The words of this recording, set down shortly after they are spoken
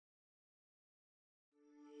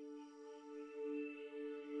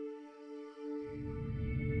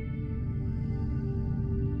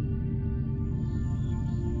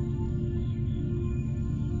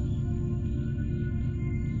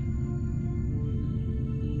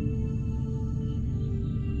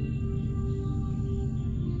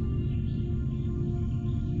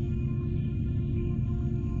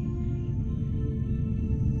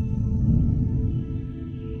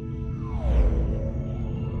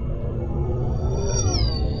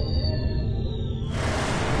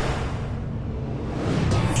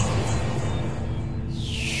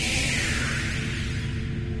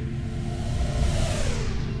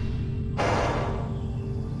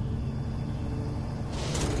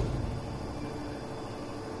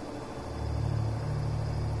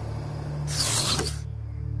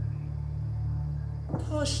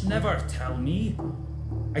dost never tell me?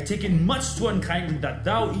 I take it much too unkindly that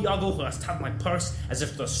thou, Iago, who hast had my purse as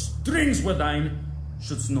if the strings were thine,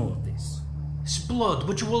 shouldst know of this. 'Tis blood,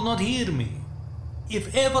 but you will not hear me.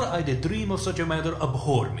 If ever I did dream of such a matter,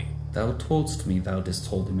 abhor me. Thou toldst me thou didst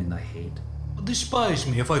hold him in thy hate. Despise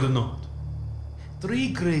me if I do not. 3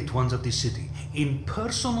 great ones of the city, in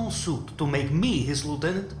personal suit to make me his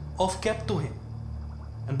lieutenant, off-kept to him.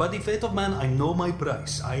 And by the fate of man I know my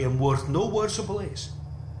price. I am worth no worse a place.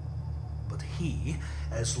 But he,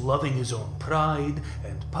 as loving his own pride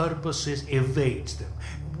and purposes, evades them,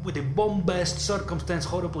 with a bombast circumstance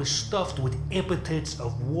horribly stuffed with epithets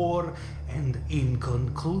of war, and in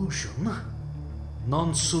conclusion,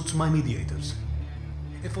 none suits my mediators.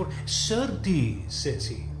 For certes, says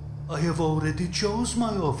he, I have already chose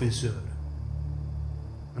my officer.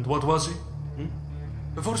 And what was he?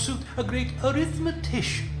 Forsooth, a great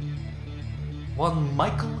arithmetician. One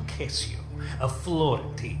Michael Cassio, a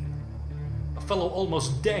Florentine. A fellow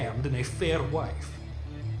almost damned in a fair wife,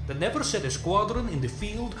 that never set a squadron in the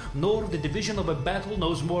field, nor the division of a battle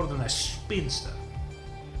knows more than a spinster,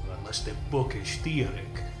 unless the bookish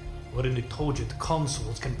theoric, wherein the turgid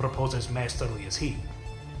consuls can propose as masterly as he.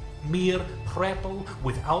 Mere prattle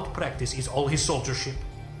without practice is all his soldiership.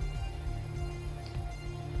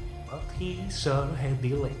 But he, sir, had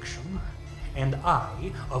the election, and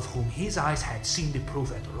I, of whom his eyes had seen the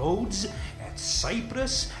proof at Rhodes, at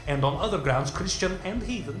Cyprus, and on other grounds, Christian and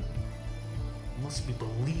heathen, must be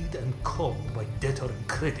believed and called by debtor and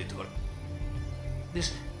creditor.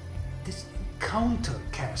 This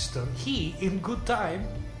countercaster, he, in good time,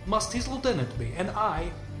 must his lieutenant be, and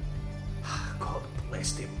I, God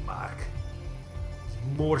bless him, Mark,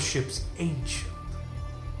 more ships ancient.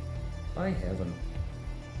 By heaven,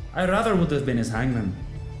 I rather would have been his hangman.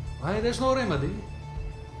 Why, there's no remedy.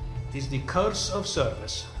 'Tis the curse of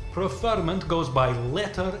service. Preferment goes by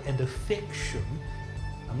letter and affection,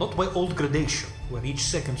 and not by old gradation, where each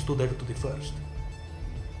second stood heir to the first.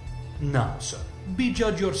 Now, sir, be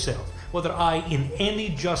judge yourself, whether I, in any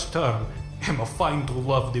just term, am a fine to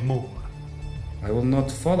love the more. I will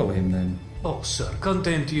not follow him, then. Oh, sir,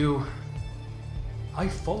 content you. I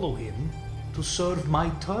follow him to serve my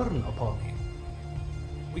turn upon him.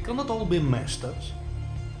 We cannot all be masters,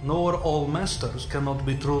 nor all masters cannot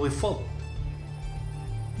be truly followed.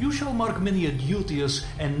 You shall mark many a duteous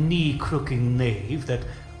and knee-crooking knave that,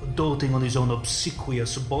 doting on his own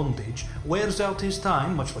obsequious bondage, wears out his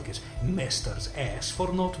time, much like his master's ass,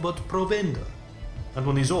 for naught but provender, and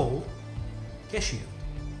when he's old, cashiered.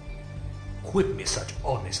 Whip me such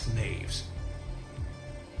honest knaves.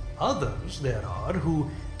 Others there are who,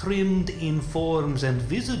 trimmed in forms and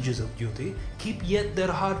visages of duty, keep yet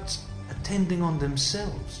their hearts attending on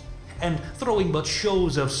themselves, and throwing but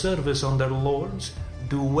shows of service on their lords,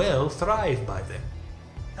 do well thrive by them,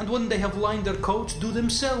 and when they have lined their coats, do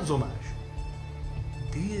themselves homage.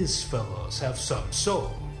 These fellows have some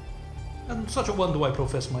soul, and such a one do I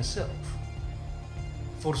profess myself.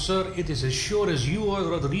 For, sir, it is as sure as you are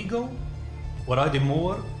Rodrigo, were I the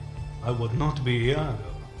Moor, I would not be Iago.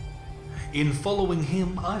 In following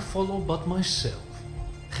him, I follow but myself.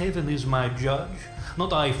 Heaven is my judge,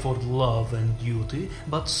 not I for love and duty,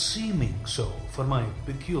 but seeming so for my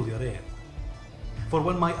peculiar end. For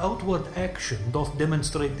when my outward action doth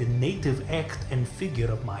demonstrate the native act and figure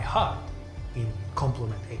of my heart, in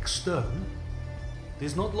complement extern,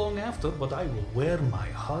 'tis not long after but I will wear my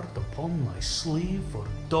heart upon my sleeve for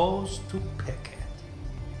daws to peck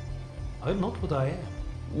at. I am not what I am.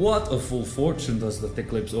 What a full fortune does the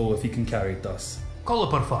thick lips owe if he can carry it thus. Call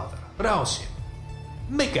up her father, rouse him,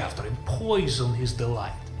 make after him, poison his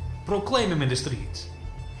delight, proclaim him in the streets,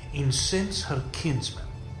 incense her kinsmen,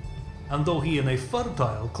 and though he in a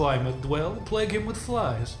fertile climate dwell, plague him with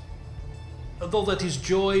flies. Though that his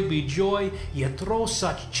joy be joy, yet throw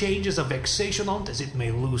such changes of vexation on't as it may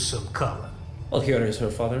lose some colour. Well, here is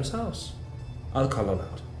her father's house. I'll call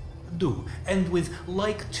aloud. Do, and with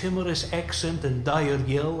like timorous accent and dire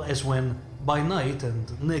yell as when, by night and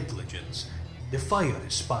negligence, the fire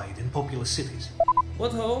is spied in populous cities.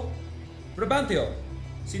 What ho? Brabantio!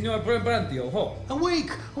 Signor Brabantio, ho!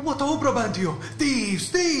 Awake! What ho, Brabantio! Thieves!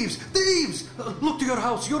 Thieves! Thieves! Look to your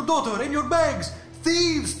house, your daughter, and your bags!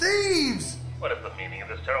 Thieves! Thieves! What is the meaning of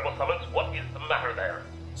this terrible summons? What is the matter there?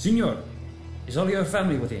 Signor, is all your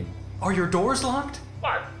family within? Are your doors locked?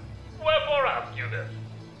 What? Wherefore ask you this?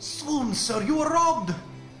 Soon, sir, you are robbed!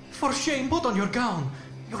 For shame, put on your gown!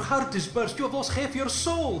 Your heart is burst, you have lost half your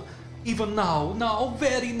soul! Even now,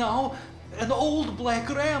 very now, an old black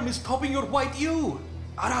ram is topping your white ewe!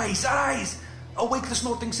 Arise, arise! Awake the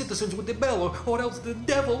snorting citizens with the bell, or else the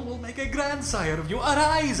devil will make a grandsire of you!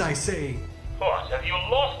 Arise, I say! What, have you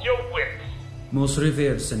lost your wits? Most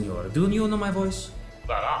revered senor, do you know my voice?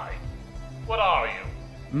 That I? What are you?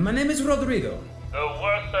 My name is Rodrigo.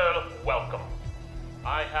 Sir, welcome.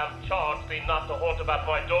 I have charged thee not to haunt about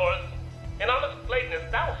my doors. In honest plainness,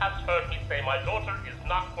 thou hast heard me say my daughter is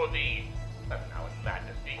not for thee. And now in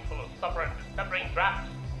madness, being full of supper and distempering draughts,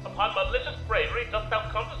 upon malicious bravery dost thou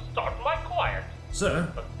come to start my quiet. Sir,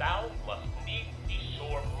 But thou must needs be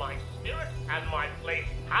sure my spirit and my place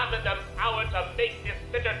have them power to make this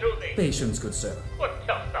bitter to thee. patience, good sir. What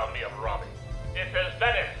tellst thou me of robbing? This is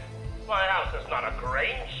Venice. My house is not a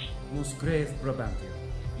grange. Most grave Brabantio,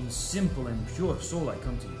 in simple and pure soul I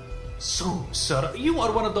come to you. So, sir, you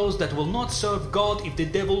are one of those that will not serve God if the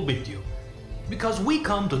devil with you. Because we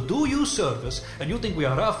come to do you service, and you think we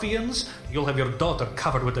are ruffians, you'll have your daughter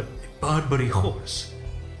covered with a Barbary horse.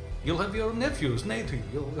 You'll have your nephews neigh to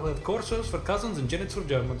you. You'll have coursers for cousins and genets for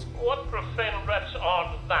Germans. What profane wretch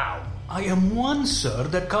art thou? I am one, sir,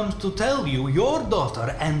 that comes to tell you your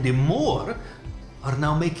daughter and the Moor are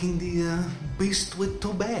now making the beast with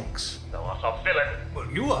two backs. Thou art a villain.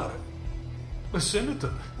 Well, you are a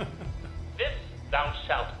senator. This thou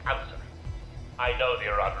shalt answer. I know thee,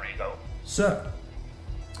 Rodrigo. Sir,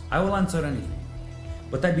 I will answer anything.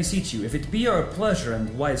 But I beseech you, if it be your pleasure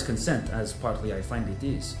and wise consent, as partly I find it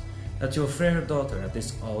is, that your fair daughter at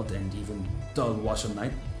this odd and even dull watch of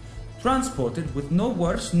night, transported with no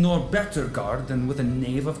worse nor better guard than with a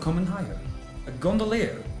knave of common hire, a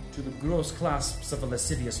gondolier to the gross clasps of a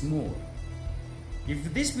lascivious Moor.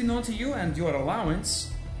 If this be known to you and your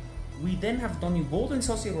allowance, we then have done you bold and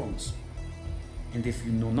saucy wrongs. And if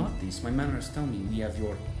you know not this, my manners tell me we have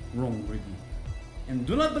your wrong review. And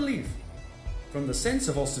do not believe, from the sense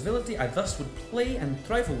of all civility, I thus would play and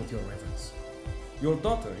trifle with your reverence. Your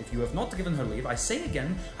daughter, if you have not given her leave, I say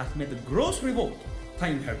again, hath made a gross revolt,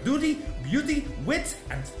 tying her duty, beauty, wit,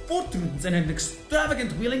 and fortunes in an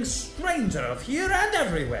extravagant wheeling stranger of here and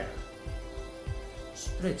everywhere.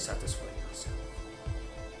 Straight satisfy yourself.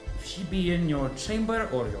 If she be in your chamber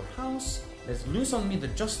or your house, let loose on me the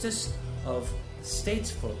justice of the state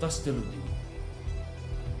for thus deluding me.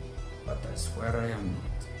 But I swear I am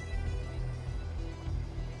not.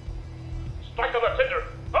 Strike on the tinder.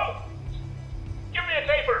 Oh! Give me a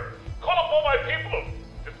taper. Call up all my people.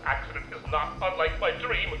 This accident is not unlike my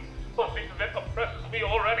dream. The thief of it oppresses me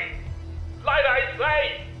already. Light, I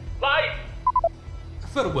say! Light!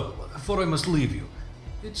 Farewell, for I must leave you.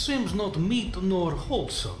 It seems not meet nor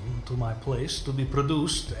wholesome to my place to be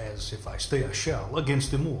produced, as if I stay I shall,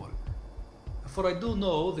 against the Moor. For I do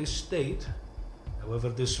know this state, however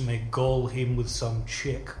this may gall him with some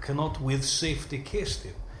check, cannot with safety cast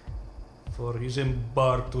him. For he's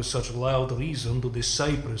embarked with such loud reason to the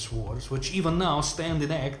Cyprus wars, which even now stand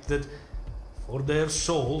in act that for their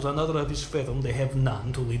souls another of his fathom they have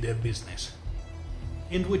none to lead their business.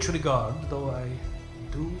 In which regard, though I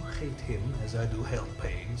do hate him as I do hell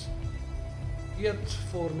pains, yet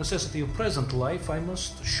for necessity of present life I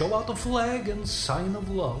must show out a flag and sign of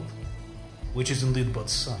love, which is indeed but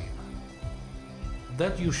sign.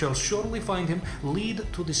 That you shall surely find him lead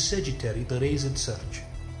to the Sagittary to raise its search,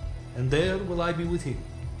 and there will I be with him.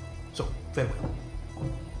 So, farewell.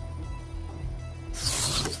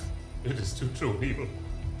 It is too true, evil.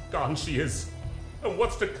 Gone she is. And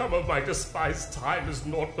what's to come of my despised time is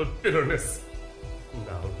naught but bitterness.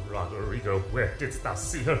 Now, Rodrigo, where didst thou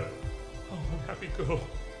see her? Oh, unhappy girl,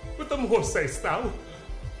 what the more sayst thou?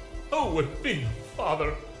 Oh, with being a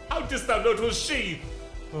father, how didst thou know 'twas she?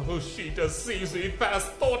 Oh, she deceives me past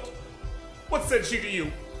thought. What said she to you?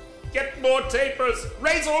 Get more tapers,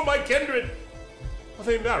 raise all my kindred. Are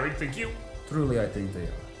they married, think you? Truly, I think they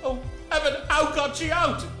are. Oh, heaven, how got she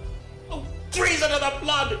out? Oh, treason of the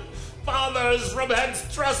blood! Fathers, from hence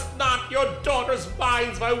trust not your daughters'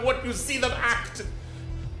 minds by what you see them act.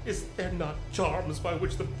 Is there not charms by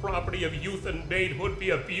which the property of youth and maidhood be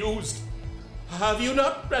abused? Have you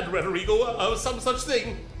not read, Rodrigo, of some such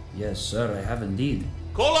thing? Yes, sir, I have indeed.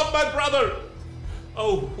 Call up my brother!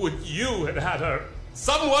 Oh, would you had had her?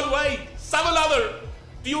 Some one way, some another!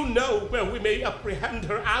 Do you know where we may apprehend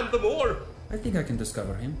her and the Moor? I think I can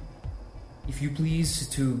discover him. If you please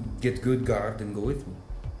to get good guard and go with me.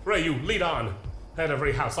 Pray you, lead on. At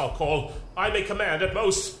every house I'll call, I may command at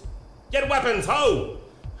most. Get weapons, ho!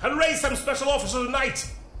 And raise some special officer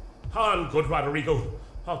tonight. On, good Rodrigo.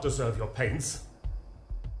 I'll deserve your pains.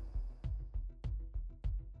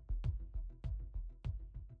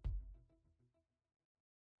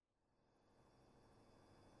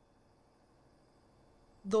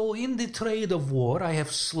 Though in the trade of war I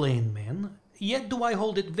have slain men, yet do I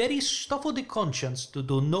hold it very stuff of the conscience to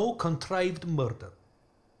do no contrived murder.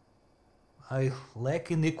 I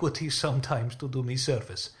lack iniquity sometimes to do me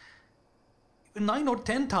service. 9 or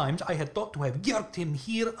 10 times I had thought to have yerked him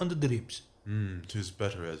here under the ribs. 'Tis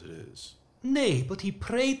better as it is. Nay, but he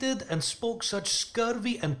prated and spoke such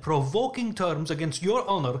scurvy and provoking terms against your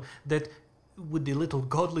honour that, with the little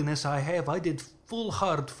godliness I have, I did full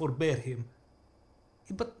hard forbear him.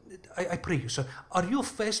 But I pray you, sir, are you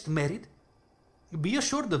fast married? Be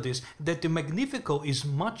assured of this, that the Magnifico is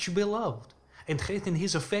much beloved, and hath in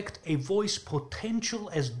his effect a voice potential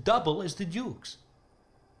as double as the Duke's.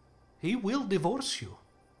 He will divorce you,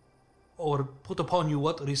 or put upon you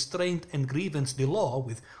what restraint and grievance the law,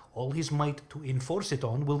 with all his might to enforce it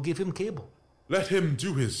on, will give him cable. Let him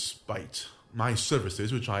do his spite. My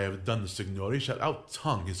services which I have done the Signori shall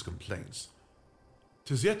out-tongue his complaints.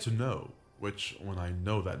 'Tis yet to know, which, when I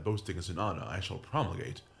know that boasting is an honour, I shall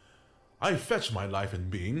promulgate. I fetch my life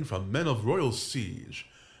and being from men of royal siege,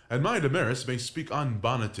 and my demerits may speak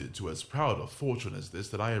unbonneted to as proud a fortune as this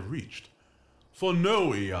that I have reached. For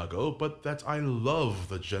know, Iago, but that I love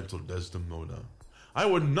the gentle Desdemona. I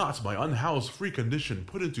would not my unhoused free condition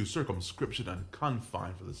put into circumscription and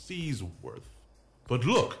confine for the sea's worth. But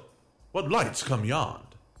look, what lights come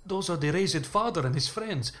yond? Those are the raised father and his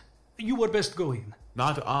friends. You were best go in.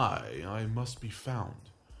 Not I must be found.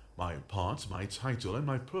 My part, my title, and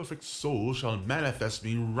my perfect soul shall manifest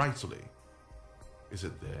me rightly. Is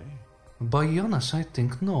it they? By Jonas, I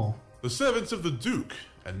think no. The servants of the Duke,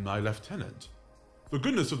 and my lieutenant. The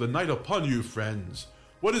goodness of the night upon you, friends.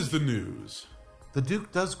 What is the news? The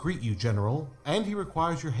Duke does greet you, General, and he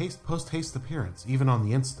requires your post-haste appearance, even on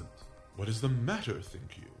the instant. What is the matter,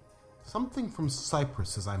 think you? Something from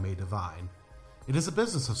Cyprus, as I may divine. It is a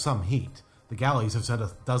business of some heat. The galleys have sent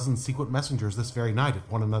 12 secret messengers this very night at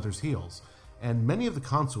one another's heels, and many of the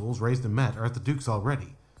consuls raised and met are at the Duke's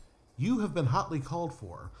already. You have been hotly called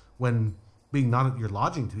for, when, being not at your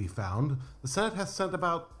lodging to be found, the Senate hath sent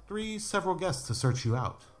about 3 several guests to search you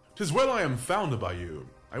out. 'Tis well I am found by you.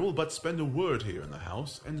 I will but spend a word here in the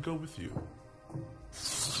house, and go with you.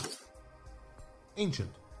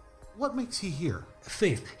 Ancient, what makes he here?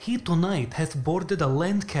 Faith, he tonight hath boarded a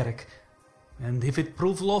land carrack, and if it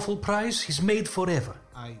prove lawful prize, he's made forever.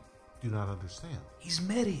 I do not understand. He's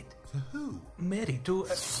married. To who? Married to...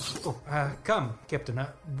 come, Captain,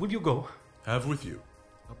 will you go? Have with you.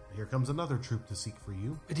 Oh, here comes another troop to seek for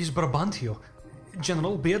you. It is Brabantio.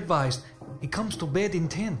 General, be advised, he comes to bed in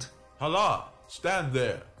tent. Hala! Stand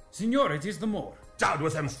there. Signor, it is the Moor. Down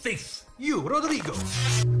with him, thief! You, Rodrigo!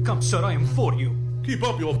 Come, sir, I am for you. Keep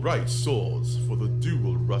up your bright swords, for the dew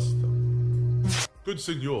will rust them. Good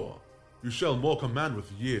signor, you shall more command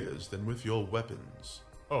with years than with your weapons.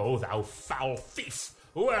 O thou foul thief!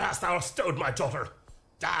 Where hast thou stowed my daughter?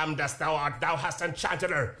 Damned as thou art, thou hast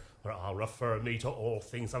enchanted her. For I'll refer me to all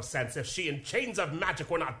things of sense if she in chains of magic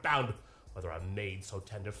were not bound. Whether a maid so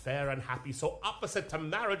tender, fair, and happy, so opposite to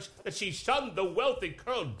marriage that she shunned the wealthy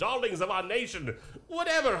curled darlings of our nation, would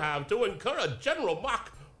ever have to incur a general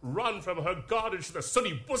mock, run from her guardage to the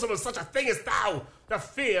sooty bosom of such a thing as thou, to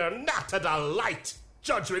fear, not to delight.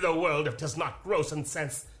 Judge me the world if 'tis not gross in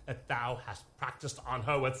sense that thou hast practiced on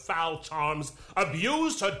her with foul charms,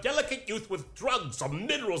 abused her delicate youth with drugs or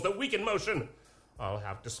minerals that weaken motion. I'll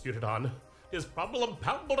have disputed on. 'Tis probable and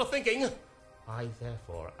palpable to thinking. I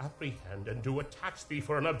therefore apprehend and do attach thee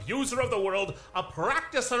for an abuser of the world, a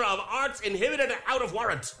practicer of arts inhibited out of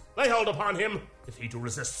warrant. Lay hold upon him. If he do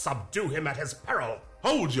resist, subdue him at his peril.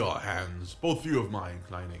 Hold your hands, both you of my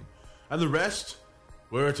inclining. And the rest?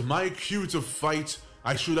 Were it my cue to fight,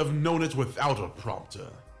 I should have known it without a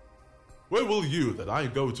prompter. Where will you that I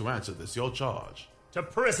go to answer this your charge? To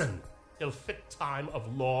prison, till fit time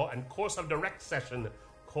of law and course of direct session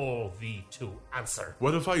call thee to answer.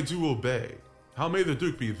 What if I do obey? How may the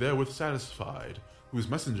Duke be therewith satisfied, whose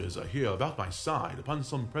messengers are here about my side upon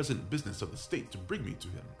some present business of the state to bring me to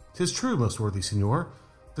him? 'Tis true, most worthy signor.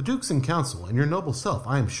 The Duke's in council, and your noble self,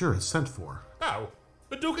 I am sure, is sent for. How?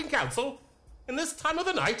 The Duke in council? In this time of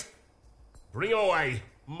the night? Bring away.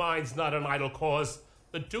 Mine's not an idle cause.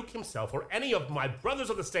 The Duke himself or any of my brothers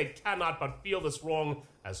of the state cannot but feel this wrong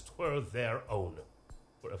as 'twere their own.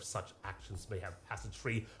 For if such actions may have passage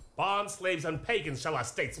free, bond slaves and pagans shall our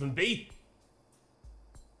statesmen be.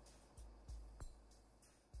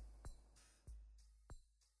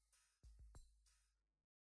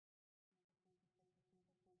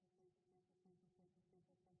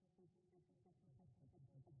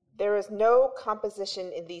 There is no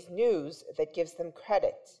composition in these news that gives them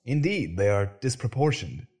credit. Indeed, they are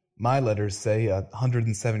disproportioned. My letters say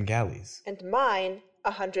 107 galleys. And mine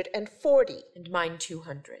 140. And mine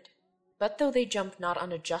 200. But though they jump not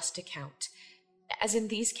on a just account, as in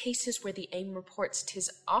these cases where the aim reports 'tis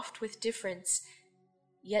oft with difference,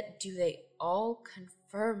 yet do they all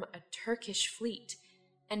confirm a Turkish fleet,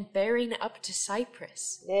 and bearing up to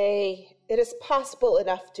Cyprus. Nay, it is possible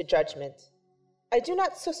enough to judgment. I do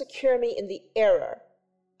not so secure me in the error,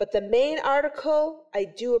 but the main article I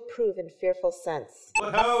do approve in fearful sense.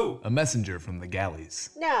 What ho! A messenger from the galleys.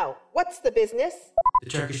 Now, what's the business? The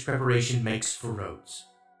Turkish preparation makes for Rhodes.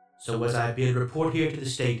 So was I bid report here to the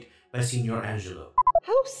state by Signor Angelo.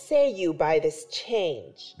 How say you by this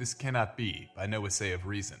change? This cannot be, by no essay of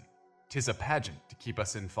reason. 'Tis a pageant to keep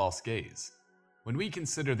us in false gaze. When we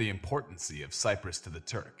consider the importancy of Cyprus to the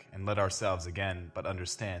Turk, and let ourselves again but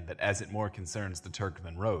understand that as it more concerns the Turk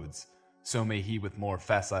than Rhodes, so may he with more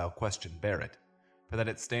facile question bear it, for that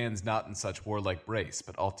it stands not in such warlike brace,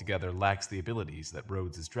 but altogether lacks the abilities that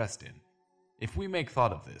Rhodes is dressed in. If we make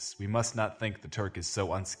thought of this, we must not think the Turk is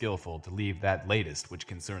so unskillful to leave that latest which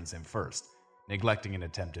concerns him first, neglecting an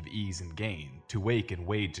attempt of ease and gain, to wake and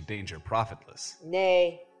wade to danger profitless.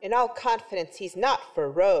 Nay, in all confidence he's not for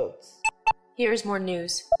Rhodes. Here is more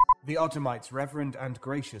news. The Ottomites, reverend and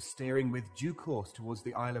gracious, steering with due course towards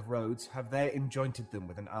the Isle of Rhodes, have there enjointed them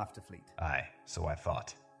with an afterfleet. Aye, so I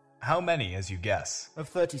thought. How many, as you guess? Of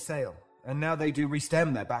 30 sail, and now they do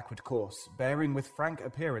restem their backward course, bearing with frank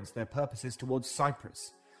appearance their purposes towards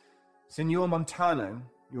Cyprus. Signor Montano,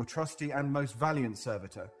 your trusty and most valiant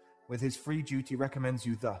servitor, with his free duty recommends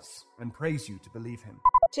you thus, and prays you to believe him.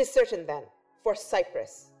 'Tis certain then, for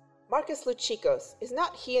Cyprus. Marcus Luchicos, is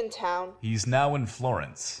not he in town? He's now in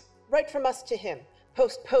Florence. Write from us to him.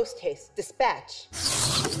 Post haste, dispatch.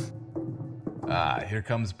 Ah, here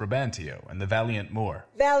comes Brabantio and the valiant Moor.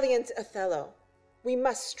 Valiant Othello, we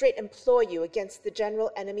must straight employ you against the general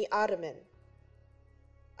enemy Ottoman.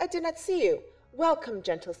 I did not see you. Welcome,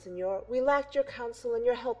 gentle signor. We lacked your counsel and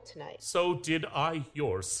your help tonight. So did I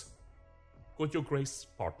yours. Good your grace,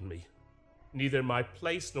 pardon me. Neither my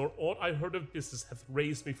place nor aught I heard of business hath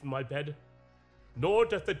raised me from my bed, nor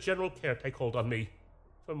doth the general care take hold on me.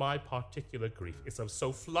 For my particular grief is of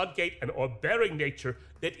so floodgate and o'erbearing nature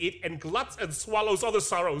that it engluts and swallows other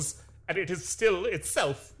sorrows, and it is still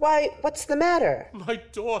itself. Why, what's the matter? My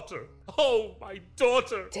daughter, oh, my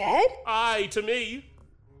daughter. Dead? Aye, to me.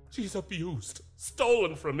 She's abused,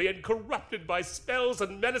 stolen from me, and corrupted by spells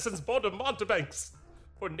and medicines born of mountebanks.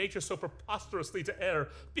 For nature so preposterously to err,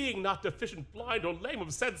 being not deficient, blind, or lame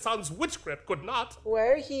of said son's witchcraft, could not.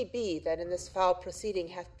 Where he be that in this foul proceeding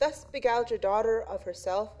hath thus beguiled your daughter of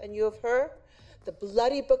herself, and you of her, the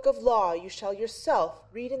bloody book of law you shall yourself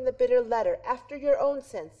read in the bitter letter after your own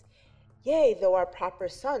sense, yea, though our proper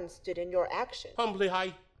son stood in your action. Humbly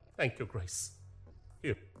I thank your grace.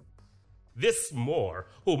 Here, this Moor,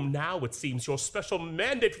 whom now it seems your special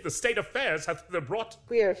mandate for the state affairs hath hither brought.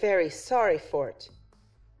 We are very sorry for it.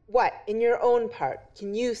 What, in your own part,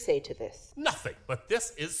 can you say to this? Nothing, but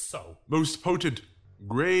this is so. Most potent,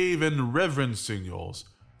 grave, and reverend signors,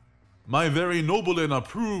 my very noble and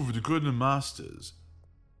approved good masters,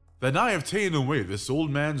 that I have ta'en away this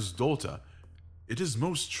old man's daughter, it is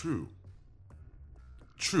most true.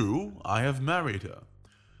 True, I have married her.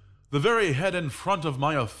 The very head and front of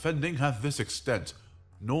my offending hath this extent,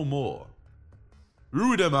 no more.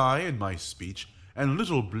 Rude am I in my speech, and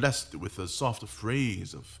little blessed with the soft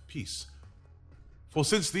phrase of peace. For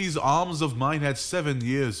since these arms of mine had 7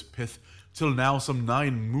 years' pith, till now some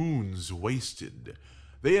 9 moons wasted,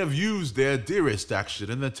 they have used their dearest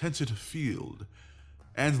action in the tented field,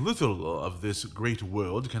 and little of this great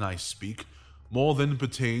world can I speak, more than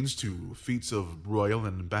pertains to feats of broil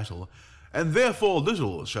and battle, and therefore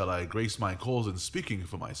little shall I grace my cause in speaking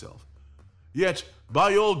for myself. Yet, by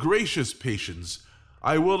your gracious patience,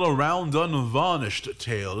 I will a round unvarnished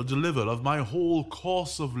tale deliver of my whole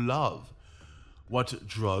course of love. What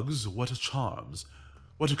drugs, what charms,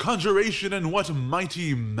 what conjuration, and what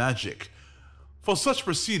mighty magic. For such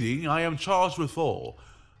proceeding I am charged withal.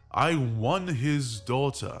 I won his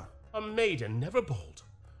daughter. A maiden never bold,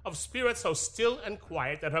 of spirit so still and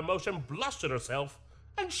quiet that her motion blushed in herself,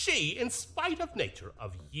 and she, in spite of nature,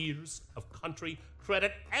 of years, of country,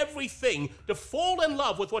 credit, everything, to fall in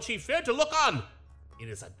love with what she feared to look on. It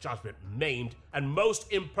is a judgment maimed and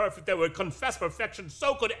most imperfect that would confess perfection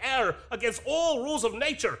so could err against all rules of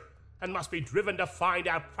nature, and must be driven to find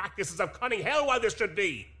out practices of cunning hell why this should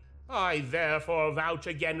be. I therefore vouch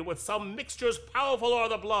again with some mixtures powerful o'er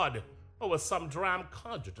the blood, or with some dram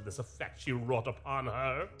conjured to this effect she wrought upon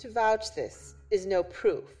her. To vouch this is no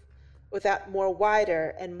proof, without more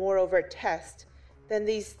wider and moreover test than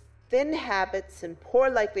these thin habits and poor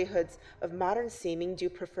likelihoods of modern seeming do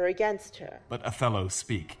prefer against her. But Othello,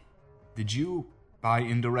 speak. Did you By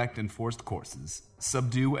indirect and forced courses,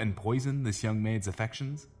 subdue and poison this young maid's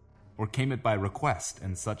affections? Or came it by request,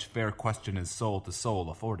 and such fair question as soul to soul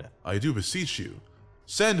affordeth? I do beseech you,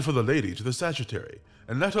 send for the lady to the sagittary,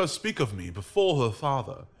 and let her speak of me before her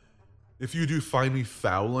father. If you do find me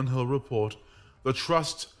foul in her report, the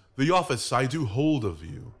trust, the office I do hold of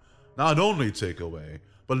you, not only take away,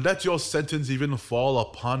 but let your sentence even fall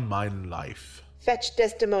upon my life. Fetch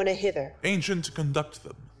Desdemona hither. Ancient, conduct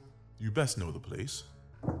them. You best know the place.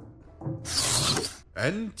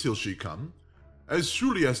 And till she come, as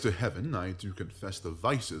truly as to heaven I do confess the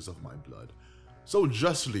vices of my blood, so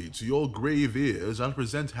justly to your grave ears I'll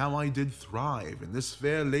present how I did thrive in this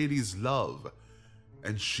fair lady's love,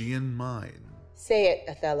 and she in mine. Say it,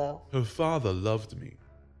 Othello. Her father loved me,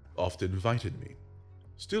 oft invited me,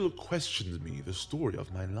 still questioned me the story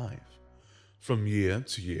of my life. From year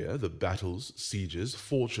to year, the battles, sieges,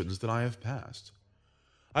 fortunes that I have passed.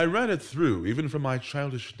 I ran it through, even from my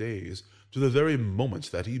childish days, to the very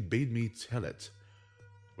moment that he bade me tell it,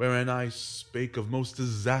 wherein I spake of most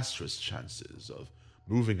disastrous chances, of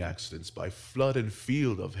moving accidents by flood and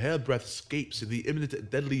field, of hairbreadth escapes in the imminent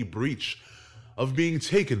deadly breach, of being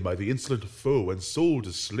taken by the insolent foe and sold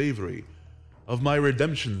to slavery, of my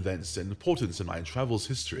redemption thence and importance in my travels'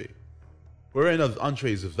 history, wherein of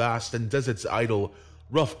entrees vast and deserts idle,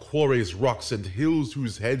 rough quarries, rocks, and hills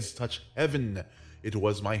whose heads touch heaven, it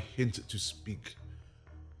was my hint to speak.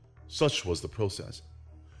 Such was the process.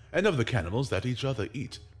 And of the cannibals that each other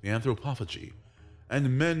eat, the anthropophagy,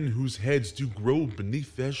 and men whose heads do grow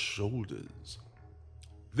beneath their shoulders.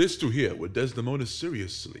 This to hear would Desdemona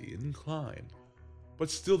seriously incline,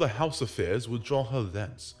 but still the house affairs would draw her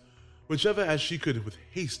thence. Whichever as she could with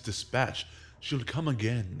haste dispatch, she'll come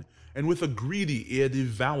again, and with a greedy ear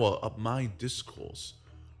devour up my discourse,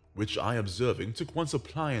 which I observing took once a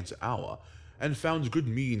pliant hour, and found good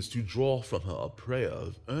means to draw from her a prayer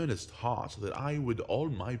of earnest heart that I would all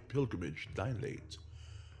my pilgrimage dilate.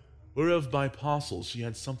 Whereof by parcels she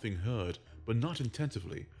had something heard, but not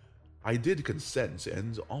attentively. I did consent,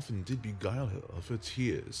 and often did beguile her of her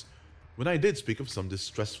tears, when I did speak of some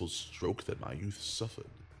distressful stroke that my youth suffered.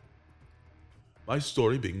 My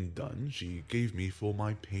story being done, she gave me for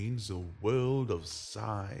my pains a world of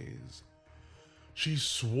sighs. She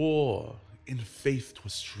swore, in faith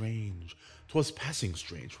 'twas strange, 'twas passing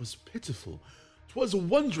strange, 'twas pitiful, 'twas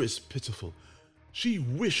wondrous pitiful. She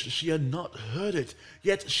wished she had not heard it,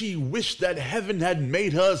 yet she wished that heaven had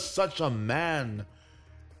made her such a man.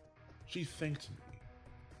 She thanked me,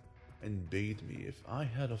 and bade me if I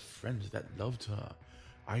had a friend that loved her,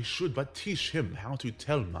 I should but teach him how to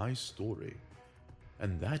tell my story,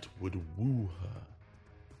 and that would woo her.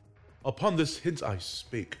 Upon this hint I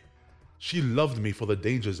spake. She loved me for the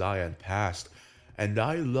dangers I had passed, and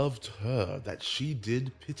I loved her that she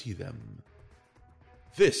did pity them.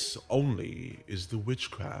 This only is the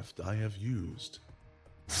witchcraft I have used.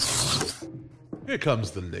 Here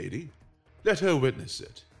comes the lady. Let her witness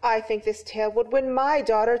it. I think this tale would win my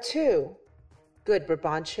daughter too. Good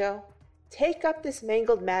Brabantio, take up this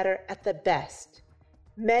mangled matter at the best.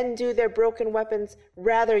 Men do their broken weapons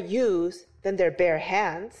rather use than their bare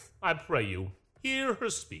hands. I pray you, hear her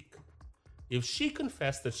speak. If she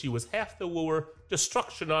confess that she was half the wooer,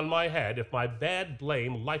 destruction on my head, if my bad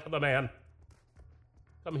blame light on the man.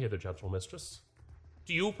 Come hither, gentle mistress.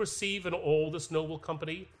 Do you perceive in all this noble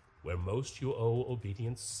company where most you owe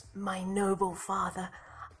obedience? My noble father,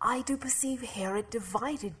 I do perceive here a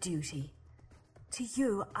divided duty. To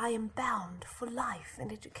you I am bound for life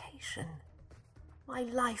and education. My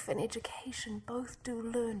life and education both do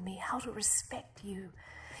learn me how to respect you.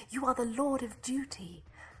 You are the lord of duty.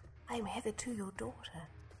 I am hitherto your daughter.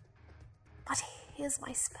 But here's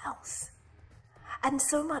my spouse, and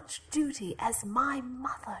so much duty as my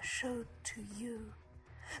mother showed to you,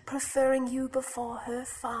 preferring you before her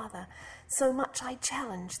father, so much I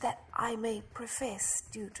challenge that I may profess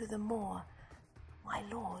due to the more, my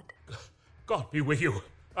lord. God be with you.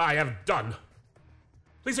 I have done.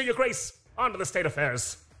 Pleasing your grace, on to the state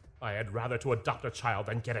affairs. I had rather to adopt a child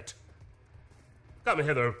than get it. Come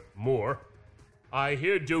hither, Moor. I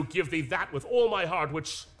here do give thee that with all my heart,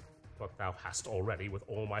 which, what thou hast already with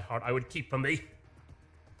all my heart, I would keep from thee.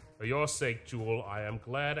 For your sake, Jewel, I am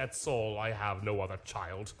glad at soul I have no other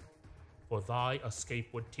child, for thy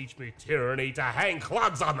escape would teach me tyranny to hang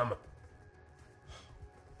clogs on them.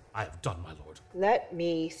 I have done, my lord. Let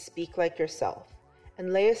me speak like yourself,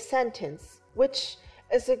 and lay a sentence, which,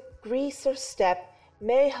 as a grease or step,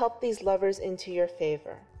 may help these lovers into your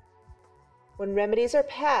favor. When remedies are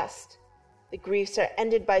past, the griefs are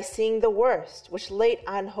ended by seeing the worst, which late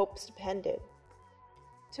on hopes depended.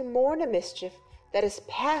 To mourn a mischief that is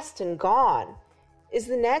past and gone is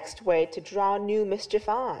the next way to draw new mischief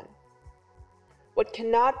on. What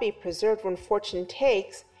cannot be preserved when fortune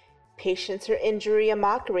takes, patience her injury a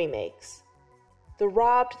mockery makes. The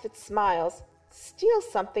robbed that smiles steals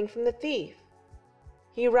something from the thief.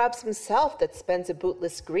 He robs himself that spends a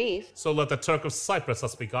bootless grief. So let the Turk of Cyprus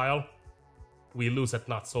us beguile. We lose it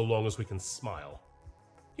not so long as we can smile.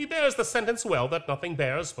 He bears the sentence well that nothing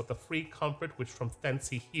bears but the free comfort which from thence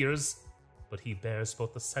he hears, but he bears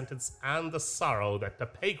both the sentence and the sorrow that to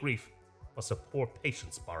pay grief must a poor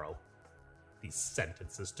patience borrow. These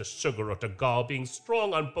sentences to sugar or to gall, being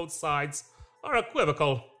strong on both sides, are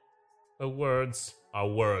equivocal. The words are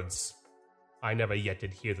words. I never yet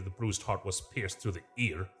did hear that the bruised heart was pierced through the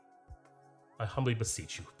ear. I humbly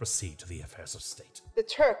beseech you, proceed to the affairs of state. The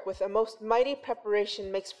Turk with a most mighty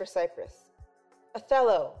preparation makes for Cyprus.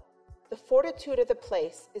 Othello, the fortitude of the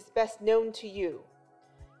place is best known to you.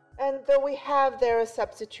 And though we have there a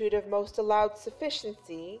substitute of most allowed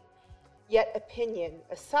sufficiency, yet opinion,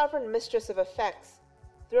 a sovereign mistress of effects,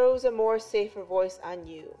 throws a more safer voice on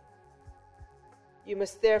you. You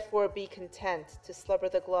must therefore be content to slubber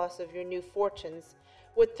the gloss of your new fortunes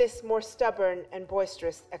with this more stubborn and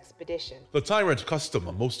boisterous expedition. The tyrant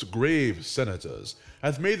custom, most grave senators,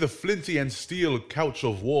 hath made the flinty and steel couch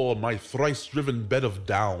of war my thrice-driven bed of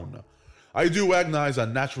down. I do agonize a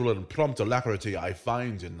natural and prompt alacrity I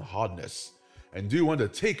find in hardness, and do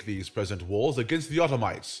undertake these present wars against the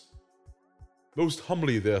Ottomites. Most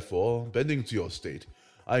humbly, therefore, bending to your state,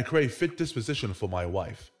 I crave fit disposition for my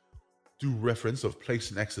wife. Due reference of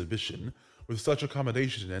place and exhibition, with such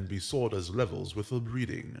accommodation and be sought as levels with her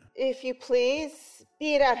breeding. If you please,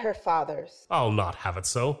 be it at her father's. I'll not have it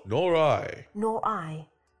so. Nor I. Nor I.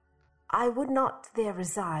 I would not there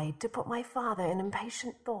reside to put my father in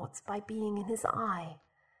impatient thoughts by being in his eye.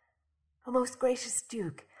 O most gracious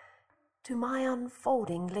Duke, to my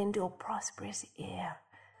unfolding lend your prosperous ear,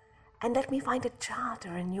 and let me find a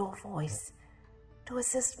charter in your voice to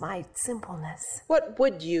assist my simpleness. What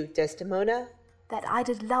would you, Desdemona? That I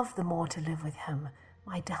did love the more to live with him.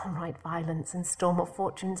 My downright violence and storm of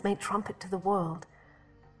fortunes may trumpet to the world.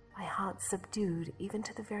 My heart subdued even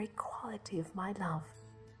to the very quality of my love.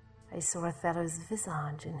 I saw Othello's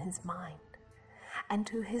visage in his mind, and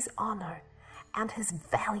to his honor and his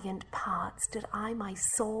valiant parts did I my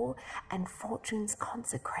soul and fortunes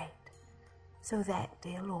consecrate. So that,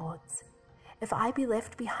 dear lords, if I be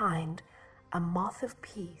left behind, a moth of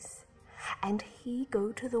peace, and he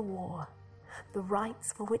go to the war, the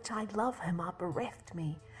rights for which I love him are bereft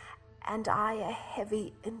me, and I a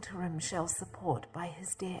heavy interim shall support by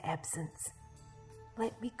his dear absence.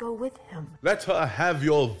 Let me go with him. Let her have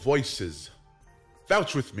your voices.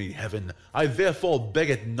 Vouch with me, heaven, I therefore beg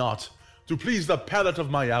it not, to please the palate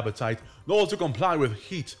of my appetite, nor to comply with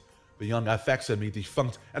heat, the young affects in me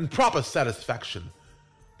defunct, and proper satisfaction,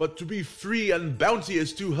 but to be free and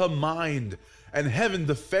bounteous to her mind, and heaven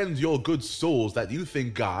defend your good souls that you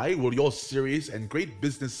think I will your serious and great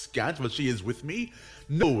business scant when she is with me?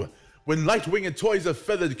 No, when light-winged toys of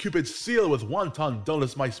feathered Cupid seal with wanton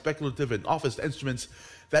dullness my speculative and office instruments,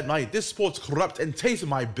 that my disports corrupt and taste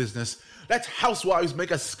my business, let housewives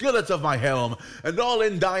make a skillet of my helm, and all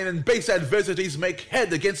indine and base adversities make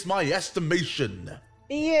head against my estimation.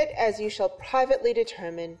 Be it as you shall privately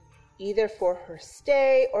determine, either for her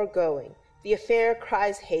stay or going. The affair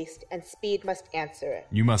cries haste, and speed must answer it.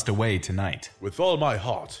 You must away tonight. With all my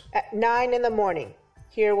heart. At 9 in the morning,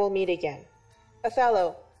 here we'll meet again.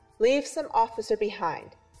 Othello, leave some officer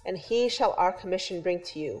behind, and he shall our commission bring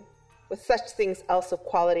to you, with such things else of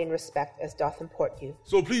quality and respect as doth import you.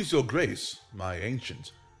 So please your grace, my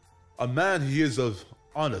ancient, a man he is of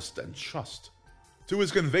honest and trust. To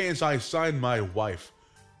his conveyance I sign my wife,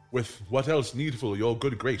 with what else needful your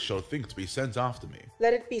good grace shall think to be sent after me.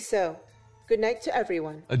 Let it be so. Good night to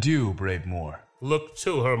everyone. Adieu, brave Moor. Look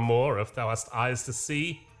to her, Moor, if thou hast eyes to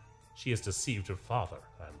see. She has deceived her father,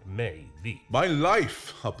 and may thee. My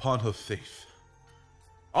life upon her faith.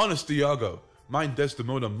 Honest Iago, mine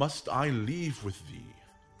Desdemona must I leave with thee.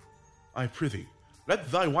 I prithee,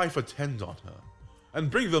 let thy wife attend on her,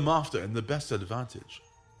 and bring them after in the best advantage.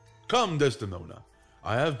 Come, Desdemona,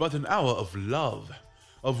 I have but an hour of love,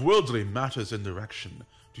 of worldly matters and direction,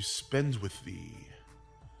 to spend with thee.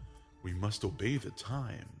 We must obey the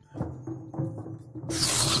time.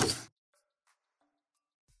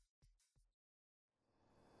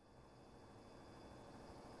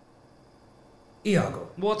 Iago,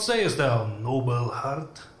 What sayest thou, noble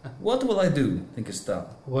heart? what will I do, thinkest thou?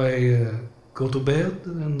 Why, go to bed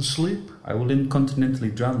and sleep? I will incontinently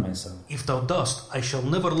drown myself. If thou dost, I shall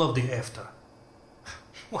never love thee after.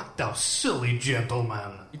 What, thou silly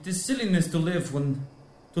gentleman! It is silliness to live when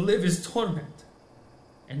to live is torment.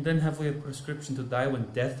 And then have we a prescription to die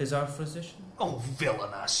when death is our physician? Oh,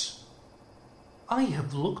 villainous! I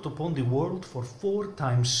have looked upon the world for 4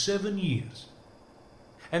 times 7 years,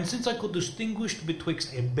 and since I could distinguish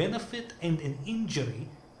betwixt a benefit and an injury,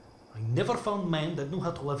 I never found man that knew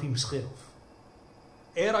how to love himself.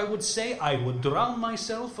 Ere I would say I would drown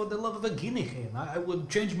myself for the love of a guinea hen. I would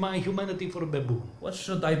change my humanity for a baboon. What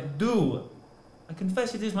should I do? I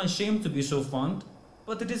confess it is my shame to be so fond,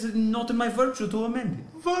 but it is not in my virtue to amend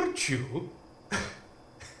it. Virtue?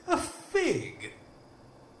 A fig!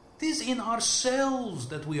 'Tis in ourselves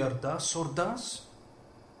that we are thus or thus.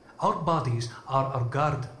 Our bodies are our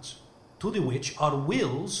gardens, to the which our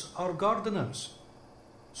wills are gardeners.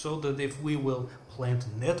 So that if we will plant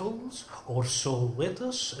nettles, or sow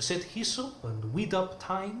lettuce, set hyssop, and weed up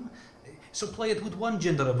thyme, supply it with one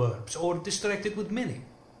gender of herbs, or distract it with many,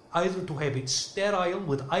 either to have it sterile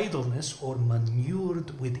with idleness, or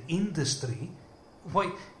manured with industry,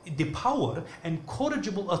 why, the power and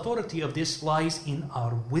corrigible authority of this lies in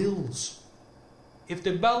our wills. If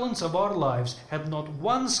the balance of our lives had not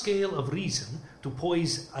one scale of reason to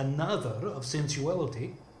poise another of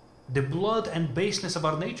sensuality, the blood and baseness of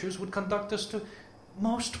our natures would conduct us to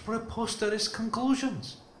most preposterous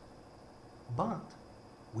conclusions. But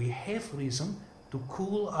we have reason to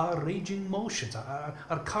cool our raging motions,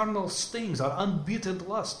 our carnal stings, our unbeaten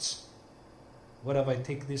lusts. Whereof I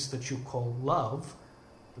take this that you call love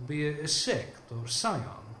to be a sect or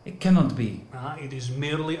scion. It cannot be. It is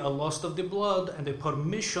merely a lust of the blood and a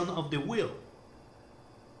permission of the will.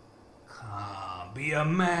 Come, be a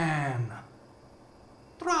man.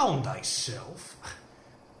 Drown thyself.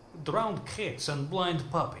 Drowned cats and blind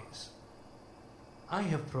puppies. I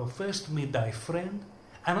have professed me thy friend,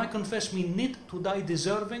 and I confess me knit to thy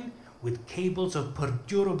deserving with cables of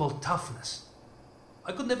perdurable toughness.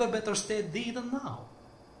 I could never better stead thee than now.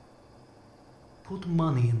 Put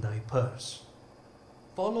money in thy purse.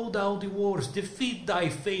 Follow thou the wars, defeat thy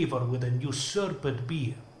favour with an usurped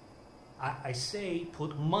beer. I say,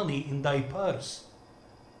 put money in thy purse.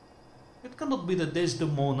 It cannot be that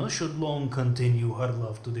Desdemona should long continue her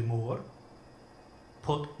love to the Moor.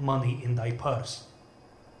 Put money in thy purse.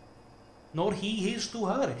 Nor he his to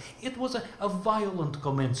her. It was a violent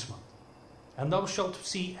commencement, and thou shalt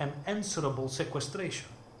see an answerable sequestration.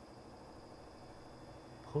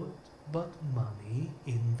 Put but money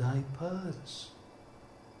in thy purse.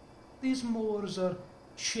 These Moors are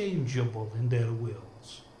changeable in their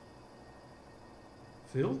wills.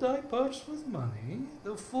 Fill thy purse with money.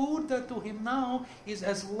 The food that to him now is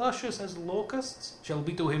as luscious as locusts shall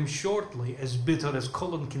be to him shortly as bitter as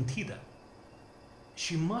coloncintida.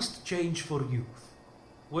 She must change for youth.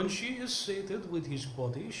 When she is sated with his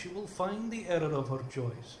body, she will find the error of her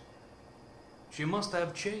choice. She must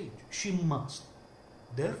have change. She must.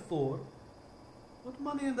 Therefore, put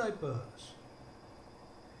money in thy purse.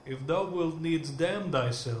 If thou wilt needs damn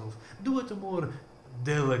thyself, do it a more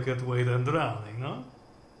delicate way than drowning, huh?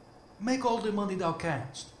 Make all the money thou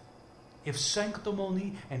canst. If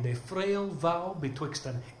sanctimony and a frail vow betwixt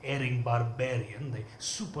an erring barbarian, a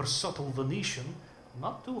super subtle Venetian,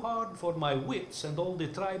 not too hard for my wits and all the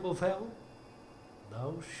tribe of hell,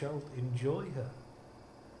 thou shalt enjoy her.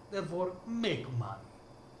 Therefore make money.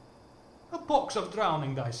 A pox of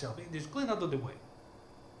drowning thyself, it is clean out of the way.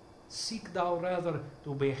 Seek thou rather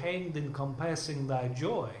to be hanged in compassing thy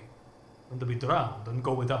joy, than to be drowned and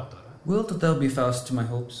go without her. Wilt thou be fast to my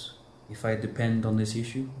hopes, if I depend on this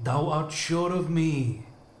issue? Thou art sure of me.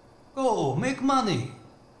 Go, make money.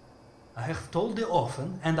 I have told thee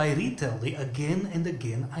often, and I retell thee again and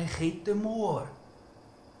again, I hate the Moor.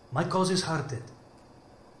 My cause is hearted.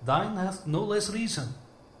 Thine hath no less reason.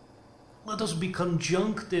 Let us be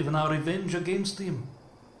conjunctive in our revenge against him.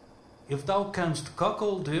 If thou canst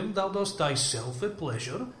cuckold him, thou dost thyself a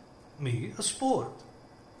pleasure, me a sport.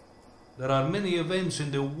 There are many events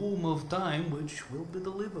in the womb of time which will be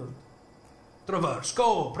delivered. Traverse,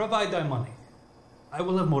 go, provide thy money. I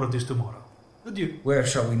will have more of this tomorrow. Adieu. Where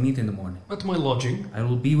shall we meet in the morning? At my lodging. I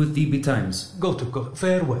will be with thee betimes. Go.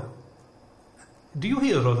 Farewell. Do you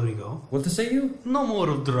hear, Rodrigo? What say you? No more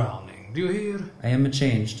of drowning. Do you hear? I am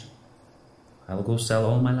changed. I will go sell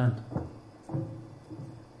all my land.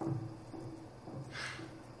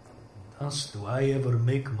 Thus do I ever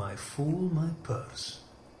make my fool my purse.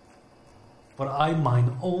 For I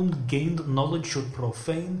mine own gained knowledge should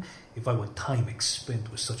profane, if I would time expend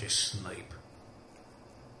with such a snipe.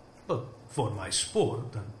 But for my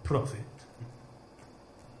sport and profit,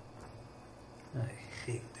 I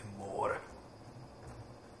hate them more.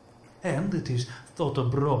 And it is thought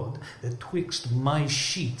abroad that twixt my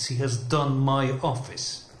sheets he has done my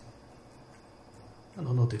office. I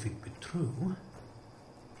know not if it be true.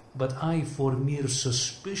 but I, for mere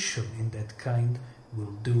suspicion in that kind,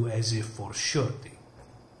 will do as if for surety.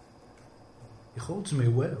 He holds me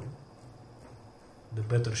well. The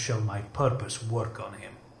better shall my purpose work on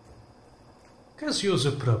him. Cassio's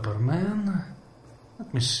a proper man.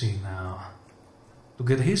 Let me see now. To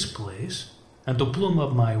get his place, and to plumb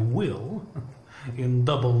up my will, in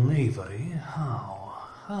double knavery,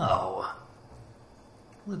 how?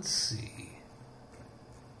 Let's see.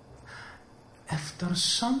 After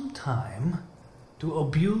some time, to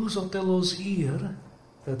abuse Othello's ear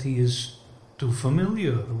that he is too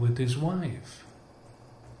familiar with his wife.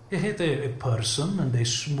 He had a person and a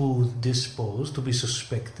smooth disposed to be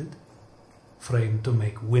suspected, framed to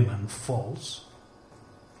make women false.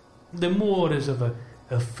 The Moor is of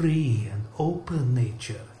a free and open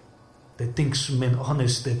nature that thinks men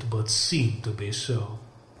honest but seem to be so,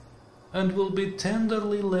 and will be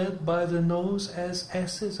tenderly led by the nose as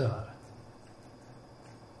asses are.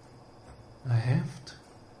 I have to.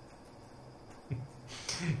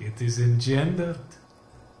 It is engendered.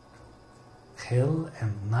 Hell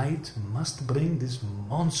and night must bring this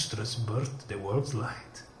monstrous bird to the world's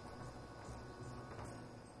light.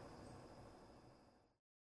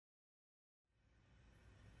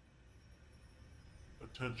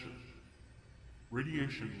 Attention.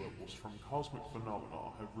 Radiation levels from cosmic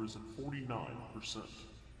phenomena have risen 49%.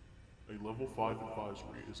 A level 5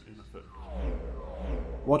 advisory is in effect.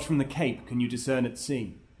 What from the Cape can you discern at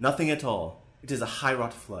sea? Nothing at all. It is a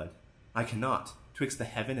high-wrought flood. I cannot, twixt the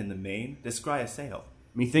heaven and the main, descry a sail.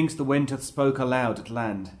 Methinks the wind hath spoke aloud at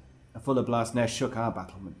land. A fuller blast ne'er shook our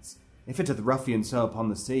battlements. If it hath ruffianed so upon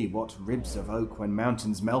the sea, what ribs of oak, when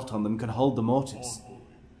mountains melt on them, can hold the mortise?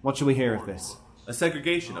 What shall we hear of this? A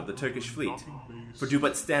segregation of the Turkish fleet. For do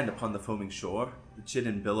but stand upon the foaming shore, the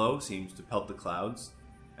chidden billow seems to pelt the clouds,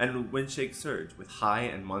 and windshake surge with high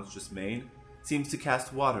and monstrous mane seems to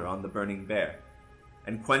cast water on the burning bear,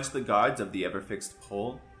 and quench the guards of the ever-fixed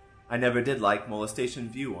pole. I never did like molestation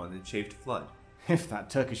view on the chafed flood. If that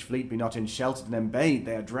Turkish fleet be not ensheltered and embayed,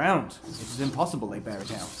 they are drowned. It is impossible they bear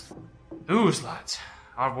it out. News, lads.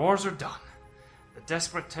 Our wars are done. The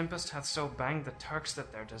desperate tempest hath so banged the Turks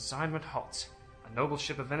that their designment halts. A noble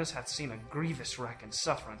ship of Venice hath seen a grievous wreck and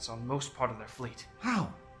sufferance on most part of their fleet.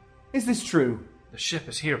 How? Is this true? The ship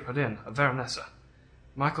is here put in, a Veronessa.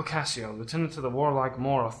 Michael Cassio, lieutenant to the warlike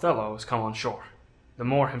Moor Othello, has come on shore. The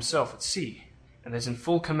Moor himself at sea, and is in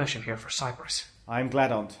full commission here for Cyprus. I am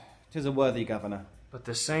glad on't. 'Tis a worthy governor. But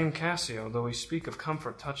this same Cassio, though he speak of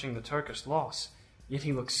comfort touching the Turkish loss, yet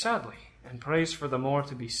he looks sadly, and prays for the Moor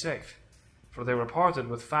to be safe, for they were parted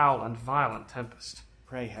with foul and violent tempest.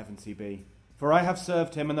 Pray heavens he be. For I have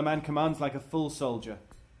served him, and the man commands like a full soldier.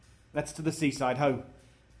 Let's to the seaside, ho!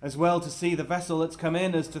 As well to see the vessel that's come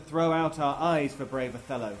in as to throw out our eyes for brave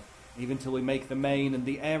Othello, even till we make the main and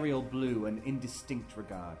the aerial blue an indistinct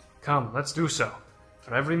regard. Come, let's do so,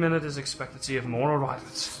 for every minute is expectancy of more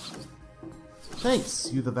arrivals.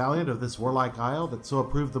 Thanks, you the valiant of this warlike isle that so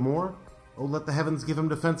approved the Moor. Oh, let the heavens give him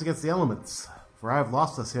defense against the elements, for I have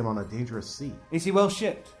lost us him on a dangerous sea. Is he well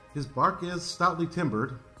shipped? His bark is stoutly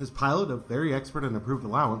timbered, his pilot of very expert and approved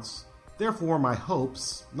allowance. Therefore my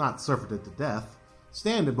hopes, not surfeited to death,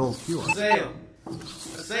 stand in bold cure. A sail! A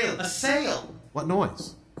sail! A sail! What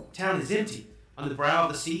noise? Town is empty. On the brow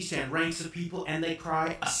of the sea stand ranks of people, and they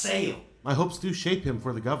cry, "A sail!" My hopes do shape him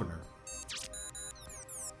for the governor.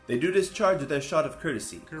 They do discharge with their shot of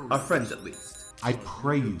courtesy, our friends at least. I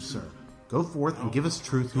pray you, sir, go forth and give us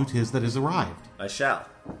truth who 'tis that is arrived. I shall.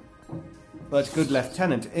 But, good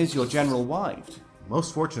lieutenant, is your general wived?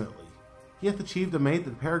 Most fortunately, he hath achieved a maid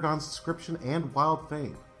that paragons description and wild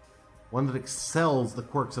fame, one that excels the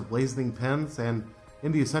quirks of blazoning pens, and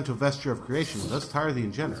in the essential vesture of creation does tire the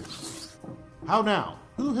engendered. How now?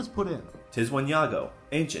 Who has put in? 'Tis one Iago,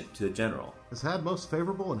 ancient to the general. Has had most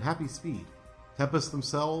favorable and happy speed. Tempests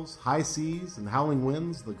themselves, high seas and howling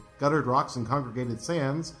winds, the guttered rocks and congregated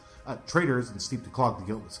sands, traitors and steep to clog the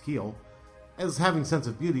guiltless keel, as having sense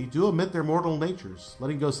of beauty, do omit their mortal natures,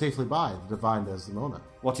 letting go safely by the divine Desdemona.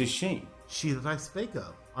 What is she? She that I spake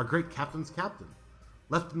of, our great captain's captain,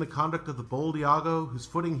 left in the conduct of the bold Iago, whose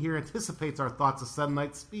footing here anticipates our thoughts' a sudden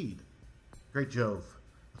night's speed. Great Jove,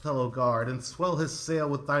 Othello guard, and swell his sail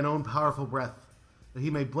with thine own powerful breath, that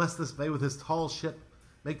he may bless this bay with his tall ship,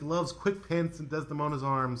 make love's quick pants in Desdemona's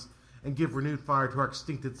arms, and give renewed fire to our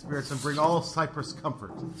extincted spirits, and bring all Cyprus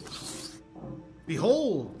comfort.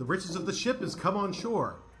 Behold, the riches of the ship is come on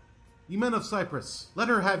shore. Ye men of Cyprus, let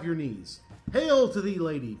her have your knees. Hail to thee,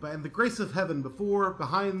 lady, and the grace of heaven before,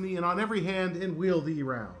 behind thee, and on every hand, and wheel thee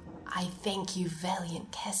round. I thank you,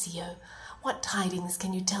 valiant Cassio. What tidings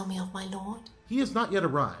can you tell me of my lord? He has not yet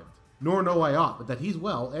arrived. nor know I aught, but that he's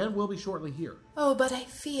well, and will be shortly here. Oh, but I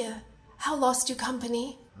fear. How lost you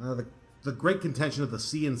company? The great contention of the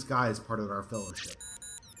sea and sky is part of our fellowship.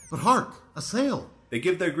 But hark! A sail! They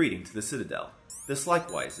give their greeting to the citadel. This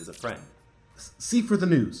likewise is a friend. See for the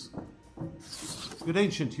news. Good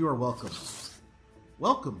ancient, you are welcome.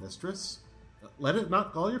 Welcome, mistress. Let it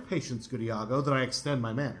not gall your patience, good Iago, that I extend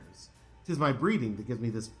my manners. 'Tis my breeding that gives me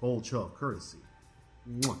this bold show of courtesy.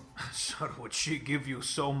 Mwah. Sir, would she give you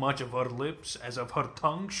so much of her lips as of her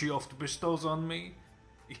tongue she oft bestows on me?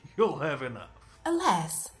 You'll have enough.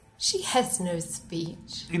 Alas, she has no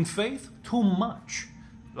speech. In faith, too much.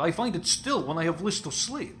 I find it still when I have list to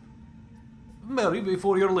sleep. Mary,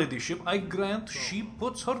 before your ladyship, I grant she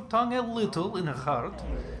puts her tongue a little in her heart,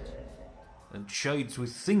 and chides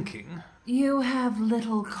with thinking. You have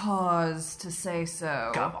little cause to say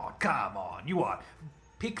so. Come on, you are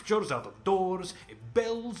pictures out of doors,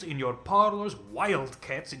 bells in your parlors,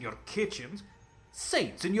 wildcats in your kitchens,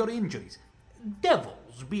 saints in your injuries, devils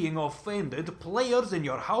being offended, players in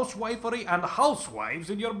your housewifery, and housewives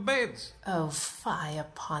in your beds. Oh, fie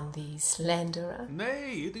upon thee, slanderer.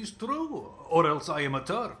 Nay, it is true, or else I am a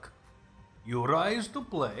Turk. You rise to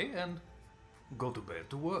play and go to bed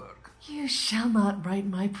to work. You shall not write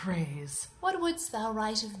my praise. What wouldst thou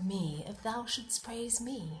write of me if thou shouldst praise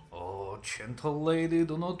me? Oh, gentle lady,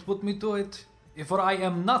 do not put me to it, for I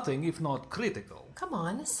am nothing if not critical. Come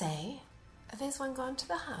on, say. There's one gone to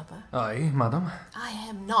the harbour. Aye, madam. I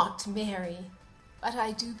am not Mary, but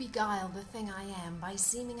I do beguile the thing I am by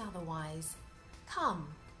seeming otherwise. Come,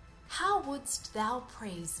 how wouldst thou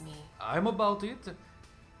praise me? I'm about it.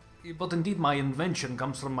 But indeed my invention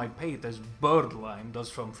comes from my pate as bird lime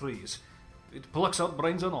does from trees. It plucks out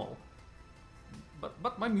brains and all.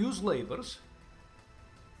 But my muse labours,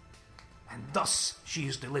 and thus she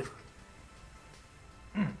is delivered.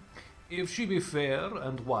 If she be fair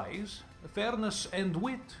and wise, fairness and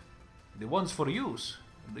wit, the one's for use,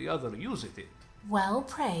 the other useth it. Well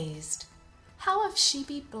praised. How if she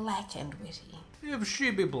be black and witty? If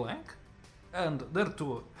she be black, and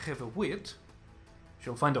thereto have a wit,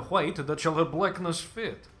 she'll find a white that shall her blackness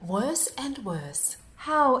fit. Worse and worse.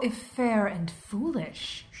 How if fair and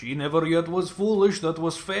foolish? She never yet was foolish that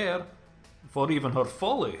was fair, for even her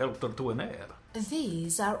folly helped her to an heir.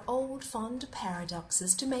 These are old fond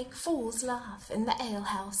paradoxes to make fools laugh in the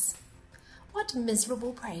alehouse. What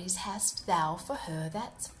miserable praise hast thou for her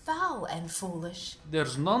that's foul and foolish?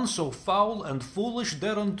 There's none so foul and foolish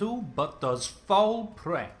thereunto, but does foul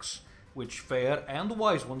pranks, which fair and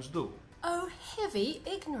wise ones do. O heavy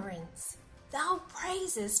ignorance! Thou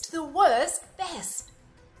praisest the worst best.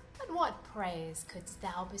 But what praise couldst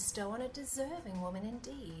thou bestow on a deserving woman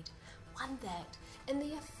indeed? One that, in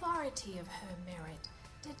the authority of her merit,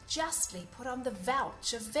 did justly put on the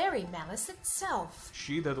vouch of very malice itself.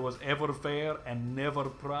 She that was ever fair and never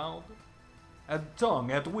proud, had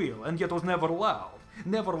tongue at will and yet was never loud,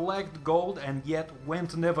 never lacked gold and yet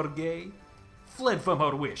went never gay, fled from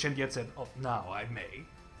her wish and yet said, "Oh, now I may."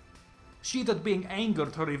 She that being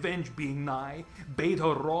angered, her revenge being nigh, bade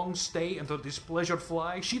her wrong stay and her displeasure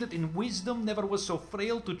fly. She that in wisdom never was so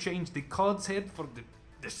frail to change the cod's head for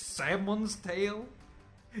the salmon's tail.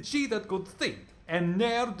 She that could think and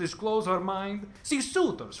ne'er disclose her mind, see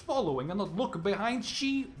suitors following and not look behind.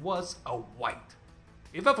 She was a white.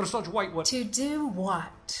 If ever such white was... To do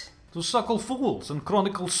what? To suckle fools and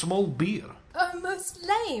chronicle small beer. A most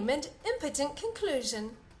lame and impotent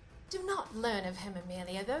conclusion. Do not learn of him,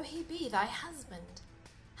 Amelia, though he be thy husband.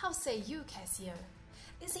 How say you, Cassio?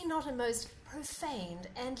 Is he not a most profaned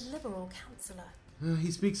and liberal counsellor?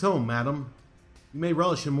 He speaks home, madam. You may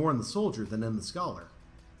relish him more in the soldier than in the scholar.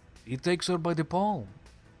 He takes her by the palm.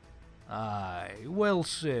 Aye, well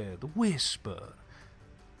said, whisper.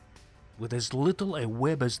 With as little a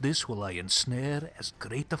web as this will I ensnare as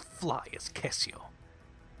great a fly as Cassio.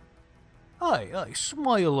 Aye,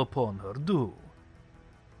 smile upon her, do.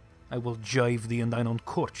 I will jive thee in thine own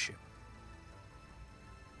courtship.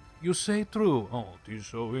 You say true. Oh, 'tis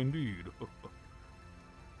so indeed.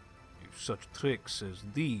 If such tricks as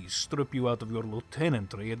these strip you out of your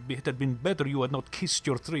lieutenantry, it had been better you had not kissed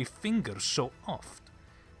your 3 fingers so oft,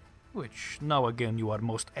 which now again you are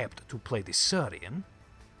most apt to play the Syrian.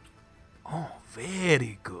 Oh,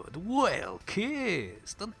 very good. Well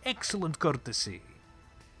kissed. An excellent courtesy.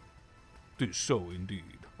 'Tis so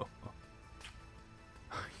indeed.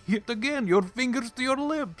 Yet again, your fingers to your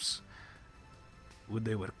lips. Would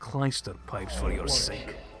they were clyster pipes for your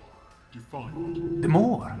sake. The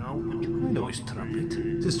more. I know his trumpet.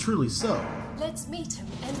 'Tis truly so. Let's meet him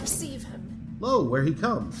and receive him. Lo, where he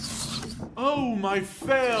comes. Oh, my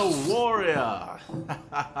fair warrior!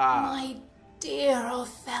 My dear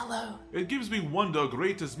Othello. It gives me wonder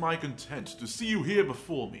great as my content to see you here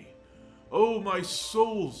before me. Oh, my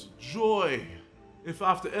soul's joy! If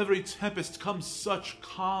after every tempest comes such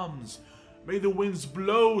calms, may the winds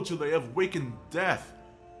blow till they have wakened death,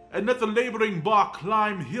 and let the laboring bark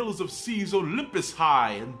climb hills of seas Olympus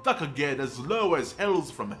high, and duck again as low as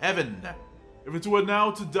hells from heaven. If it were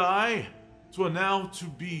now to die, 'twere now to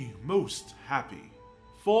be most happy.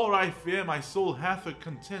 For I fear my soul hath a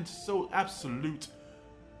content so absolute,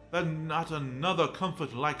 that not another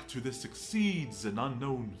comfort like to this exceeds an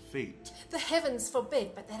unknown fate. The heavens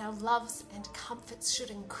forbid but that our loves and comforts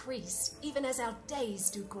should increase, even as our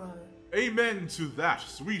days do grow. Amen to that,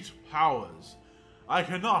 sweet powers. I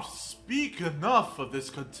cannot speak enough of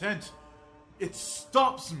this content. It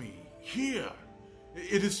stops me here.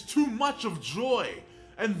 It is too much of joy.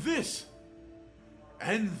 And this,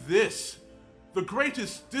 the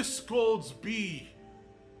greatest discords be.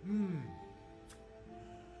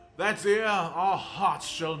 That ere our hearts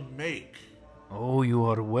shall make. Oh, you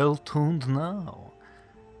are well tuned now.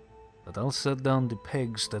 But I'll set down the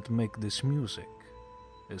pegs that make this music,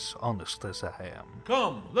 as honest as I am.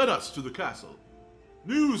 Come, let us to the castle.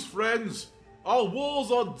 News, friends! Our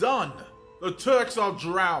walls are done. The Turks are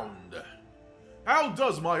drowned. How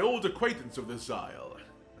does my old acquaintance of this isle?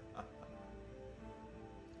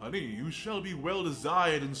 Honey, you shall be well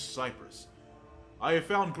desired in Cyprus. I have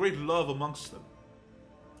found great love amongst them.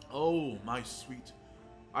 Oh, my sweet,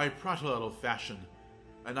 I prattle out of fashion,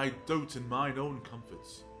 and I dote in mine own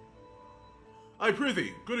comforts. I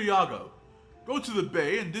prithee, good Iago, go to the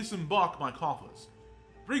bay and disembark my coffers.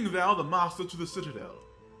 Bring thou the master to the citadel.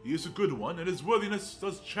 He is a good one, and his worthiness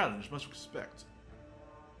does challenge much respect.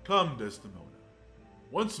 Come, Desdemona.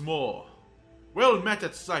 Once more, well met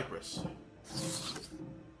at Cyprus.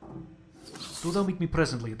 Do thou meet me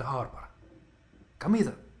presently at the harbour. Come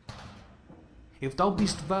hither. If thou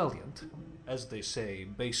beest valiant, as they say,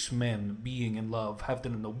 base men being in love have the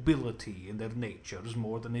nobility in their natures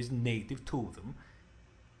more than is native to them,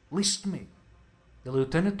 list me. The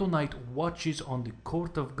lieutenant tonight watches on the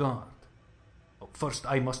court of guard. Oh, first,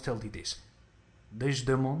 I must tell thee this.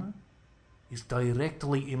 Desdemona is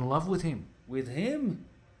directly in love with him. With him?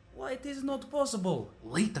 Why, it is not possible.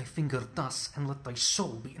 Lay thy finger thus, and let thy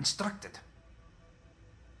soul be instructed.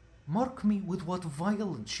 Mark me with what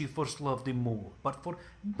violence she first loved him more, but for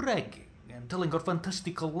bragging and telling her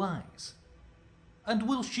fantastical lies. And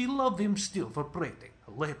will she love him still for prating?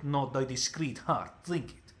 Let not thy discreet heart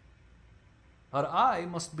think it. Her eye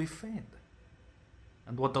must be fed.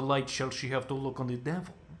 And what delight shall she have to look on the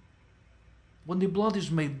devil? When the blood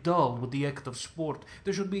is made dull with the act of sport,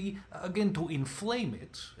 there should be again to inflame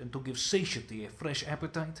it, and to give satiety a fresh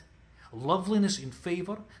appetite, loveliness in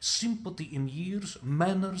favour, sympathy in years,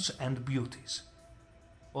 manners, and beauties,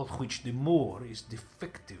 all which the Moor is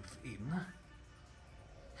defective in.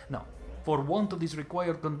 Now, for want of these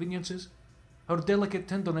required conveniences, her delicate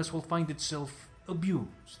tenderness will find itself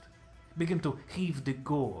abused, begin to heave the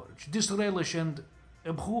gorge, disrelish and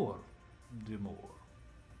abhor the Moor.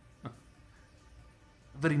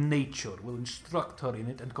 Very nature will instruct her in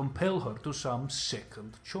it and compel her to some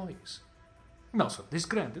second choice. Now, sir, this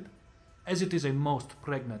granted, as it is a most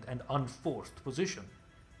pregnant and unforced position,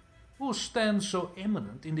 who stands so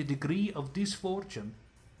eminent in the degree of disfortune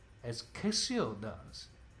as Cassio does?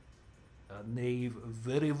 A knave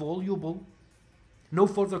very voluble, no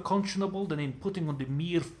further conscionable than in putting on the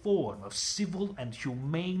mere form of civil and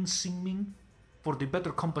humane seeming, for the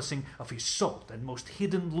better compassing of his salt and most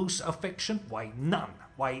hidden loose affection? Why, none!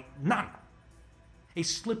 A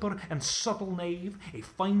slipper and subtle knave, a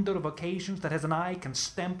finder of occasions that has an eye, can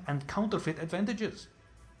stamp and counterfeit advantages.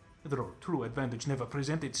 Though true advantage never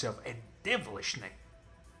present itself, a devilish knave.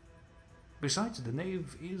 Besides, the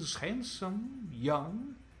knave is handsome,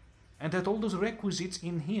 young, and hath all those requisites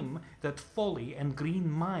in him that folly and green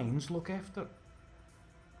minds look after. A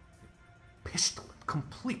pestilent,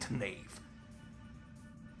 complete knave.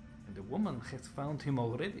 And the woman hath found him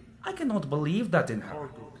already. I cannot believe that in her.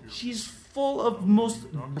 She's full of most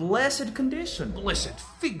blessed condition. Blessed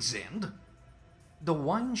fig's end! The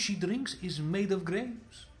wine she drinks is made of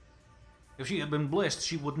grapes. If she had been blessed,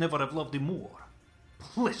 she would never have loved him more.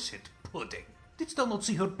 Blessed pudding! Didst thou not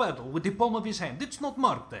see her paddle with the palm of his hand? Didst not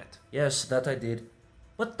mark that? Yes, that I did.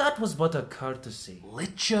 But that was but a courtesy.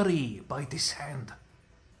 Lechery by this hand.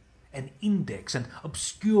 An index and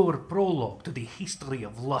obscure prologue to the history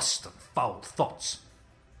of lust and foul thoughts.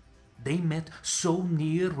 They met so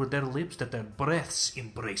near with their lips that their breaths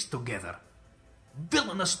embraced together.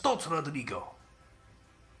 Villainous thoughts, Rodrigo!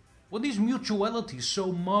 When is mutuality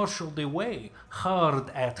so marshalled away, hard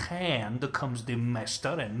at hand comes the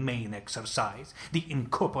master and main exercise, the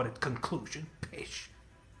incorporate conclusion, pish.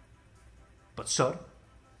 But, sir,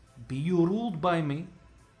 be you ruled by me,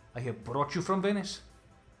 I have brought you from Venice.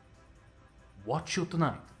 Watch you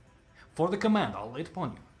tonight, for the command I'll lay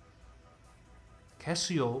upon you.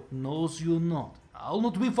 Cassio knows you not. I'll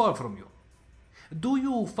not be far from you. Do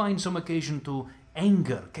you find some occasion to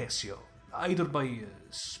anger Cassio, either by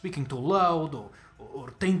speaking too loud,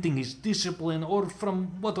 or tainting his discipline, or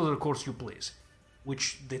from what other course you please,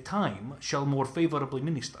 which the time shall more favourably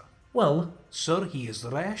minister? Well, sir, he is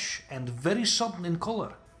rash and very sudden in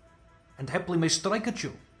colour, and haply may strike at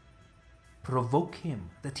you. Provoke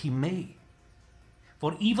him that he may.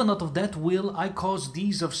 For even out of that will I cause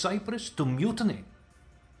these of Cyprus to mutiny,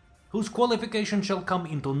 whose qualification shall come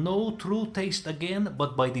into no true taste again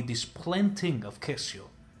but by the displanting of Cassio.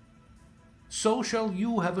 So shall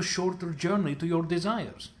you have a shorter journey to your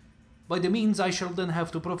desires, by the means I shall then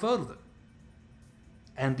have to prefer them,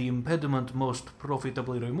 and the impediment most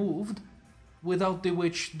profitably removed, without the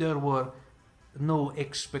which there were no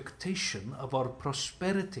expectation of our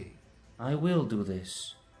prosperity. I will do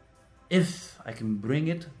this, if I can bring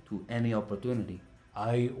it to any opportunity.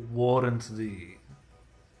 I warrant thee.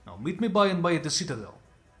 Now meet me by and by at the citadel.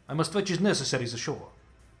 I must fetch his necessaries ashore.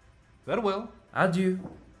 Farewell. Adieu.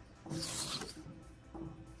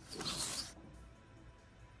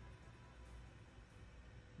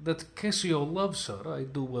 That Cassio loves her, I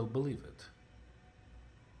do well believe it.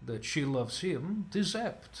 That she loves him, 'tis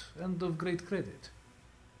apt, and of great credit.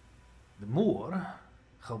 The more,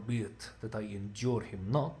 howbeit that I endure him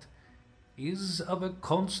not, is of a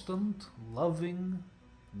constant, loving,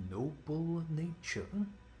 noble nature,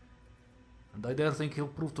 and I dare think he'll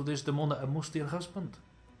prove to Desdemona a most dear husband.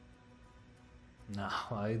 Now,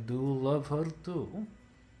 I do love her too,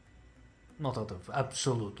 not out of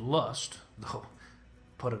absolute lust, though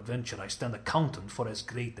peradventure I stand accountant for as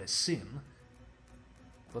great as sin,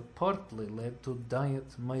 but partly led to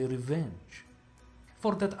diet my revenge,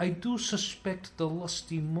 for that I do suspect the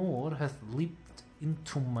lusty Moor hath leaped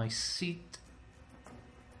into my seat.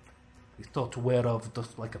 The thought whereof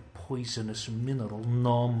doth like a poisonous mineral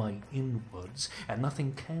gnaw my inwards, and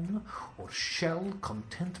nothing can or shall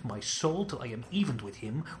content my soul till I am evened with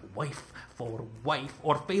him, wife for wife,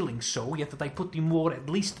 or failing so, yet that I put the Moor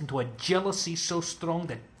at least into a jealousy so strong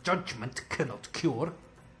that judgment cannot cure.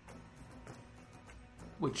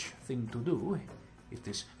 Which thing to do, if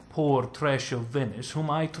this poor trash of Venice,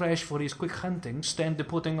 whom I trash for his quick hunting, stand the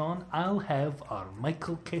putting on, I'll have our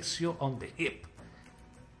Michael Cassio on the hip.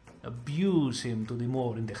 Abuse him to the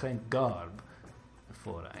more in the rank garb,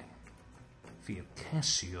 for I fear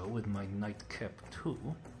Cassio with my nightcap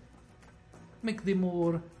too. Make the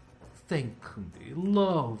more thank me,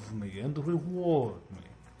 love me, and reward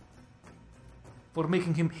me, for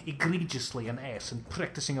making him egregiously an ass and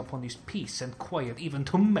practising upon his peace and quiet even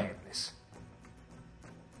to madness.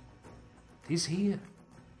 'Tis here,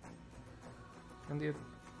 and yet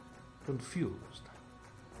confused.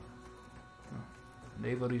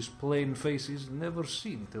 Knavery's plain face is never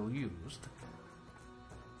seen till used.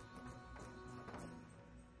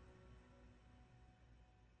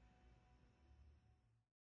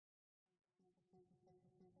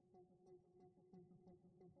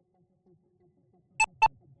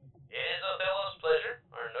 It is Othello's pleasure,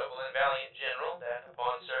 our noble and valiant general, that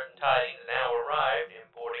upon certain tidings now arrived,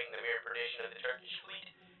 importing the mere perdition of the Turkish fleet,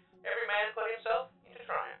 every man put himself into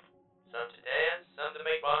triumph. Some to dance, some to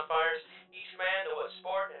make bonfires, each man to what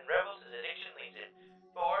sport and revels his addiction leads him.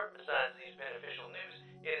 For, besides these beneficial news,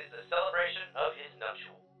 it is the celebration of his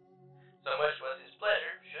nuptial. So much was his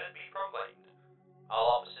pleasure should be proclaimed.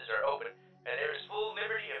 All offices are open, and there is full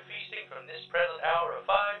liberty of feasting from this present hour of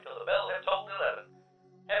 5 till the bell have tolled 11.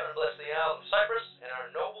 Heaven bless the Isle of Cyprus and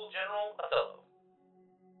our noble General Othello.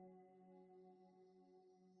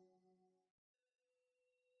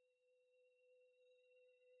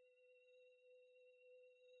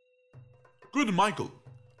 Good Michael,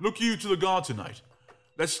 look you to the guard tonight.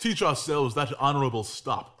 Let's teach ourselves that honorable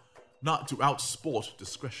stop, not to outsport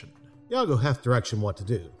discretion. Iago hath direction what to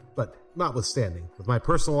do, but notwithstanding, with my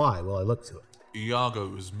personal eye will I look to it.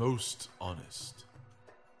 Iago is most honest.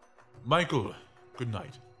 Michael, good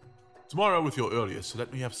night. Tomorrow with your earliest,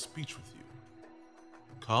 let me have speech with you.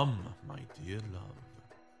 Come, my dear love.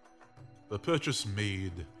 The purchase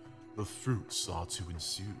made, the fruits are to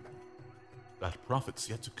ensue. That profit's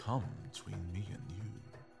yet to come between me and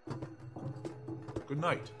you. Good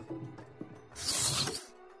night.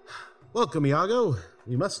 Welcome, Iago.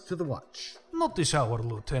 We must to the watch. Not this hour,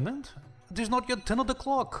 Lieutenant. It is not yet 10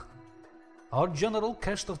 o'clock. our general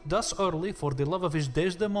casteth thus early for the love of his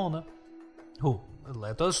Desdemona, who,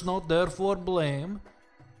 let us not therefore blame,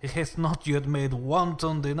 he hath not yet made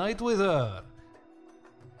wanton the night with her.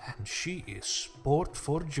 And she is sport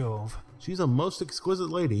for Jove. She's a most exquisite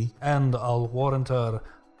lady. And I'll warrant her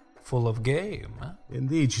full of game.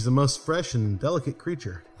 Indeed, she's a most fresh and delicate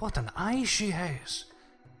creature. What an eye she has!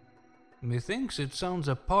 Methinks it sounds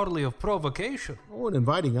a parley of provocation. Oh, an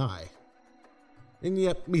inviting eye. And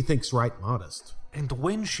yet methinks right modest. And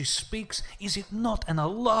when she speaks, is it not an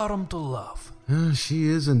alarm to love? She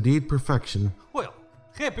is indeed perfection. Well,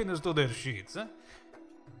 happiness to their sheets, eh?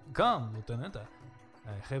 Come, Lieutenant,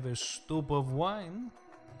 I have a stoup of wine,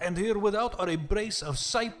 and here without are a brace of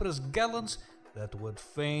Cyprus gallants that would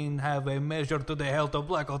fain have a measure to the health of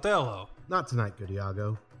Black Othello. Not tonight, good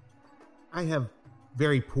Iago. I have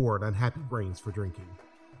very poor and unhappy brains for drinking.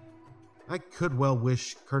 I could well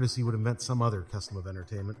wish courtesy would invent some other custom of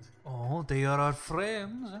entertainment. Oh, they are our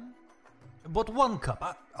friends. Eh? But one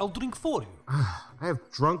cup, I'll drink for you. I have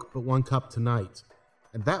drunk but one cup tonight,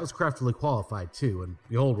 and that was craftily qualified too, and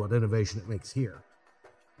behold what innovation it makes here.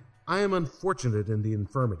 I am unfortunate in the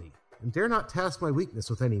infirmity, and dare not task my weakness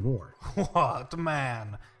with any more. What,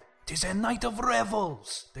 man? 'Tis a night of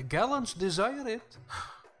revels. The gallants desire it.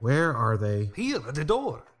 Where are they? Here, at the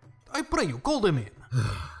door. I pray you, call them in.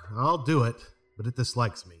 I'll do it, but it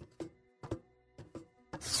dislikes me.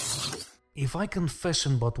 If I can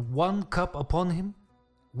fasten but one cup upon him,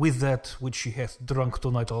 with that which he hath drunk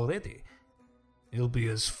tonight already, he'll be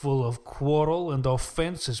as full of quarrel and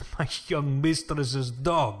offence as my young mistress's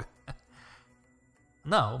dog.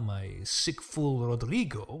 Now, my sick fool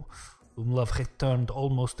Rodrigo, whom love hath turned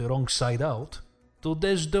almost the wrong side out, to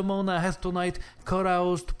Desdemona hath tonight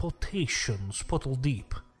caroused potations pottle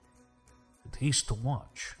deep. And he's to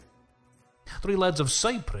watch. 3 lads of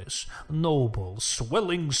Cyprus, noble,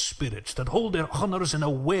 swelling spirits that hold their honours in a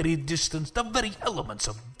wary distance, the very elements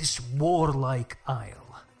of this warlike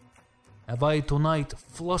isle. Have I tonight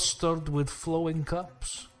flustered with flowing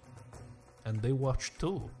cups? And they watch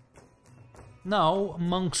too. Now,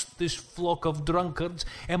 amongst this flock of drunkards,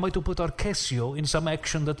 am I to put Arcasio in some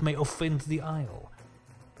action that may offend the isle?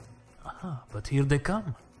 Aha, but here they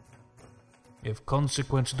come. If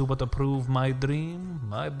consequence do but approve my dream,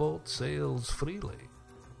 my boat sails freely,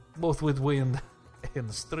 both with wind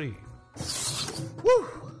and stream. Woo!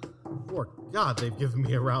 For God, they've given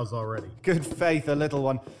me a rouse already. Good faith, a little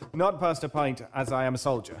one. Not past a pint, as I am a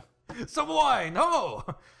soldier. Some wine, ho!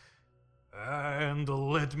 And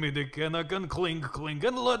let me the kennakin clink, clink,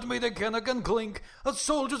 and let me the kennakin clink. A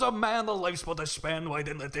soldier's a man, a life's but a span, why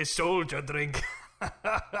then let a soldier drink?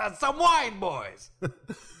 Some wine, boys!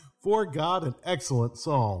 For God, an excellent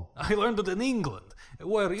song. I learned it in England,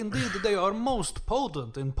 where indeed they are most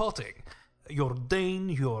potent in potting. Your Dane,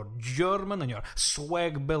 your German, and your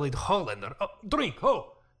swag-bellied Hollander, drink,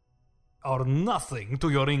 ho! Are nothing to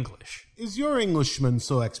your English. Is your Englishman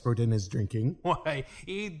so expert in his drinking? Why,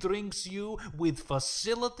 he drinks you with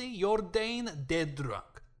facility, your Dane dead drunk.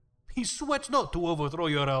 He sweats not to overthrow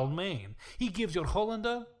your Almain. He gives your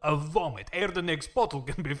Hollander a vomit ere the next bottle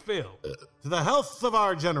can be filled. To the health of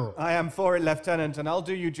our general. I am for it, Lieutenant, and I'll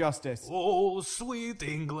do you justice. Oh, sweet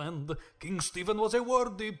England, King Stephen was a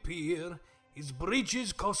worthy peer. His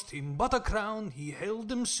breeches cost him but a crown, he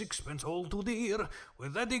held him sixpence all too dear.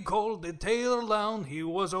 With that he called the tailor lown, he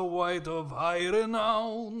was a wight of high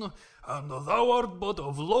renown. And thou art but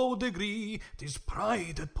of low degree, 'tis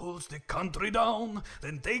pride that pulls the country down.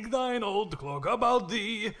 Then take thine old cloak about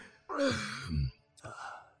thee.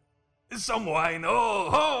 Some wine,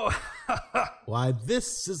 oh, ho! Why,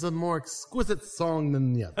 this is a more exquisite song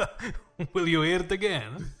than the other. Will you hear it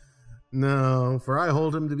again? No, for I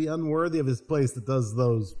hold him to be unworthy of his place that does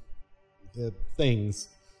those things.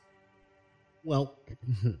 Well,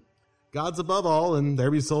 God's above all, and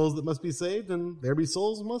there be souls that must be saved, and there be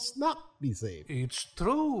souls must not be saved. It's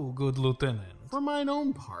true, good lieutenant. For mine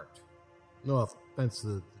own part, no offense to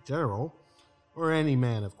the general, or any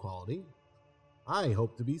man of quality, I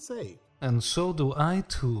hope to be saved. And so do I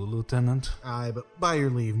too, lieutenant. Aye, but by your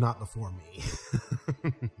leave, not before me.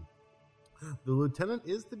 The lieutenant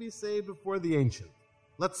is to be saved before the ancient.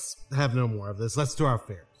 Let's have no more of this. Let's do our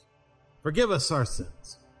affairs. Forgive us our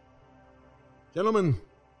sins. Gentlemen,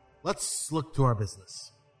 let's look to our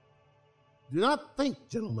business. Do not think,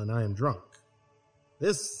 gentlemen, I am drunk.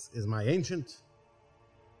 This is my ancient.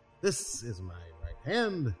 This is my right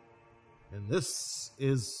hand. And this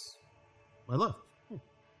is my left.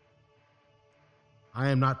 I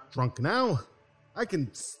am not drunk now. I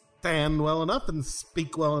can stand well enough and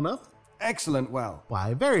speak well enough. Excellent well.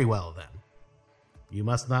 Why, very well then. You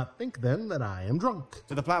must not think, then, that I am drunk.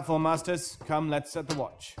 To the platform, masters. Come, let's set the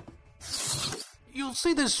watch. You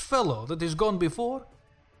see this fellow that is gone before?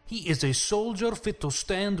 He is a soldier fit to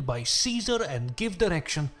stand by Caesar and give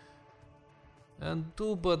direction. And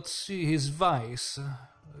do but see his vice.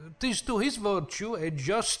 'Tis to his virtue a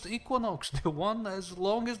just equinox, the one as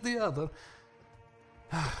long as the other.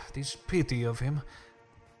 'Tis pity of him.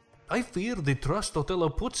 I fear the trust Othello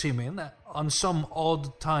puts him in, on some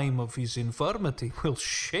odd time of his infirmity, will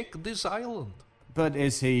shake this island. But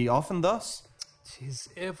is he often thus? 'Tis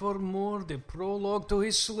evermore the prologue to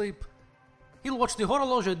his sleep. He'll watch the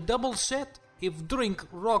horologe a double set, if drink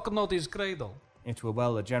rock not his cradle. It were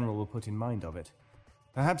well the general will put in mind of it.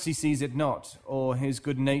 Perhaps he sees it not, or his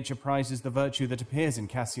good nature prizes the virtue that appears in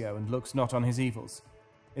Cassio and looks not on his evils.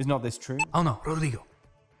 Is not this true? Oh no, Rodrigo.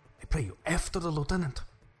 I pray you, after the lieutenant.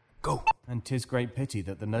 Go. And 'tis great pity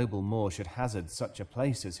that the noble Moor should hazard such a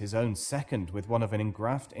place as his own second with one of an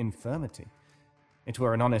engraft infirmity. It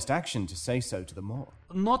were an honest action to say so to the Moor.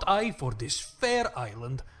 Not I for this fair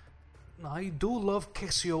island. I do love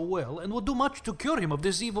Cassio well, and would do much to cure him of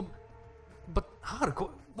this evil. But hark,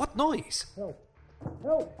 what noise? Help!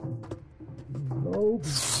 No,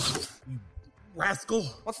 you rascal!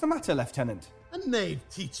 What's the matter, Lieutenant? A knave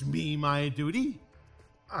teach me my duty.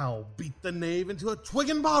 I'll beat the knave into a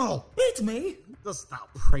twig and bottle. Beat me? Dost thou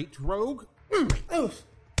prate, rogue?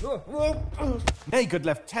 Nay, good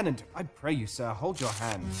Lieutenant, I pray you, sir, hold your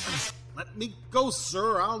hand. Let me go,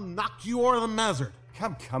 sir. I'll knock you o'er the mazzard.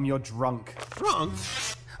 Come, you're drunk. Drunk?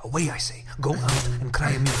 Away, I say. Go out and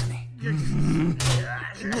cry a mutiny.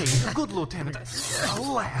 Nay, good lieutenant.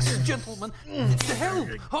 Alas, gentlemen. Help!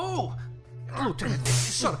 Oh! Lieutenant,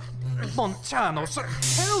 sir. Montano, sir.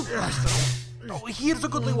 Help, master. Oh, here's a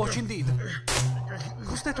goodly watch indeed.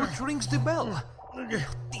 Who's that which rings the bell?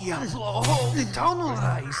 Diablo! Oh, the town will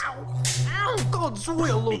rise. God's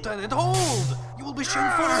will, Lieutenant. Hold! You will be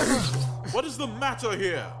shamed forever. What is the matter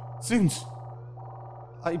here? Zoons!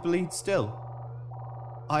 I bleed still.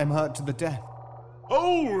 I am hurt to the death.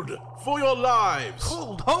 Hold! For your lives!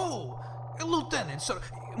 Hold, ho! Lieutenant, sir,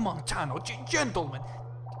 Montano, gentlemen,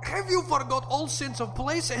 have you forgot all sense of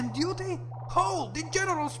place and duty? Hold! The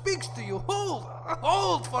general speaks to you! Hold!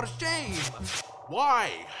 Hold, for shame!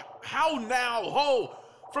 Why? How now? Ho!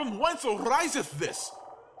 From whence ariseth this?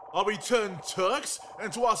 Are we turned Turks,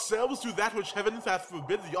 and to ourselves do that which heaven hath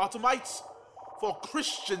forbid the Ottomites? For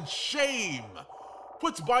Christian shame!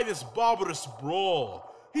 Put by this barbarous brawl.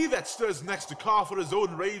 He that stirs next to car for his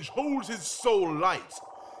own rage holds his soul light.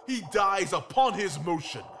 He dies upon his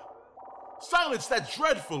motion. Silence that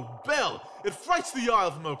dreadful bell! It frights the eye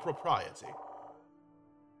from her propriety.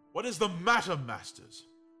 What is the matter, masters?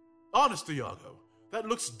 Honest Iago, that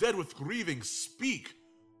looks dead with grieving, speak.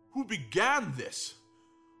 Who began this?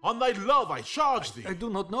 On thy love I charge thee. I do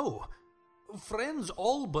not know. Friends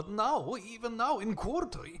all but now, even now in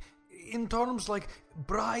quarter, in terms like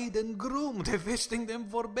bride and groom, divesting them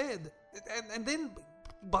for bed. And then,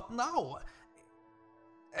 but now,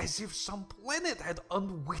 as if some planet had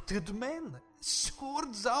unwitted men,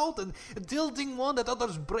 swords out and tilting one at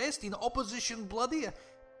other's breast in opposition bloody.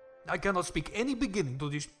 I cannot speak any beginning to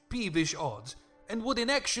these peevish odds, and would in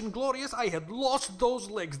action glorious I had lost those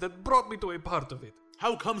legs that brought me to a part of it.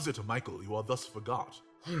 How comes it, Michael, you are thus forgot?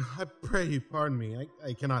 I pray you pardon me,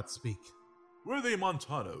 I cannot speak. Worthy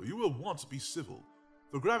Montano, you will once be civil.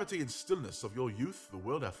 The gravity and stillness of your youth the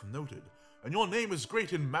world hath noted, and your name is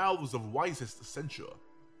great in mouths of wisest censure.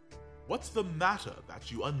 What's the matter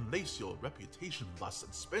that you unlace your reputation thus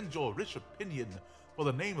and spend your rich opinion for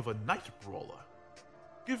the name of a night brawler?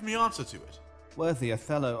 Give me answer to it. Worthy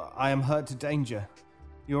Othello, I am hurt to danger.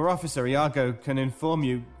 Your officer Iago can inform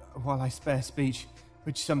you, while I spare speech,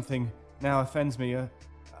 which something now offends me,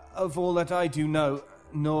 of all that I do know,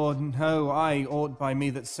 nor know I aught by me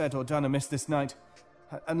that's said or done amiss this night,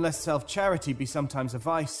 unless self-charity be sometimes a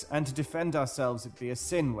vice, and to defend ourselves it be a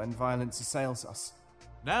sin when violence assails us.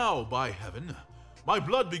 Now, by heaven, my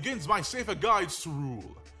blood begins my safer guides to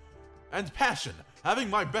rule, and passion, having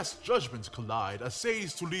my best judgment collide,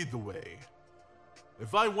 essays to lead the way.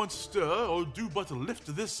 If I once stir, or do but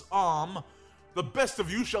lift this arm, the best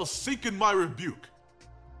of you shall sink in my rebuke.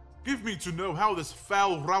 Give me to know how this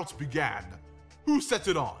foul rout began, who set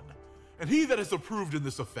it on, and he that is approved in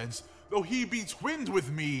this offense, though he be twinned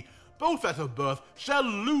with me, both at her birth, shall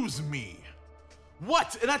lose me.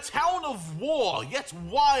 What, in a town of war, yet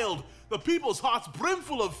wild, the people's hearts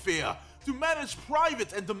brimful of fear, to manage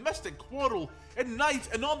private and domestic quarrel, at night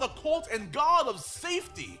and on the court and guard of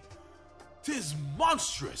safety? 'Tis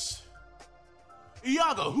monstrous.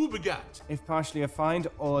 Iago, who began? If partially affined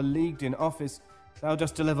or leagued in office, Thou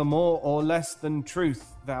dost deliver more or less than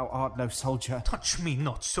truth, thou art no soldier. Touch me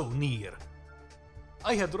not so near.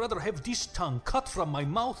 I had rather have this tongue cut from my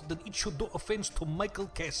mouth than it should do offense to Michael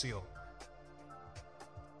Cassio.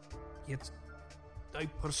 Yet I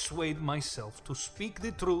persuade myself to speak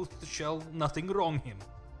the truth shall nothing wrong him.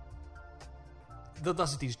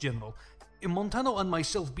 Thus it is, General. Montano and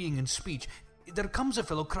myself being in speech, there comes a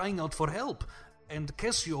fellow crying out for help, and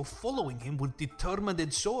Cassio following him with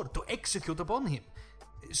determined sword to execute upon him.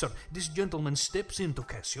 Sir, this gentleman steps into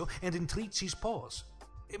Cassio and entreats his pause.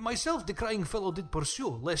 Myself the crying fellow did pursue,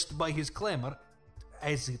 lest by his clamour,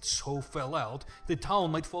 as it so fell out, the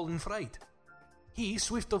town might fall in fright. He,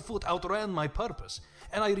 swift of foot, outran my purpose,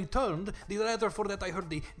 and I returned, the rather for that I heard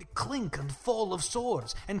the clink and fall of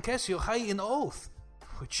swords, and Cassio high in oath,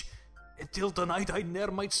 which till tonight I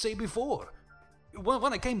ne'er might say before.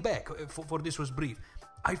 When I came back, for this was brief,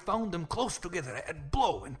 I found them close together at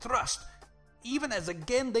blow and thrust, even as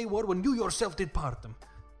again they were when you yourself did part them.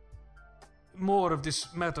 More of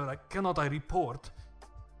this matter cannot I report,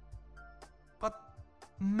 but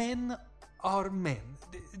men are men.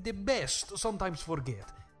 The best sometimes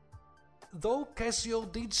forget. Though Cassio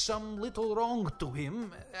did some little wrong to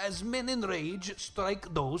him, as men in rage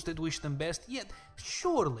strike those that wish them best, yet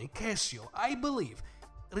surely Cassio, I believe,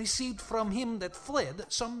 received from him that fled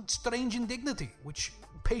some strange indignity, which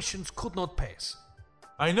patience could not pass.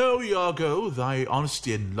 I know, Iago, thy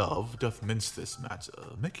honesty and love doth mince this matter,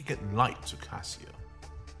 making it light to Cassio.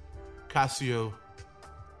 Cassio,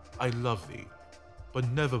 I love thee, but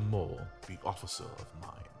nevermore be officer of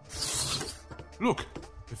mine. Look,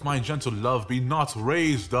 if my gentle love be not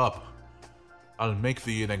raised up, I'll make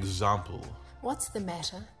thee an example. What's the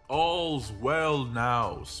matter? All's well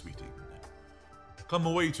now, sweeting. Come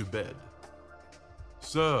away to bed.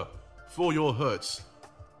 Sir, for your hurts,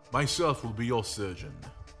 myself will be your surgeon.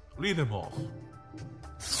 Lead him off.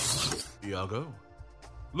 Iago,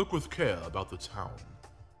 look with care about the town,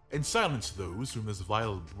 and silence those whom this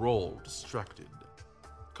vile brawl distracted.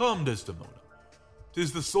 Come, Desdemona.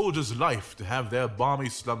 'Tis the soldier's life to have their balmy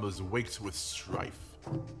slumbers waked with strife.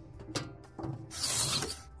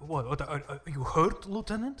 What, are you hurt,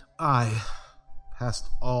 Lieutenant? I passed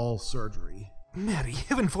all surgery. Mary,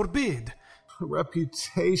 heaven forbid!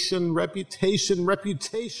 Reputation, reputation,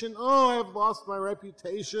 reputation. Oh, I have lost my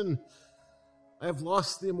reputation. I have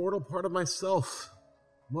lost the immortal part of myself.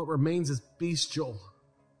 What remains is bestial.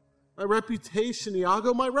 My reputation,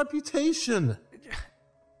 Iago, my reputation.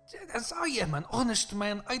 As I am an honest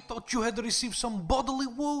man, I thought you had received some bodily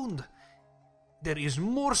wound. There is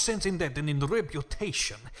more sense in that than in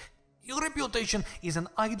reputation. Your reputation is an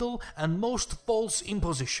idle and most false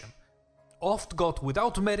imposition, oft got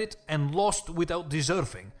without merit and lost without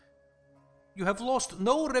deserving. You have lost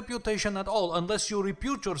no reputation at all unless you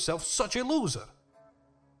repute yourself such a loser.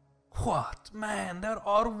 What, man, there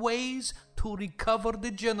are ways to recover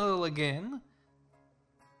the general again.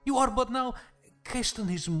 You are but now cast in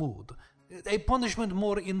his mood, a punishment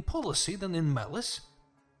more in policy than in malice,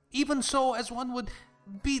 even so as one would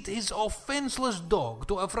beat his offenseless dog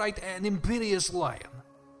to affright an imperious lion.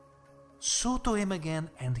 Sue to him again,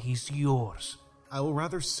 and he's yours. I will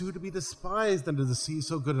rather sue to be despised than to deceive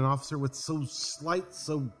so good an officer with so slight,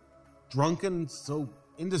 so drunken, so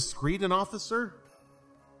indiscreet an officer.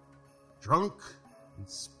 Drunk, and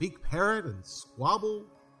speak parrot, and squabble,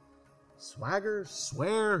 swagger,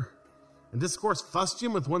 swear, and discourse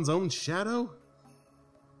fustian with one's own shadow?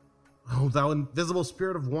 Oh, thou invisible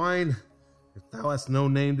spirit of wine, if thou hast no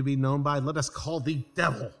name to be known by, let us call thee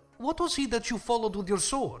devil. What was he that you followed with your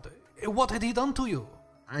sword? What had he done to you?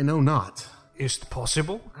 I know not. Is't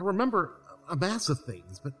possible? I remember a mass of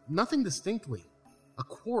things, but nothing distinctly. A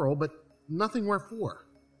quarrel, but nothing wherefore.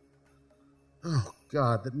 Oh,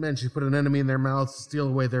 God, that men should put an enemy in their mouths to steal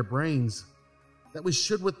away their brains. That we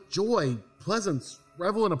should with joy, pleasance,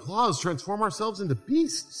 revel, and applause transform ourselves into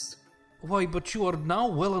beasts. Why, but you are now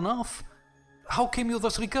well enough. How came you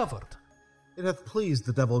thus recovered? It hath pleased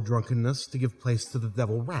the devil drunkenness to give place to the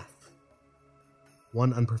devil wrath.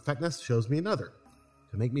 One unperfectness shows me another,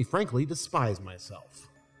 to make me frankly despise myself.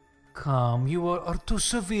 Come, you are too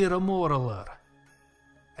severe a moraler.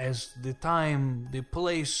 As the time, the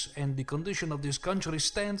place, and the condition of this country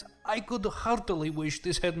stands, I could heartily wish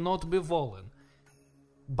this had not befallen.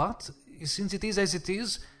 But, since it is as it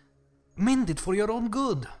is, mend it for your own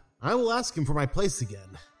good. I will ask him for my place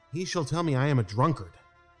again. He shall tell me I am a drunkard.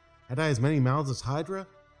 Had I as many mouths as Hydra,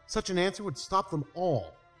 such an answer would stop them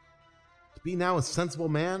all. To be now a sensible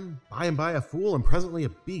man, by and by a fool, and presently a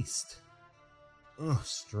beast. Oh,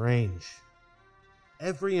 strange.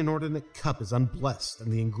 Every inordinate cup is unblessed,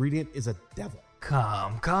 and the ingredient is a devil.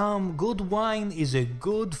 Come. Good wine is a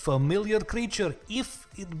good, familiar creature, if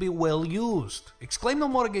it be well used. Exclaim no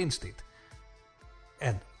more against it.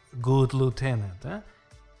 And, good lieutenant, eh?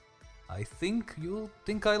 I think you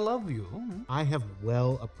think I love you. I have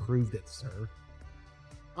well approved it, sir.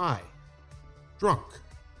 I, drunk.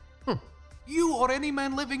 You or any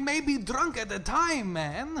man living may be drunk at a time,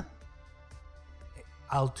 man.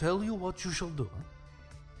 I'll tell you what you shall do.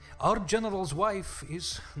 Our general's wife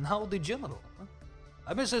is now the general.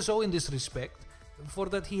 I may say so in this respect, for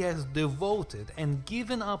that he has devoted and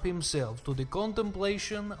given up himself to the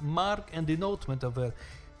contemplation, mark, and denotement of her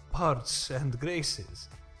parts and graces.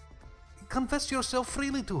 Confess yourself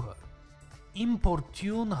freely to her.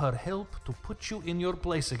 Importune her help to put you in your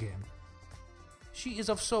place again. She is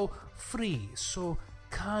of so free, so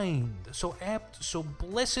kind, so apt, so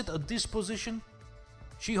blessed a disposition.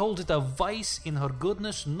 She holds it a vice in her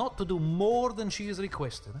goodness not to do more than she is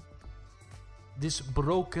requested. This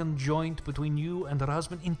broken joint between you and her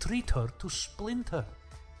husband, entreat her to splinter.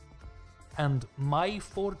 And my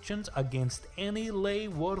fortunes against any lay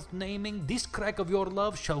worth naming, this crack of your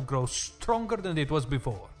love shall grow stronger than it was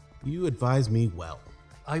before. You advise me well.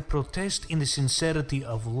 I protest in the sincerity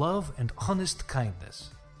of love and honest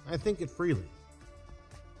kindness. I think it freely.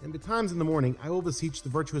 And betimes in the morning I will beseech the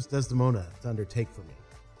virtuous Desdemona to undertake for me.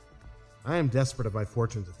 I am desperate of my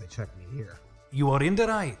fortunes if they check me here. You are in the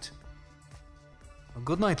right.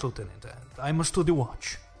 Good night, Lieutenant. I must do the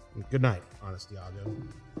watch. Good night, honest Iago.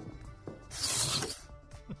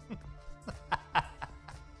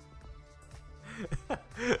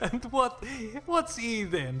 And what's he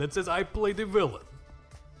then that says I play the villain?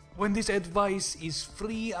 When this advice is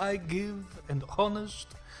free I give, and honest,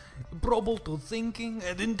 probable to thinking,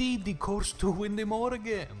 and indeed the course to win them o'er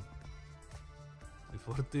again.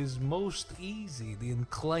 For 'tis most easy the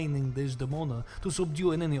inclining Desdemona to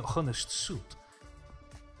subdue in any honest suit.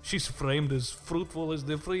 She's framed as fruitful as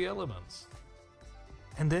the free elements.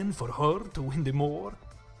 And then for her to win them o'er,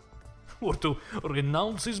 or to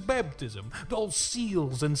renounce his baptism, all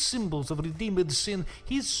seals and symbols of redeemed sin,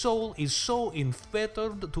 his soul is so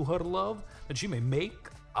infettered to her love that she may make,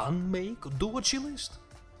 unmake, do what she list.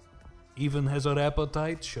 Even as her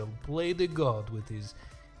appetite shall play the god with his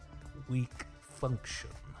weak function.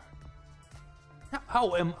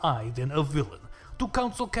 How am I then a villain to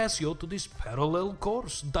counsel Cassio to this parallel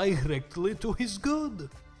course directly to his good?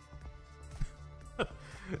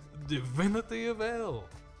 Divinity of hell!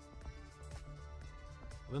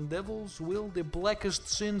 When devils will the blackest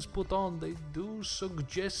sins put on, they do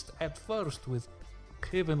suggest at first with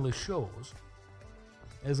heavenly shows,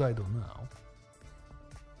 as I do now.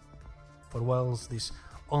 For whilst this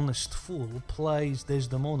honest fool plies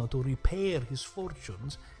Desdemona to repair his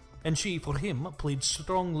fortunes, and she for him pleads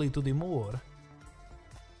strongly to the Moor,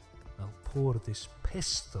 I'll pour this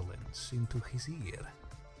pestilence into his ear,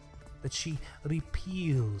 that she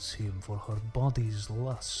repeals him for her body's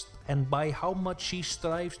lust, and by how much she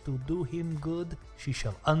strives to do him good, she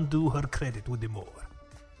shall undo her credit with the Moor.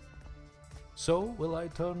 So will I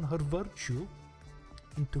turn her virtue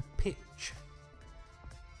into pitch,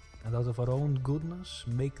 and out of her own goodness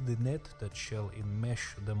make the net that shall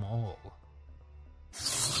enmesh them all.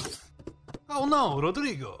 Oh no,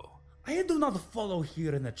 Rodrigo! I do not follow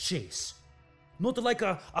here in a chase, not like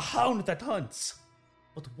a hound that hunts,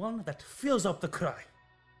 but one that fills up the cry.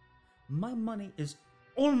 My money is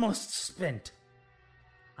almost spent.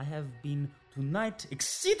 I have been tonight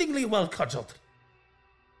exceedingly well cudgeled.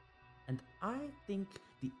 And I think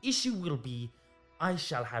the issue will be I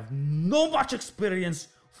shall have no much experience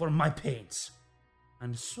for my pains.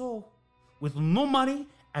 And so, with no money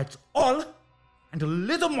at all, and a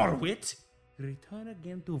little more wit, return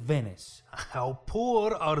again to Venice. How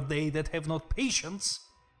poor are they that have not patience!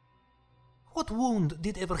 What wound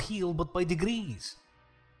did ever heal but by degrees?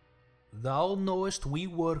 Thou knowest we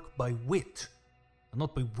work by wit, and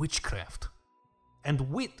not by witchcraft.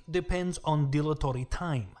 And wit depends on dilatory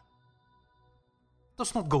time.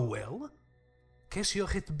 Does not go well? Cassio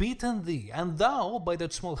hath beaten thee, and thou, by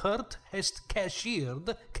that small hurt, hast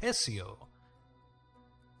cashiered Cassio.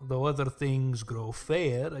 Though other things grow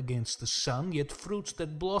fair against the sun, yet fruits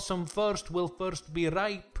that blossom first will first be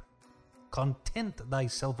ripe. Content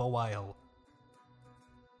thyself a while.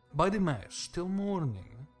 By the mass till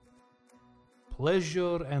morning.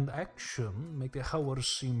 Pleasure and action make the hours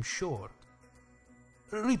seem short.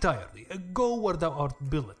 Retire thee, go where thou art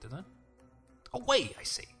billeted. Away, I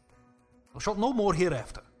say. Thou shalt no more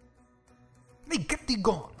hereafter. Nay, get thee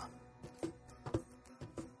gone.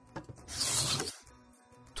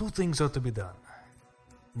 Two things are to be done.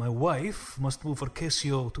 My wife must move her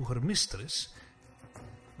Cassio to her mistress.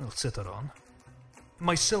 I'll set her on.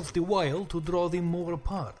 myself the while to draw them more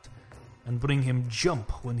apart, and bring him jump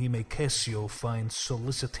when he may Cassio find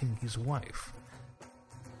soliciting his wife.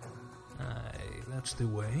 Aye, that's the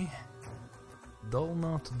way. Dull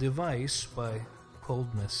not device by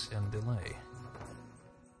coldness and delay.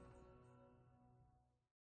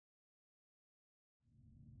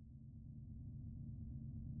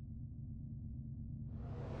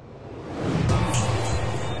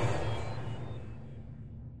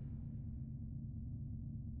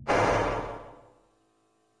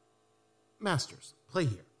 Masters, play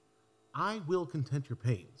here. I will content your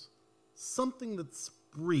pains. Something that's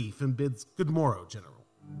brief and bids good morrow, General.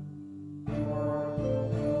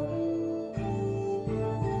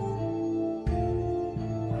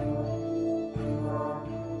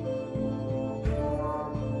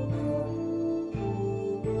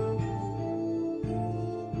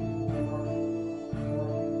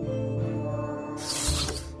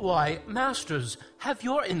 Why, masters, have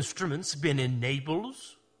your instruments been in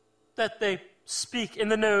Naples? That they speak in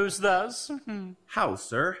the nose thus? How,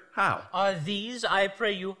 sir? How? Are these, I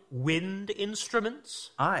pray you, wind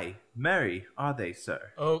instruments? Aye, marry, are they,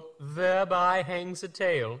 sir? Oh, thereby hangs a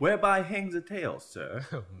tale. Whereby hangs a tale, sir?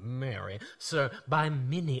 Oh, marry, sir, by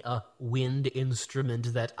many a wind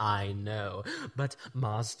instrument that I know. But,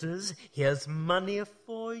 masters, here's money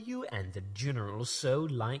for you, and the general so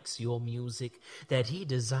likes your music that he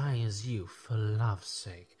desires you, for love's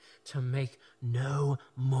sake, to make no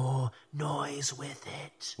more noise with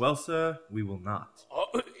it. Well, sir, we will not.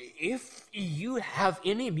 If you have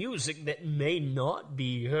any music that may not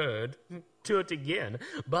be heard, to it again.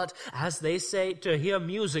 But, as they say, to hear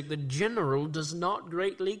music the general does not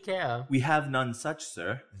greatly care. We have none such,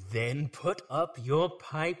 sir. Then put up your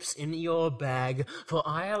pipes in your bag, for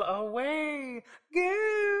I'll away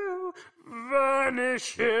go,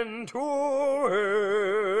 vanish into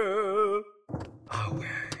air. Away.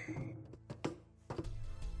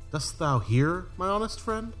 Dost thou hear, my honest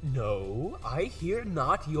friend? No, I hear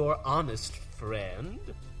not your honest friend.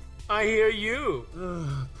 I hear you.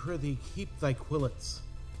 Prithee, keep thy quillets.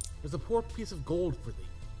 There's a poor piece of gold for thee.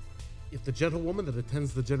 If the gentlewoman that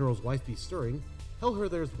attends the general's wife be stirring, tell her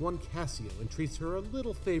there's one Cassio entreats her a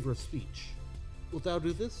little favor of speech. Wilt thou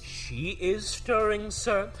do this? She is stirring,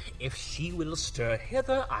 sir. If she will stir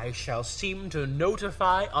hither, I shall seem to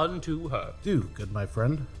notify unto her. Do, good my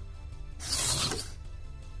friend.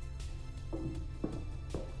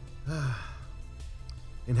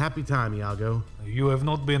 In happy time, Iago. You have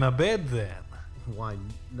not been abed then? Why,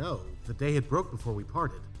 no. The day had broke before we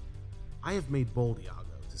parted. I have made bold,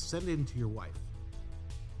 Iago, to send in to your wife.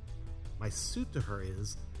 My suit to her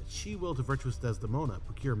is that she will to virtuous Desdemona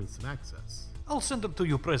procure me some access. I'll send them to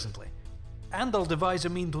you presently, and I'll devise a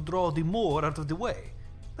mean to draw thee more out of the way,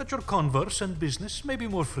 that your converse and business may be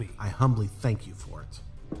more free. I humbly thank you for it.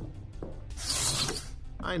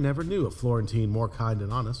 I never knew a Florentine more kind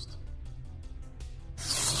and honest.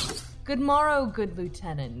 Good morrow, good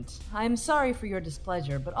lieutenant. I am sorry for your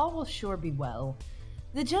displeasure, but all will sure be well.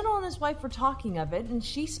 The general and his wife were talking of it, and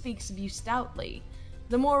she speaks of you stoutly.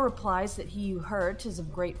 The Moor replies that he you hurt is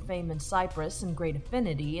of great fame in Cyprus and great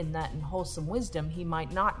affinity, and that in wholesome wisdom he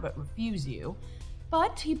might not but refuse you.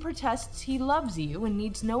 But he protests he loves you and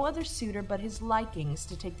needs no other suitor but his likings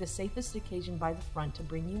to take the safest occasion by the front to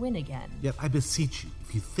bring you in again. Yet I beseech you,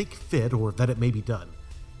 if you think fit or that it may be done,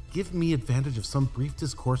 give me advantage of some brief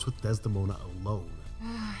discourse with Desdemona alone.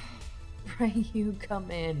 Pray you come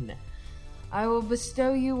in. I will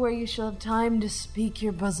bestow you where you shall have time to speak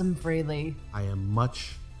your bosom freely. I am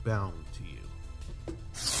much bound to you.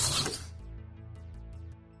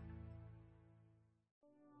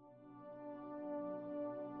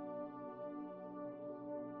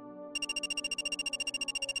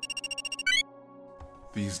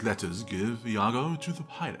 These letters give Iago to the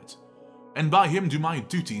pilot, and by him do my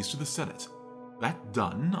duties to the Senate. That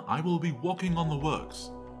done, I will be walking on the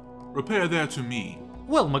works. Repair there to me.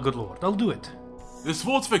 Well, my good lord, I'll do it. This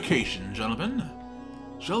fortification, gentlemen,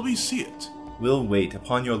 shall we see it? We'll wait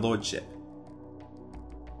upon your lordship.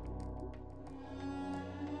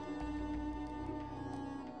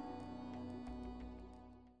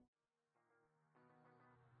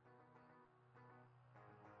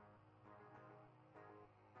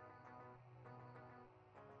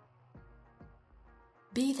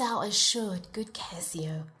 Be thou assured, good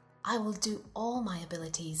Cassio, I will do all my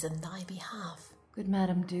abilities in thy behalf. Good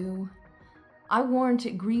madam, do. I warrant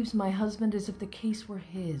it grieves my husband as if the case were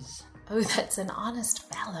his. Oh, that's an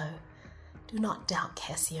honest fellow. Do not doubt,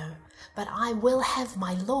 Cassio, but I will have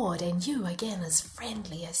my lord and you again as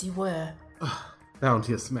friendly as you were.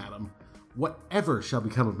 Bounteous madam, whatever shall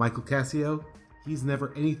become of Michael Cassio, He's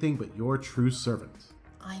never anything but your true servant.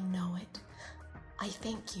 I know it. I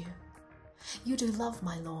thank you. You do love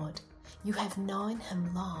my lord. You have known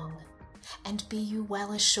him long. And be you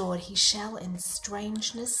well assured he shall in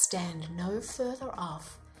strangeness stand no further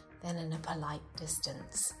off than in a polite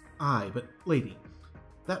distance. Aye, but lady,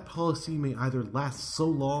 that policy may either last so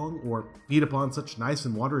long, or feed upon such nice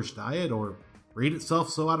and waterish diet, or breed itself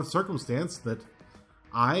so out of circumstance that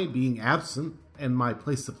I, being absent and my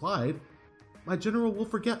place supplied, my general will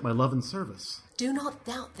forget my love and service. Do not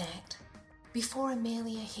doubt that. Before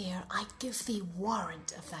Amelia here, I give thee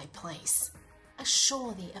warrant of thy place.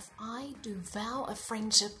 Assure thee, if I do vow a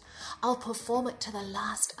friendship, I'll perform it to the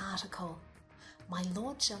last article. My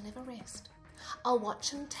lord shall never rest. I'll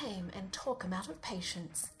watch him tame and talk him out of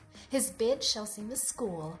patience. His bed shall seem a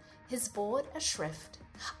school, his board a shrift.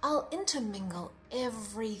 I'll intermingle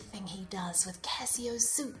everything he does with Cassio's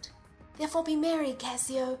suit. Therefore be merry,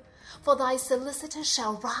 Cassio, for thy solicitor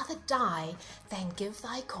shall rather die than give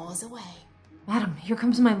thy cause away. Madam, here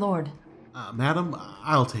comes my lord. Madam,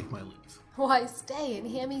 I'll take my leave. Why, stay and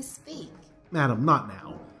hear me speak. Madam, not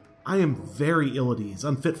now. I am very ill at ease,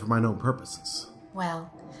 unfit for mine own purposes.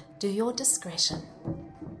 Well, do your discretion.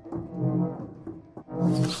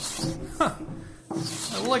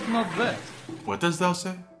 I like not that. What dost thou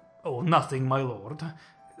say? Oh, nothing, my lord.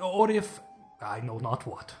 Or if... I know not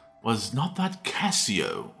what. Was not that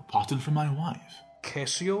Cassio parted from my wife?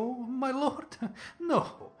 Cassio, my lord?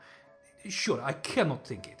 No. Sure, I cannot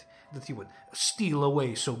think it, that he would steal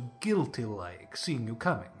away so guilty-like, seeing you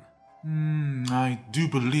coming. I do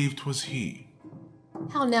believe 'twas he.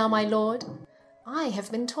 How now, my lord? I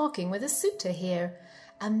have been talking with a suitor here,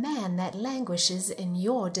 a man that languishes in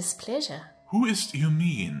your displeasure. Who is't you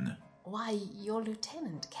mean? Why, your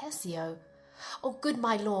lieutenant, Cassio. Oh, good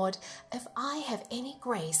my lord, if I have any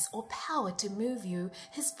grace or power to move you,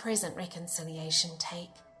 his present reconciliation take.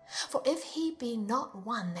 For if he be not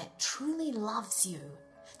one that truly loves you,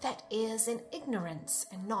 that is in ignorance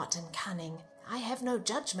and not in cunning, I have no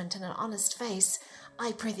judgment in an honest face.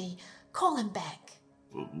 I prithee, call him back.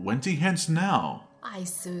 Went he hence now? Ay,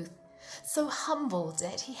 sooth, so humbled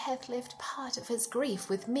that he hath left part of his grief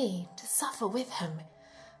with me to suffer with him.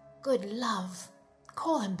 Good love,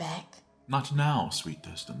 call him back. Not now, sweet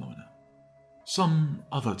Desdemona. Some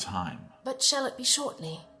other time. But shall it be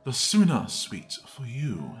shortly? The sooner, sweet, for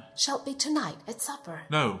you. Shall it be tonight at supper?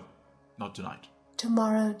 No, not tonight.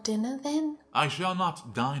 Tomorrow dinner, then? I shall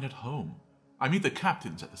not dine at home. I meet the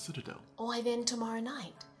captains at the citadel. Why then tomorrow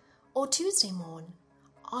night? Or Tuesday morn?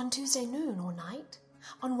 On Tuesday noon or night?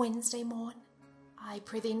 On Wednesday morn? I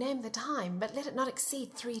prithee name the time, but let it not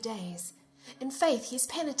exceed 3 days. In faith he is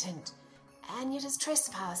penitent, and yet his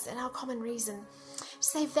trespass in our common reason,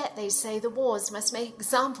 save that they say the wars must make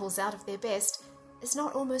examples out of their best, is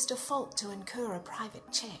not almost a fault to incur a private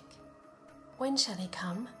check. When shall he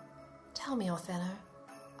come? Tell me, Othello.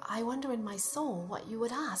 I wonder in my soul what you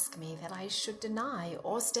would ask me that I should deny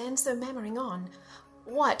or stand so mammering on.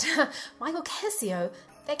 What, Michael Cassio,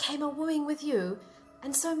 there came a wooing with you,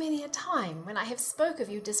 and so many a time when I have spoke of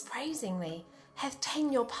you dispraisingly, hath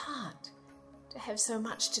ta'en your part, to have so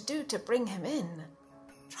much to do to bring him in.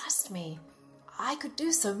 Trust me, I could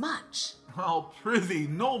do so much. Oh, prithee,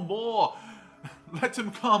 no more. Let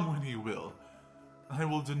him come when he will. I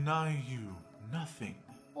will deny you nothing.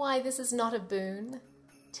 Why, this is not a boon.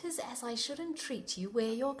 'Tis as I should entreat you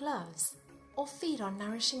wear your gloves, or feed on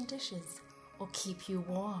nourishing dishes, or keep you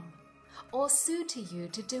warm, or sue to you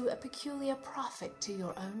to do a peculiar profit to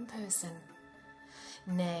your own person.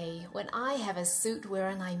 Nay, when I have a suit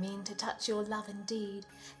wherein I mean to touch your love indeed,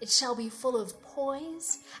 it shall be full of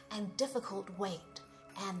poise and difficult weight,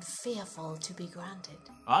 and fearful to be granted.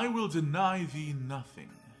 I will deny thee nothing.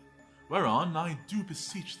 Whereon I do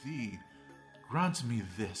beseech thee, grant me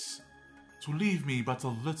this, to leave me but a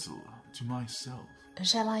little to myself.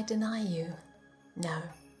 Shall I deny you? No.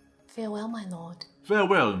 Farewell, my lord.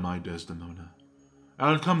 Farewell, my Desdemona.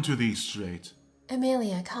 I'll come to thee straight.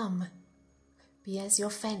 Amelia, come. Be as your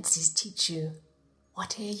fancies teach you.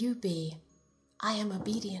 Whate'er you be, I am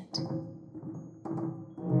obedient.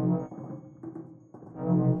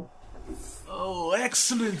 Oh,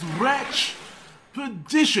 excellent wretch!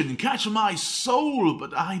 Perdition catch my soul,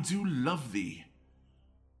 but I do love thee.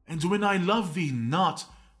 And when I love thee not,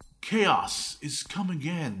 chaos is come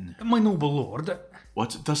again. My noble lord...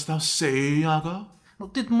 What dost thou say, Iago?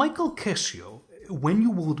 Did Michael Cassio, when you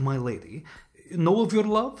wooed my lady, know of your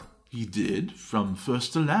love? He did, from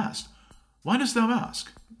first to last. Why dost thou ask?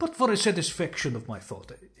 But for a satisfaction of my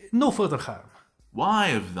thought, no further harm. Why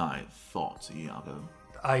of thy thought, Iago?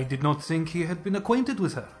 I did not think he had been acquainted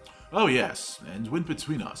with her. Oh, yes, and went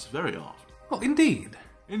between us very oft. Oh, indeed.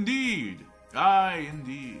 Indeed. Aye,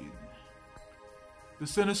 indeed.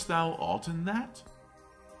 Discernest thou aught in that?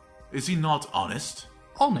 Is he not honest?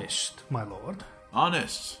 Honest, my lord.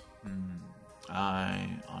 Honest. Aye,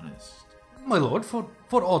 honest. My lord, for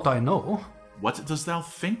aught I know. What dost thou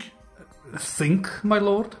think? Think, my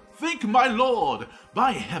lord? Think, my lord!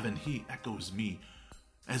 By heaven, he echoes me,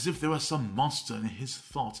 as if there were some monster in his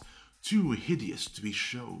thought too hideous to be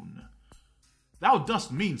shown. Thou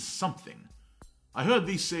dost mean something. I heard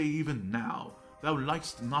thee say even now, thou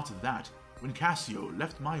likest not that when Cassio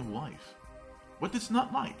left my wife. What didst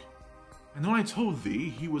not like? And when I told thee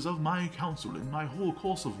he was of my counsel in my whole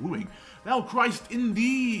course of wooing, thou criest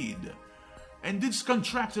indeed, and didst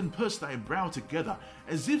contract and purse thy brow together,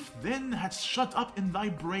 as if then hadst shut up in thy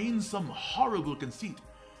brain some horrible conceit.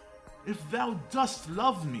 If thou dost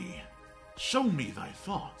love me, show me thy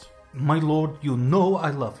thought. My lord, you know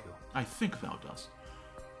I love you. I think thou dost.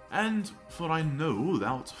 And for I know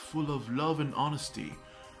thou'rt full of love and honesty,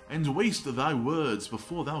 and waste thy words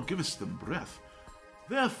before thou givest them breath.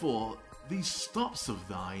 Therefore, these stops of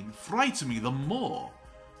thine fright me the more.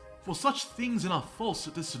 For such things in a false,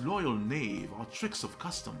 disloyal knave are tricks of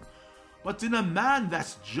custom, but in a man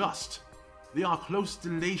that's just, they are close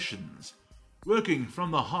delations, working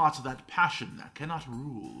from the heart that passion cannot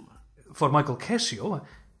rule. For Michael Cassio,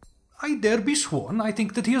 I dare be sworn I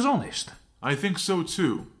think that he is honest. I think so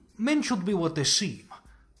too. Men should be what they seem,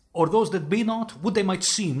 or those that be not, would they might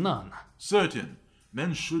seem none. Certain,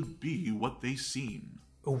 men should be what they seem.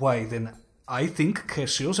 Why then, I think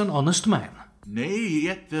Cassio's an honest man. Nay,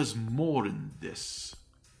 yet there's more in this.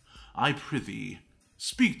 I prithee,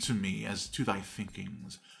 speak to me as to thy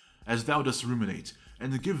thinkings, as thou dost ruminate,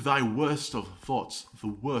 and give thy worst of thoughts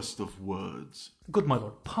the worst of words. Good my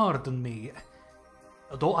lord, pardon me.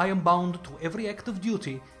 Though I am bound to every act of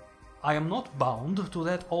duty, I am not bound to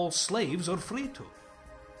that all slaves are free to.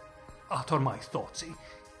 Utter my thoughts.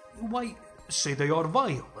 Why, say they are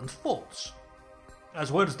vile and false.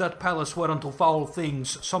 As where's that palace whereunto foul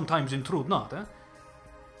things sometimes intrude not, eh?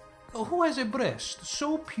 Who has a breast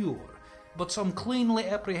so pure, but some cleanly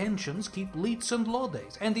apprehensions keep leets and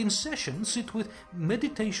laudes, and in session sit with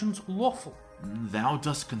meditations lawful? Thou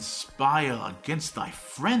dost conspire against thy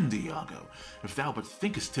friend, Iago, if thou but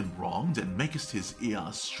thinkest him wronged, and makest his ear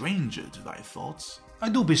a stranger to thy thoughts. I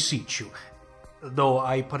do beseech you, though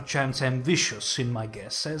I perchance am vicious in my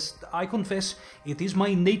guess, as I confess it is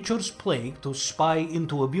my nature's plague to spy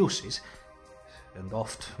into abuses, and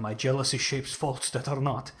oft my jealousy shapes faults that are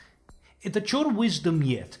not, that your wisdom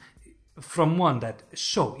yet, from one that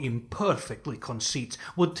so imperfectly conceits,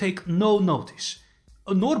 would take no notice,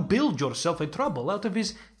 nor build yourself a trouble out of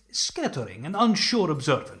his scattering and unsure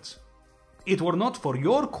observance. It were not for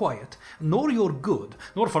your quiet, nor your good,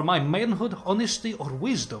 nor for my manhood, honesty, or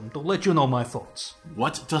wisdom to let you know my thoughts.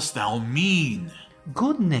 What dost thou mean?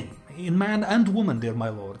 Good name, in man and woman, dear my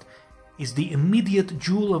lord, is the immediate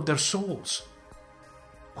jewel of their souls.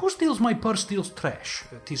 Who steals my purse steals trash.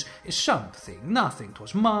 'Tis something, nothing.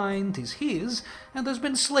 'Twas mine, 'tis his, and has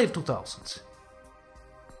been slave to thousands.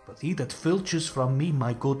 But he that filches from me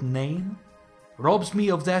my good name, robs me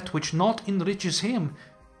of that which not enriches him,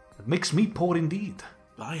 and makes me poor indeed.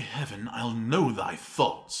 By heaven, I'll know thy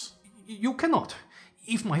thoughts. You cannot,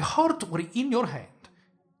 if my heart were in your hand,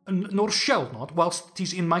 nor shall not whilst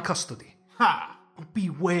 'tis in my custody. Ha!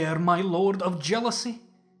 Beware, my lord, of jealousy.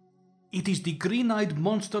 It is the green-eyed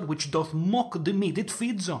monster which doth mock the meat it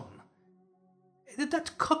feeds on.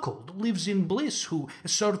 That cuckold lives in bliss, who,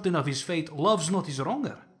 certain of his fate, loves not his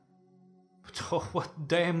wronger. But oh, what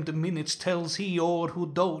damned minutes tells he o'er who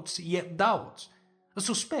dotes, yet doubts,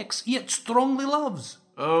 suspects, yet strongly loves.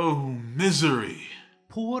 Oh, misery!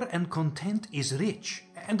 Poor and content is rich,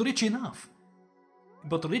 and rich enough.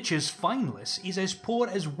 But riches fineless is as poor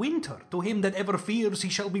as winter to him that ever fears he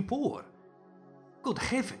shall be poor. Good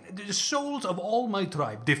heaven, the souls of all my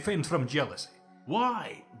tribe defend from jealousy.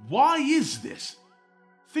 Why? Why is this?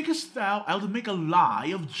 Thinkest thou I'll make a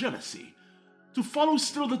lie of jealousy, to follow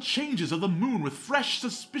still the changes of the moon with fresh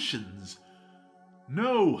suspicions?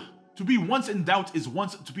 No, to be once in doubt is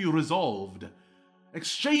once to be resolved.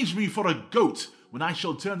 Exchange me for a goat, when I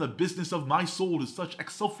shall turn the business of my soul to such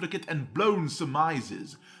exsulficate and blown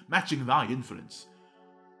surmises, matching thy inference.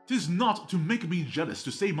 'Tis not to make me jealous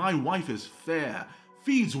to say my wife is fair,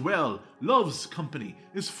 feeds well, loves company,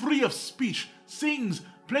 is free of speech, sings,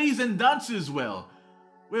 plays and dances well.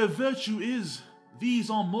 Where virtue is, these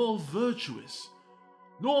are more virtuous.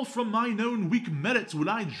 Nor from mine own weak merit will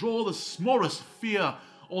I draw the smallest fear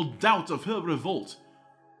or doubt of her revolt.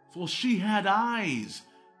 For she had eyes,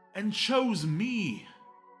 and chose me.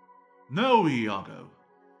 No, Iago,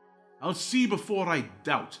 I'll see before I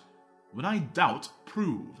doubt. When I doubt,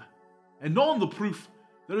 prove. And on the proof,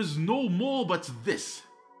 there is no more but this.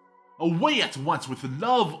 Away at once with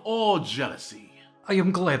love or jealousy. I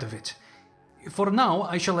am glad of it. For now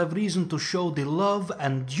I shall have reason to show the love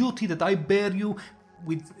and duty that I bear you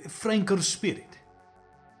with franker spirit.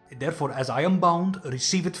 Therefore, as I am bound,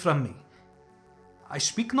 receive it from me. I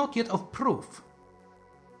speak not yet of proof.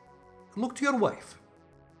 Look to your wife.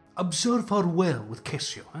 Observe her well with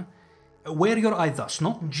Cassio. Wear your eye thus,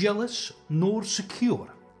 not jealous nor secure.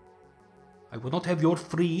 I would not have your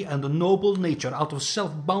free and noble nature out of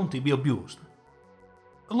self-bounty be abused.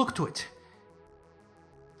 Look to it.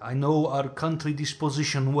 I know our country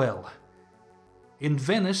disposition well. In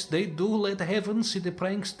Venice they do let heaven see the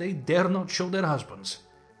pranks they dare not show their husbands.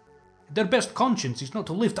 Their best conscience is not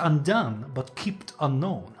to lift undone, but kept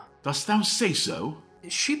unknown. Dost thou say so?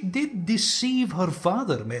 She did deceive her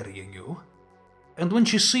father marrying you, and when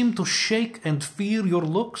she seemed to shake and fear your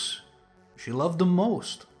looks, she loved them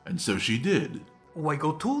most. And so she did. Why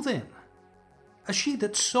go to then? A she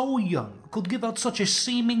that so young could give out such a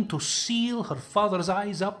seeming to seal her father's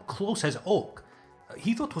eyes up close as oak.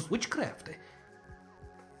 He thought 'twas witchcraft.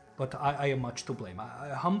 But I am much to blame. I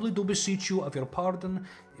humbly do beseech you of your pardon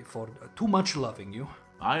for too much loving you.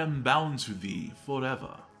 I am bound to thee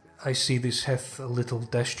forever. I see this hath a little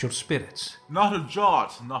dashed your spirits. Not a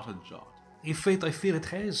jot, not a jot. If fate I fear it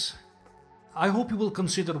has. I hope you will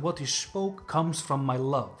consider what is spoke comes from my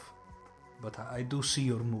love. But I do see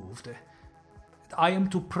you're moved. I am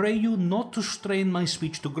to pray you not to strain my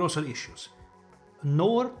speech to grosser issues,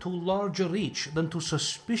 nor to larger reach than to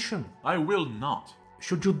suspicion. I will not.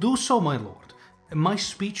 Should you do so, my lord, my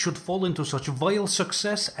speech should fall into such vile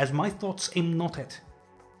success as my thoughts aim not at.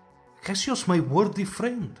 Cassio's my worthy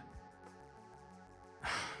friend.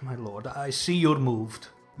 My lord, I see you're moved.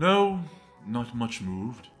 No, not much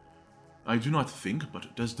moved. I do not think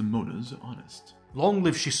but Desdemona's honest. Long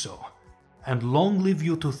live she so, and long live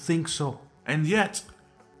you to think so. And yet,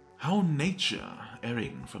 how nature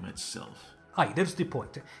erring from itself. Aye, there's the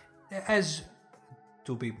point. As,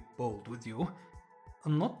 to be bold with you,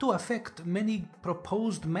 not to affect many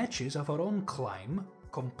proposed matches of our own clime,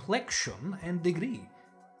 complexion, and degree.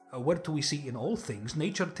 Whereto we see in all things,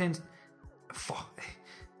 nature tends...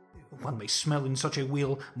 One may smell in such a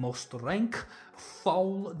wheel most rank,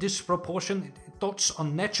 foul disproportion, thoughts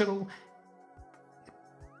unnatural.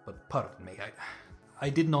 But pardon me, I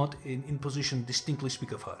did not in position distinctly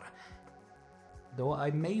speak of her. Though I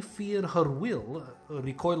may fear her will,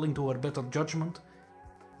 recoiling to her better judgment,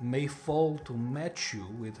 may fall to match you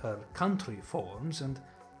with her country forms and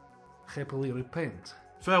happily repent.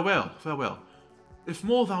 Farewell, farewell. If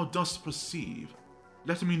more thou dost perceive,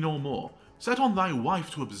 let me know more. Set on thy wife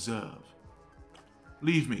to observe.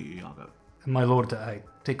 Leave me, Iago. My lord, I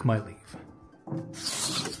take my leave.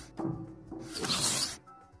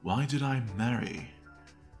 Why did I marry?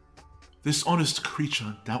 This honest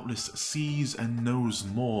creature doubtless sees and knows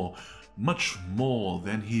more, much more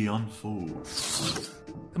than he unfolds.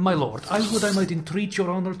 My lord, I would I might entreat your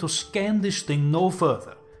honor to scan this thing no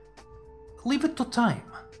further. Leave it to time.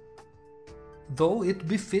 Though it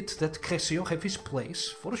befit that Cassio have his place,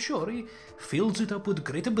 for sure he fills it up with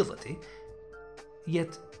great ability,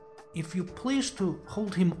 yet if you please to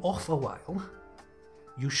hold him off a while,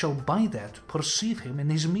 you shall by that perceive him in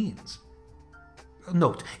his means.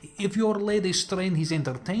 Note, if your lady strain his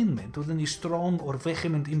entertainment with any strong or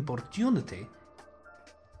vehement importunity,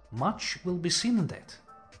 much will be seen in that.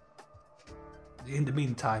 In the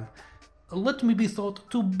meantime, let me be thought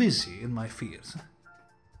too busy in my fears,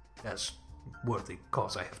 as worthy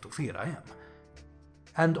cause I have to fear I am,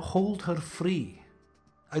 and hold her free,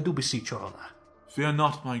 I do beseech your honor. Fear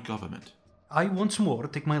not my government. I once more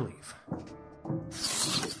take my leave.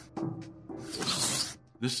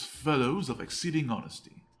 This fellow's of exceeding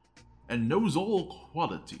honesty, and knows all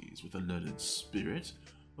qualities with a learned spirit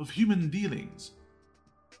of human dealings.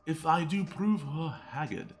 If I do prove her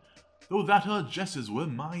haggard, though that her jesses were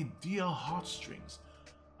my dear heartstrings,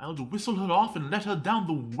 I'll whistle her off and let her down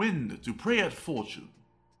the wind to pray at fortune.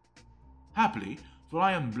 Happily, for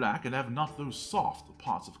I am black and have not those soft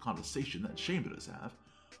parts of conversation that chamberers have,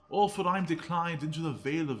 or for I'm declined into the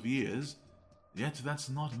vale of years, yet that's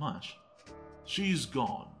not much. She's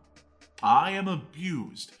gone. I am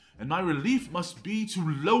abused, and my relief must be to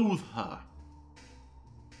loathe her.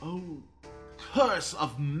 Oh, curse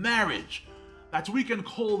of marriage, that we can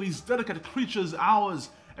call these delicate creatures ours,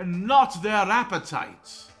 and not their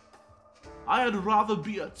appetites. I had rather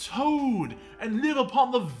be a toad, and live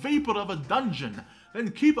upon the vapor of a dungeon,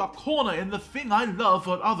 than keep a corner in the thing I love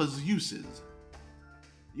for others' uses.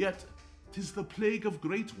 Yet, 'Tis the plague of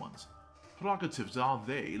great ones. Prerogatives are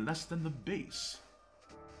they less than the base.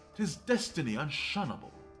 'Tis destiny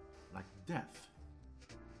unshunnable, like death.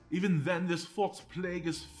 Even then this false plague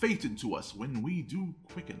is fated to us when we do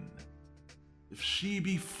quicken. If she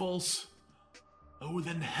be false, oh,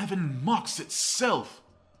 then heaven mocks itself.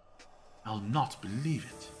 I'll not believe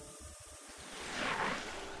it.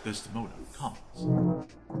 Desdemona comes.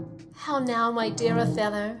 How now, my dear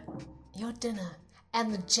Othello? Your dinner,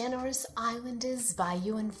 and the generous islanders by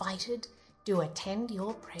you invited, do attend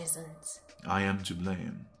your presence. I am to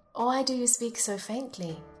blame. Why do you speak so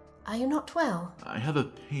faintly? Are you not well? I have a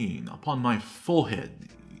pain upon my forehead,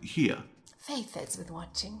 here. Faith aids with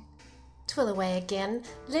watching. 'Twill away again.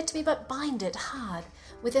 Let me but bind it hard.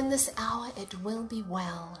 Within this hour it will be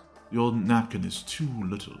well. Your napkin is too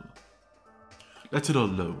little. Let it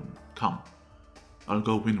alone. Come, I'll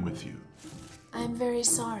go in with you. I am very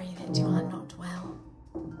sorry that you are not well.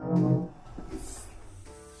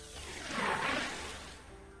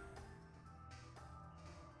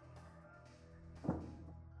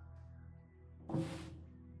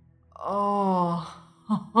 Oh.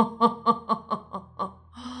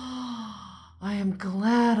 I am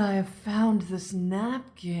glad I have found this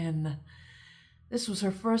napkin. This was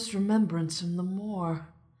her first remembrance from the moor.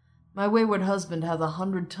 My wayward husband hath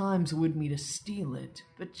 100 times would me to steal it,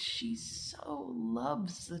 but she so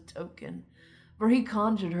loves the token, for he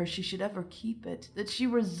conjured her she should ever keep it, that she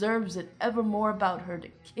reserves it evermore about her to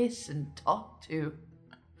kiss and talk to.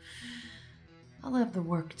 I'll have the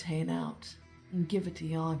work ta'en out, and give it to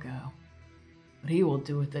Iago. But he will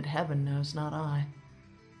do with it, heaven knows, not I.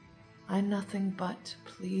 I nothing but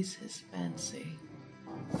please his fancy.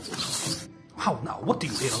 How now? What do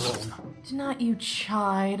you here alone? Do not you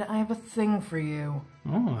chide. I have a thing for you.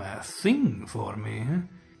 Oh, a thing for me, eh?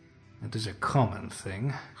 It is a common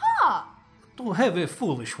thing. Ha! To have a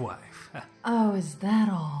foolish wife. Oh, is that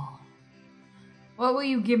all? What will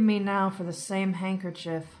you give me now for the same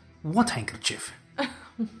handkerchief? What handkerchief?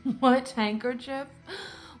 What handkerchief?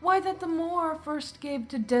 Why, that the Moor first gave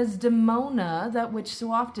to Desdemona, that which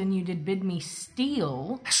so often you did bid me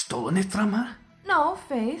steal. Has stolen it from her? No,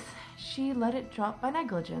 faith. She let it drop by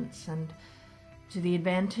negligence, and to the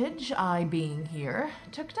advantage, I being here,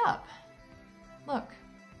 took it up. Look,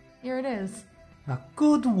 here it is. A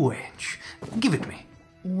good wench. Give it me.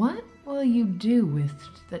 What will you do with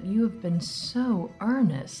that you have been so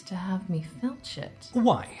earnest to have me filch it?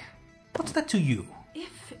 Why? What's that to you?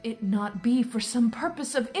 If it not be for some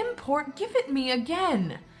purpose of import, give it me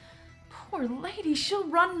again. Poor lady, she'll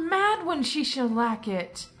run mad when she shall lack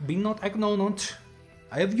it. Be not ignorant.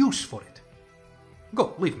 I have use for it.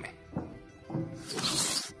 Go, leave me.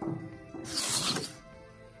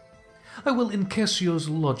 I will in Cassio's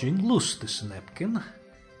lodging loose this napkin,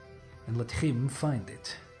 and let him find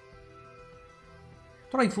it.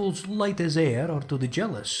 Trifles light as air are to the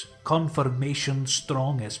jealous, confirmation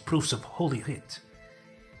strong as proofs of holy writ.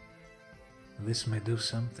 This may do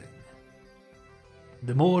something.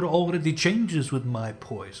 The Moor already changes with my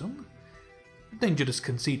poison. Dangerous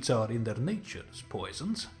conceits are in their natures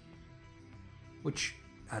poisons, which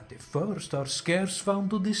at the first are scarce found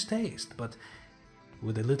to distaste, but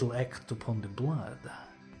with a little act upon the blood,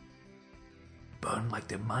 burn like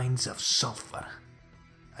the mines of sulphur.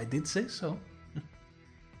 I did say so.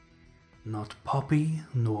 Not poppy,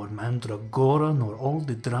 nor mandragora, nor all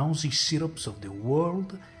the drowsy syrups of the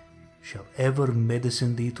world shall ever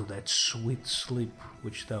medicine thee to that sweet sleep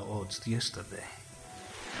which thou oughtst yesterday.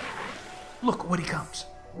 Look, where he comes.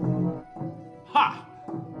 Ha!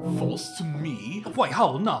 False to me? Why,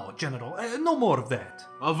 how now, General? No more of that.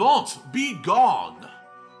 Avaunt! Be gone!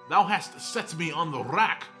 Thou hast set me on the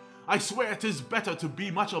rack. I swear 'tis better to be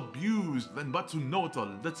much abused than but to know it a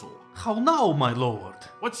little. How now, my lord?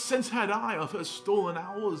 What sense had I of her stolen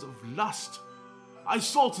hours of lust? I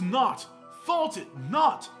sought not, thought it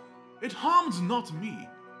not. It harmed not me.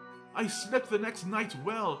 I slept the next night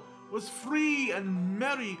well, was free and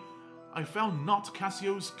merry. I found not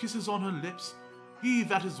Cassio's kisses on her lips. He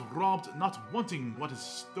that is robbed, not wanting what is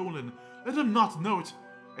stolen, let him not know it,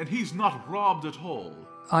 and he's not robbed at all.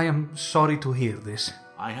 I am sorry to hear this.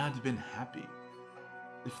 I had been happy.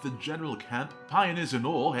 If the general camp, pioneers and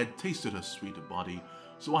all, had tasted her sweet body,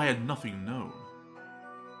 so I had nothing known.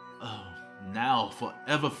 Oh, now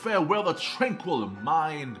forever farewell the tranquil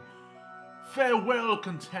mind. Farewell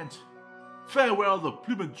content. Farewell the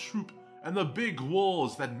plumed troop and the big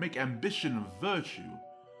walls that make ambition virtue.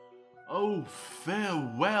 Oh,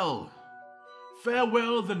 farewell!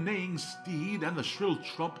 Farewell the neighing steed and the shrill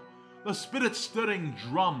trump, the spirit-stirring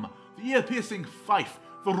drum, the ear-piercing fife,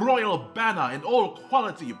 the royal banner in all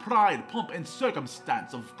quality, pride, pomp, and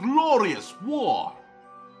circumstance of glorious war.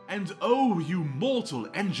 And oh, you mortal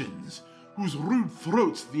engines, whose rude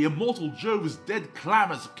throats the immortal Jove's dead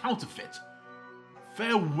clamours counterfeit,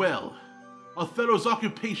 farewell, Othello's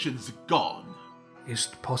occupation's gone.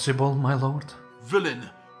 Is't possible, my lord? Villain,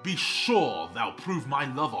 be sure thou prove my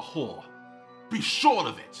love a whore. Be sure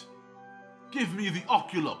of it. Give me the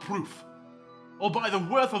ocular proof. Or by the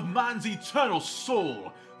worth of man's eternal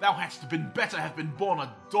soul, thou hadst been better have been born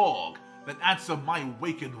a dog than answer my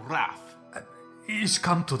waked wrath. Is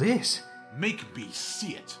come to this? Make me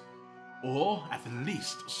see it. Or, at the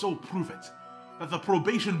least, so prove it, that the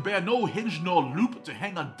probation bear no hinge nor loop to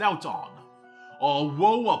hang a doubt on. Or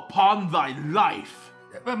woe upon thy life!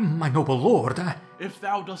 My noble lord, If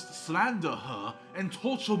thou dost slander her and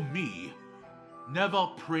torture me, never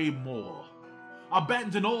pray more.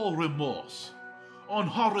 Abandon all remorse. On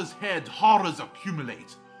horror's head horrors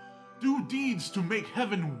accumulate. Do deeds to make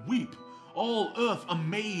heaven weep, all earth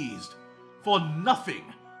amazed. For nothing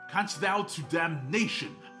canst thou to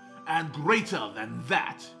damnation, and greater than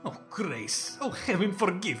that. Oh, grace, oh, heaven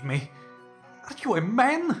forgive me. Are you a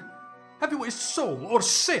man? Have you a soul or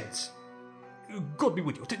sense? God be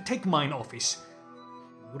with you, take mine office.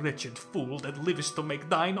 Wretched fool that livest to make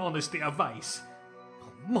thine honesty a vice.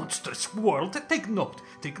 Monstrous world, take note,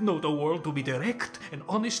 O world, to be direct and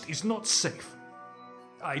honest is not safe.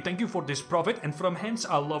 I thank you for this profit, and from hence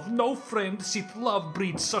I'll love no friend, sith love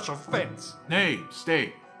breeds such offence. Nay,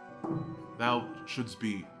 stay. Thou shouldst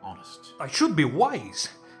be honest. I should be wise,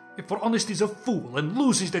 for honest is a fool and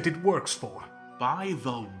loses that it works for. By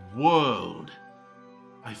the world,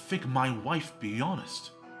 I think my wife be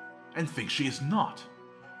honest, and think she is not.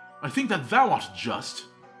 I think that thou art just,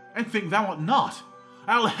 and think thou art not.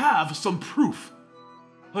 I'll have some proof.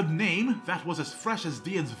 Her name, that was as fresh as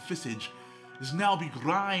Dian's visage, is now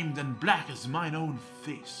begrimed and black as mine own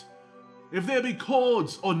face. If there be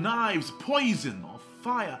cords or knives, poison or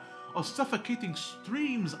fire, or suffocating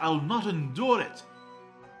streams, I'll not endure it.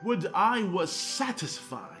 Would I was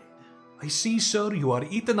satisfied. I see, sir, you are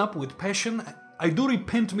eaten up with passion. I do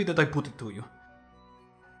repent me that I put it to you.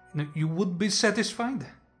 Now, you would be satisfied?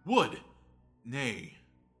 Would. Nay,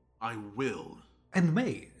 I will. And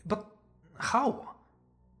may, but how?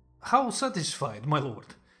 How satisfied, my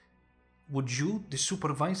lord? Would you, the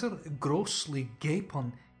supervisor, grossly gape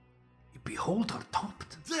on, behold her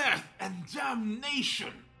topped? Death and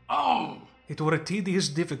damnation! Oh! It were a tedious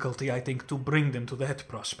difficulty, I think, to bring them to that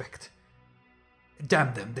prospect.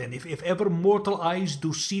 Damn them, then, if ever mortal eyes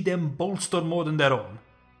do see them bolster more than their own.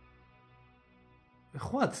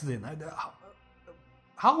 What, then?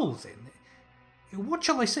 How, then? What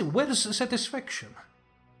shall I say? Where's satisfaction?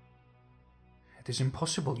 It is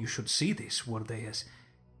impossible you should see this, were they as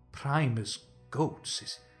prime as goats,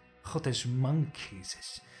 as hot as monkeys,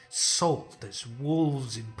 as salt as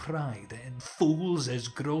wolves in pride, and fools as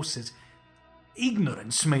gross as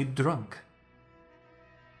ignorance made drunk.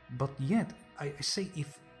 But yet, I say,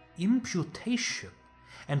 if imputation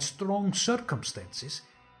and strong circumstances,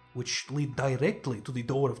 which lead directly to the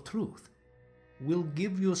door of truth, will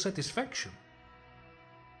give you satisfaction,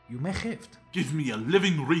 you may have it. Give me a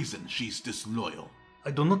living reason she's disloyal.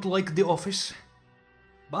 I do not like the office,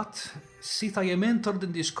 but sith I am entered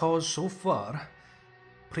in this cause so far,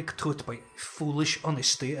 pricked to it by foolish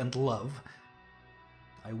honesty and love,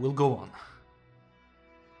 I will go on.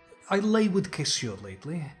 I lay with Cassio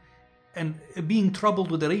lately, and being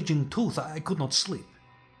troubled with a raging tooth, I could not sleep.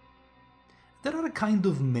 There are a kind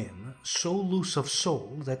of men so loose of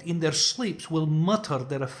soul that in their sleeps will mutter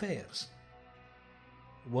their affairs.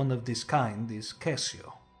 One of this kind is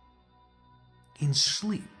Cassio. In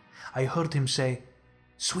sleep, I heard him say,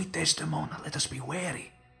 "Sweet Desdemona, let us be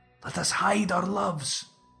wary. Let us hide our loves."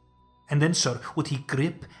 And then, sir, would he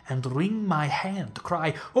grip and wring my hand,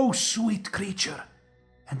 cry, "Oh, sweet creature,"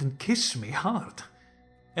 and then kiss me hard,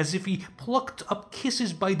 as if he plucked up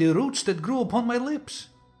kisses by the roots that grew upon my lips.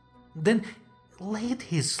 Then laid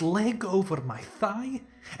his leg over my thigh,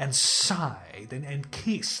 and sighed, and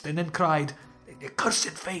kissed, and then cried,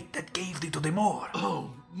 "Cursed fate that gave thee to the Moor."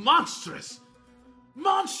 Oh, monstrous!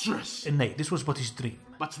 Monstrous! And nay, this was but his dream.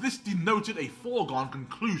 But this denoted a foregone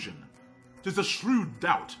conclusion. 'Tis a shrewd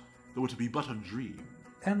doubt, though it be but a dream.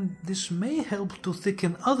 And this may help to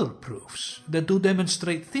thicken other proofs that do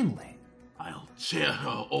demonstrate thinly. I'll tear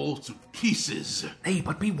her all to pieces. Nay,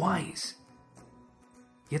 but be wise.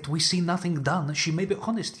 Yet we see nothing done. She may be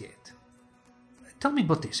honest yet. Tell me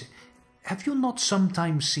but this. Have you not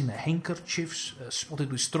sometimes seen a handkerchief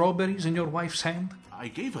spotted with strawberries in your wife's hand? I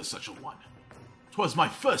gave her such a one. 'Twas my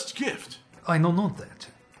first gift. I know not that.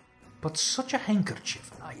 But such a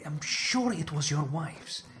handkerchief, I am sure it was your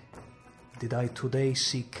wife's. Did I today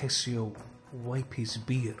see Cassio wipe his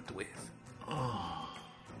beard with? Oh,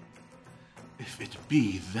 if it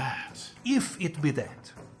be that. If it be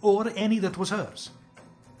that, or any that was hers.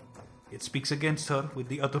 It speaks against her with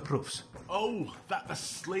the other proofs. Oh, that the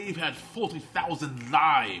slave had 40,000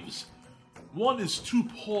 lives. One is too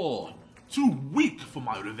poor, too weak for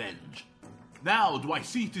my revenge. Now do I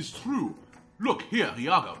see 'tis true. Look here,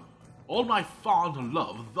 Iago. All my fond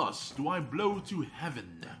love thus do I blow to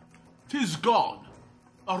heaven. 'Tis gone.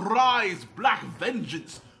 Arise, black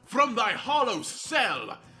vengeance, from thy hollow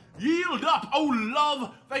cell. Yield up, O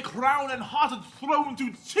love, thy crown and hearted throne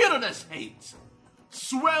to tyrannous hate.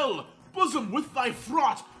 Swell, bosom, with thy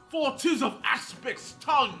fraught, for 'tis of aspects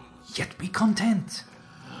tongues. Yet be content.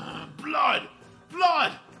 Blood!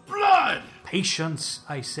 Blood! Blood! Patience,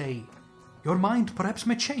 I say. Your mind perhaps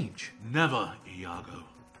may change. Never, Iago.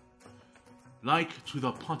 Like to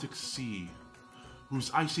the Pontic Sea,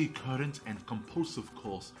 whose icy current and compulsive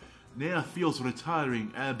course ne'er feels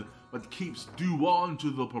retiring ebb, but keeps due on to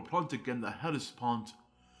the Propontic and the Hellespont,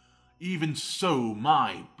 even so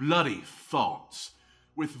my bloody thoughts,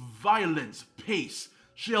 with violent pace,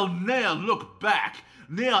 shall ne'er look back,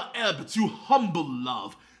 ne'er ebb to humble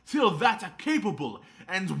love, till that a capable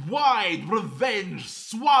and wide revenge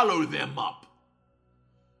swallow them up.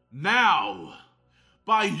 Now,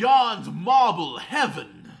 by yond marble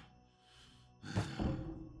heaven,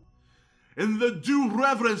 in the due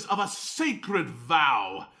reverence of a sacred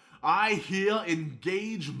vow, I here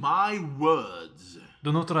engage my words.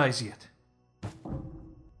 Do not rise yet.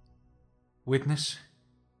 Witness,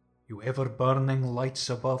 you ever-burning lights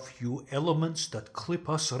above, you elements that clip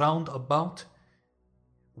us round about,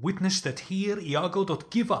 witness that here Iago doth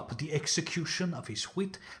give up the execution of his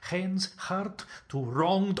wit, hands, heart to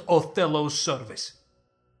wronged Othello's service.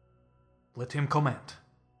 Let him command,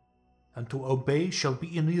 and to obey shall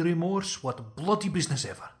be in remorse what bloody business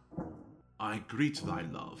ever. I greet thy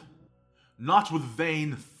love, not with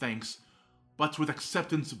vain thanks, but with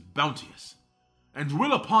acceptance bounteous, and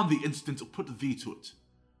will upon the instant put thee to it.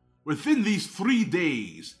 Within these 3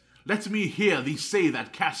 days, let me hear thee say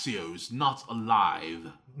that Cassio's not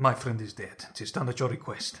alive. My friend is dead. 'Tis done at your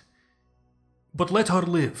request. But let her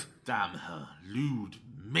live. Damn her, lewd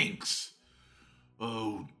minx.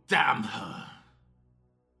 Oh, damn her.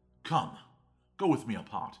 Come, go with me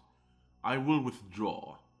apart. I will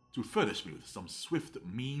withdraw, to furnish me with some swift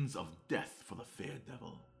means of death for the fair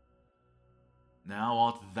devil. Now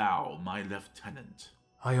art thou my lieutenant.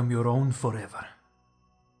 I am your own forever.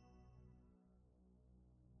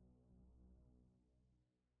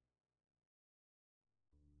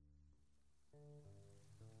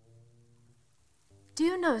 Do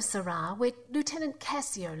you know, Sirrah, where Lieutenant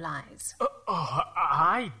Cassio lies?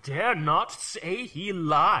 I dare not say he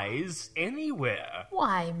lies anywhere.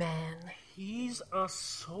 Why, man? He's a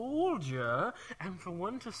soldier, and for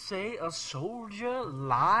one to say a soldier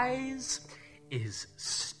lies is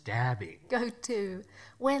stabbing. Go to.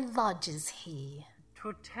 Where lodges he?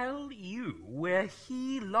 To tell you where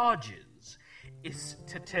he lodges is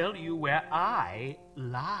to tell you where I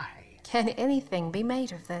lie. Can anything be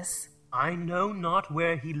made of this? I know not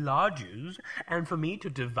where he lodges, and for me to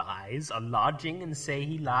devise a lodging and say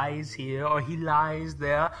he lies here or he lies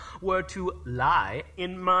there were to lie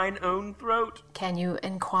in mine own throat. Can you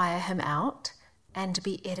inquire him out and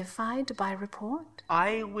be edified by report?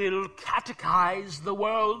 I will catechize the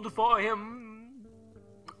world for him.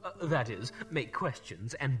 That is, make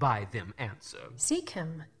questions and by them answer. Seek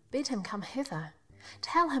him, bid him come hither.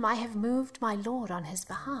 Tell him I have moved my lord on his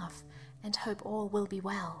behalf, and hope all will be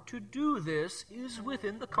well. To do this is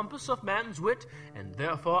within the compass of man's wit, and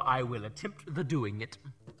therefore I will attempt the doing it.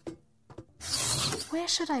 Where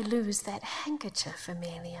should I lose that handkerchief,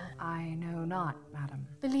 Amelia? I know not, madam.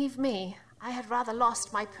 Believe me, I had rather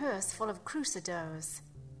lost my purse full of crucidos,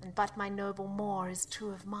 and but my noble Moor is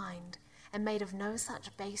true of mind, and made of no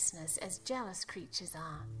such baseness as jealous creatures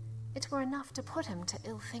are. It were enough to put him to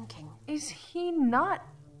ill thinking. Is he not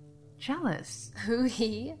jealous? Who,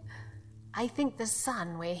 he? I think the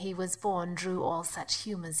sun where he was born drew all such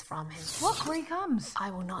humours from him. Look where he comes. I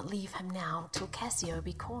will not leave him now till Cassio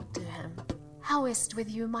be called to him. How is't with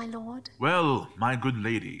you, my lord? Well, my good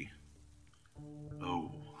lady.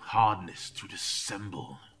 Oh, hardness to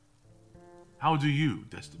dissemble. How do you,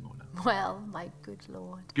 Desdemona? Well, my good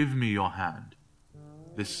lord. Give me your hand.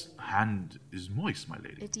 This hand is moist, my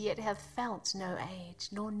lady. It yet hath felt no age,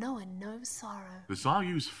 nor known no sorrow. This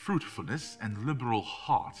argues fruitfulness and liberal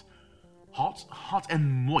heart. Hot, hot and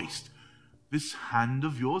moist. This hand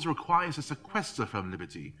of yours requires a sequester from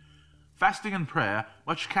liberty. fasting and prayer,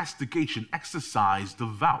 much castigation, exercise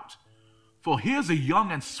devout. For here's a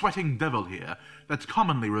young and sweating devil here that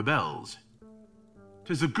commonly rebels.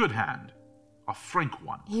 'Tis a good hand, a frank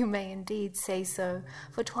one, You may indeed say so,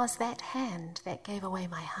 for 'twas that hand that gave away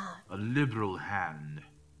my heart. a liberal hand.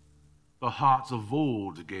 The hearts of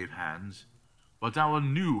old gave hands, but our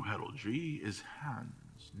new heraldry is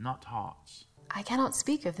hands, not hearts. I cannot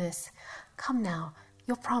speak of this. Come now,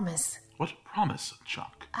 your promise. What promise,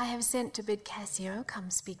 Chuck? I have sent to bid Cassio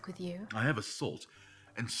come speak with you. I have assault,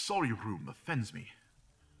 and sorry room offends me.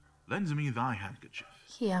 Lend me thy handkerchief,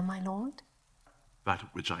 Here, my lord. that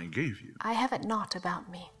which I gave you. I have it not about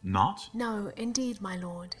me. Not? No, indeed, my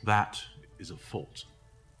lord. That is a fault.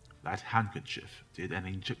 That handkerchief did an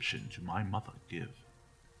Egyptian to my mother give.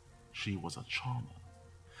 She was a charmer,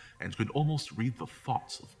 and could almost read the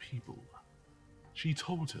thoughts of people. She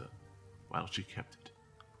told her, while she kept it,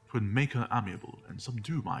 'twould make her amiable and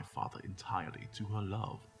subdue my father entirely to her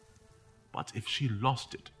love. But if she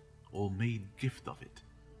lost it, or made gift of it,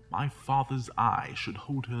 my father's eye should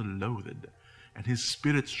hold her loathed, and his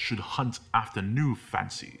spirits should hunt after new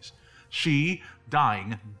fancies. She,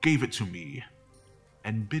 dying, gave it to me,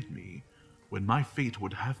 and bid me, when my fate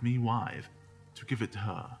would have me wive, to give it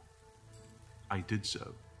her. I did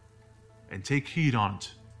so, and take heed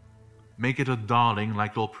on't. Make it a darling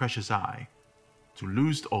like your precious eye. To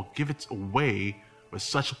lose or give it away was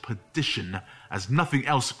such a perdition as nothing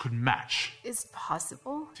else could match. Is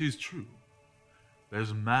possible? 'Tis true.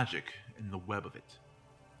 There's magic in the web of it.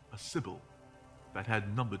 A sibyl that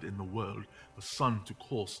had numbered in the world the sun to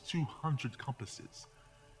course 200 compasses.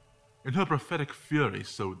 In her prophetic fury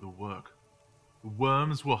sowed the work. The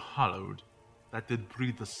worms were hollowed that did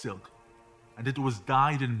breed the silk, and it was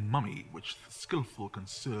dyed in mummy which the skilful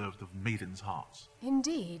conserved of maidens' hearts.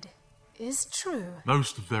 Indeed, is true.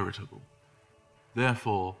 Most veritable.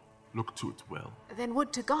 Therefore, look to it well. Then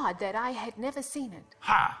would to God that I had never seen it.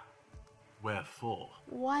 Ha! Wherefore?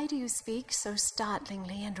 Why do you speak so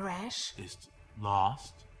startlingly and rash? Is't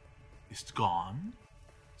lost? Is't gone?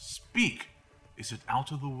 Speak! Is it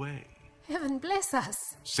out of the way? Heaven bless us!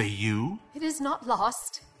 Say you? It is not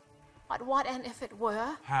lost. But what and if it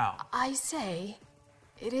were? How? I say,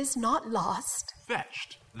 it is not lost.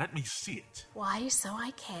 Fetched. Let me see it. Why, so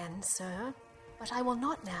I can, sir. But I will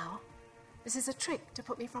not now. This is a trick to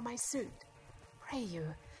put me from my suit. Pray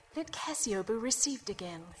you, let Cassio be received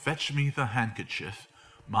again. Fetch me the handkerchief.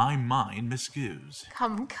 My mind misgives.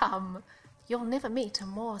 Come, come. You'll never meet a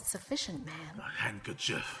more sufficient man. A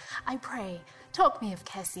handkerchief. I pray, talk me of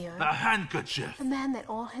Cassio. A handkerchief. The man that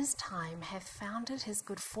all his time hath founded his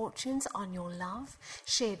good fortunes on your love,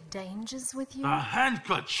 shared dangers with you. A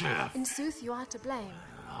handkerchief. In sooth, you are to blame.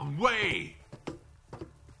 Away!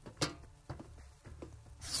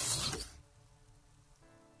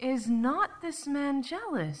 Is not this man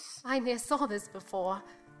jealous? I ne'er saw this before.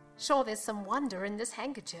 Sure there's some wonder in this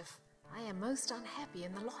handkerchief. I am most unhappy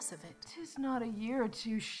in the loss of it. 'Tis not a year or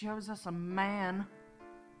two shows us a man.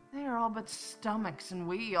 They are all but stomachs, and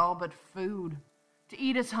we all but food. To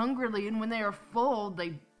eat us hungrily, and when they are full,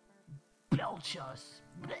 they belch us.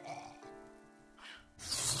 Bleh.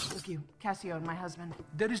 Look you, Cassio and my husband.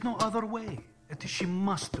 There is no other way. She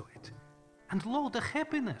must do it. And lo, the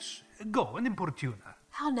happiness. Go and importune her.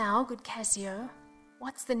 How now, good Cassio?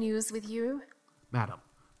 What's the news with you? Madam,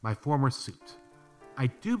 my former suit, I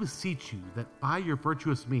do beseech you that by your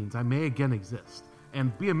virtuous means I may again exist,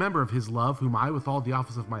 and be a member of his love, whom I with all the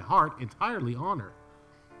office of my heart entirely honor.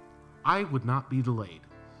 I would not be delayed,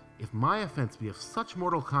 if my offense be of such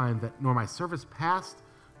mortal kind that nor my service past,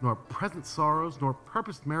 nor present sorrows, nor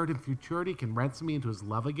purposed merit in futurity can ransom me into his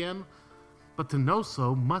love again, but to know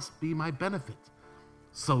so must be my benefit.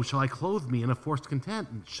 So shall I clothe me in a forced content,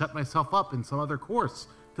 and shut myself up in some other course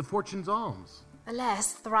to fortune's alms.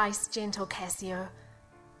 Alas, thrice gentle Cassio,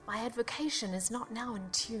 my advocation is not now in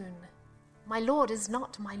tune. My lord is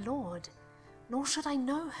not my lord, nor should I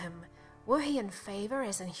know him, were he in favour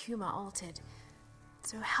as in humour altered.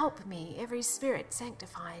 So help me, every spirit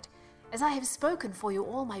sanctified, as I have spoken for you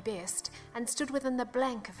all my best, and stood within the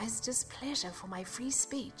blank of his displeasure for my free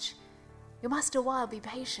speech. You must awhile be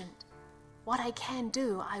patient. What I can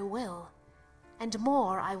do, I will, and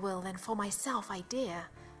more I will than for myself I dare.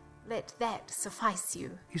 Let that suffice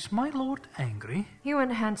you. Is my lord angry? He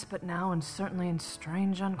went hence but now, and certainly in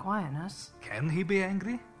strange unquietness. Can he be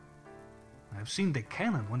angry? I've seen the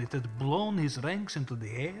cannon when it had blown his ranks into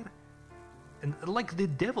the air, and like the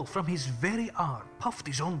devil from his very arm puffed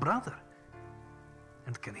his own brother.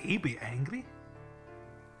 And can he be angry?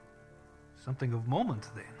 Something of moment,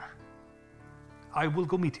 then. I will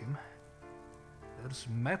go meet him. There's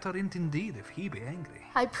matter in't indeed if he be angry.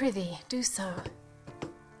 I prithee, do so.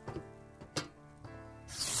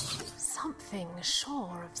 Something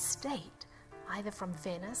sure of state, either from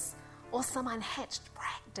Venice or some unhatched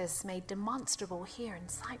practice made demonstrable here in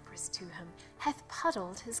Cyprus to him, hath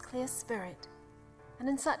puddled his clear spirit. And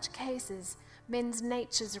in such cases, men's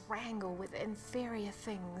natures wrangle with inferior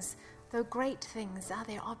things, though great things are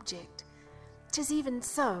their object. 'Tis even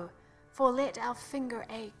so, for let our finger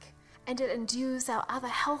ache, and it endues our other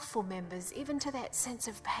healthful members even to that sense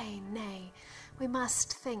of pain. Nay, we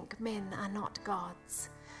must think men are not gods,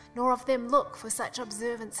 nor of them look for such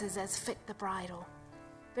observances as fit the bridal.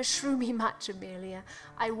 Beshrew me much, Amelia,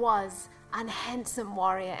 I was, unhandsome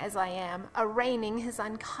warrior as I am, arraigning his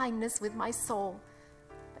unkindness with my soul.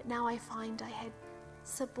 But now I find I had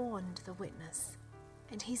suborned the witness,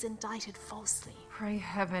 and he's indicted falsely. Pray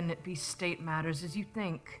heaven it be state matters as you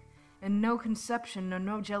think, and no conception nor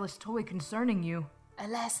no jealous toy concerning you.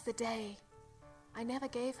 Alas the day, I never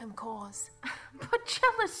gave him cause. But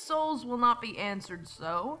jealous souls will not be answered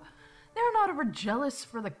so. They are not ever jealous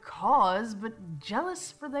for the cause, but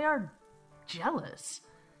jealous for they are jealous.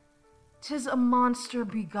 'Tis a monster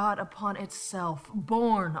begot upon itself,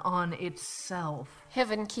 born on itself.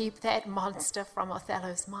 Heaven keep that monster from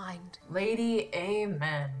Othello's mind. Lady,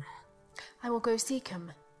 amen. I will go seek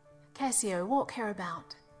him. Cassio, walk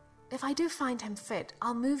hereabout. If I do find him fit,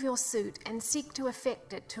 I'll move your suit and seek to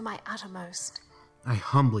effect it to my uttermost. I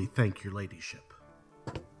humbly thank your ladyship.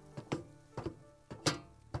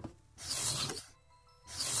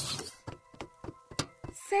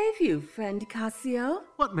 Save you, friend Cassio.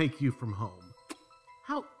 What make you from home?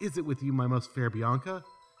 How is it with you, my most fair Bianca?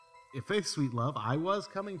 If faith, sweet love, I was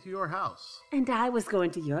coming to your house. And I was going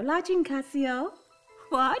to your lodging, Cassio.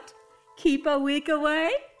 What? Keep a week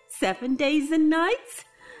away? 7 days and nights?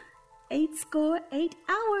 8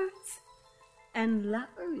 hours. And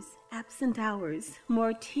lovers' absent hours,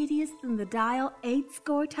 more tedious than the dial 8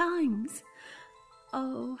 times.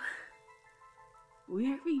 Oh,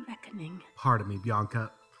 weary reckoning. Pardon me,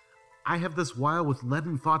 Bianca. I have this while with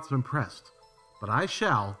leaden thoughts been pressed, but I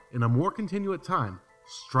shall, in a more continuate time,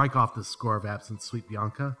 strike off this score of absence, sweet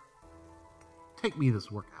Bianca. Take me this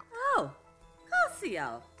work out. Oh,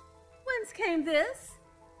 Cassio, whence came this?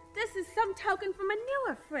 This is some token from a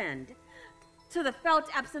newer friend. To the felt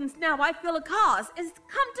absence now I feel a cause is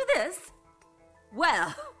come to this.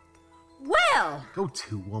 Well. Go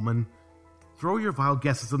to, woman. Throw your vile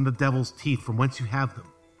guesses in the devil's teeth from whence you have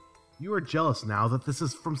them. You are jealous now that this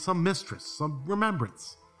is from some mistress, some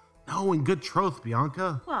remembrance. No, in good troth,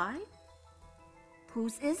 Bianca. Why?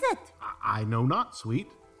 Whose is it? I know not, sweet.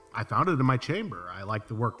 I found it in my chamber. I like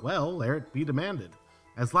the work well, ere it be demanded.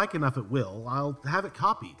 As like enough it will, I'll have it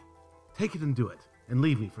copied. Take it and do it, and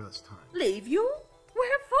leave me for this time. Leave you?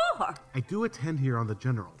 Wherefore? I do attend here on the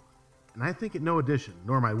general, and I think it no addition,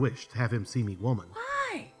 nor my wish, to have him see me woman.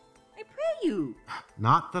 Why? I pray you.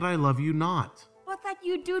 Not that I love you not. But that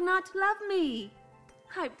you do not love me.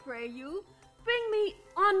 I pray you, bring me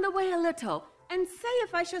on the way a little, and say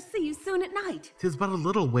if I shall see you soon at night. 'Tis but a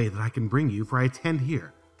little way that I can bring you, for I attend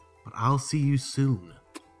here, but I'll see you soon.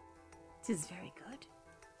 'Tis very good.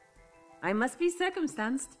 I must be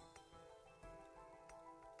circumstanced.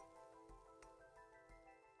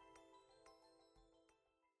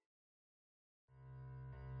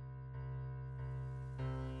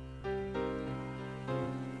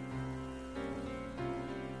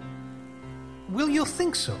 Will you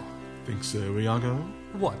think so? Think so, Iago?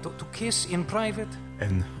 What, to kiss in private?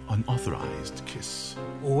 An unauthorized kiss.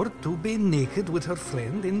 Or to be naked with her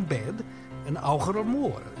friend in bed an hour or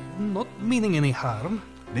more, not meaning any harm?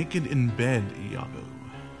 Naked in bed, Iago,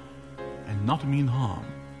 and not mean harm.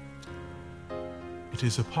 It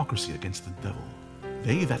is hypocrisy against the devil.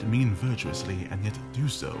 They that mean virtuously and yet do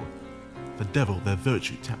so, the devil their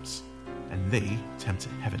virtue tempts, and they tempt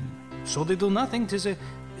heaven. So they do nothing, 'tis a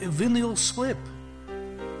venial slip.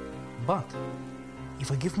 But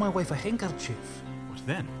if I give my wife a handkerchief, what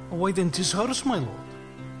then? Why then 'tis hers, my lord.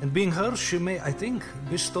 And being hers, she may, I think,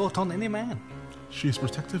 bestow it on any man. She is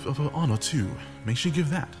protective of her honor too. May she give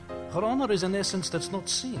that? Her honor is an essence that's not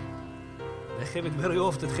seen. They have it very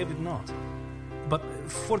often, have it not. But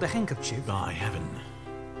for the handkerchief... By heaven,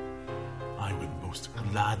 I would most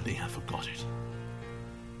gladly have forgot it.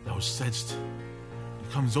 Thou saidst,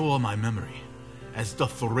 it comes o'er my memory, as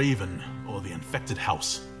doth the raven or the infected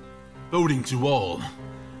house, boding to all,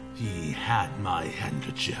 he had my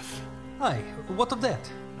handkerchief. Aye, what of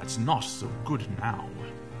that? That's not so good now.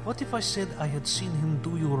 What if I said I had seen him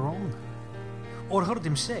do you wrong? Or heard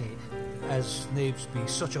him say, as knaves be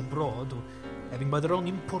such abroad, or having by their own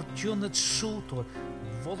importunate suit, or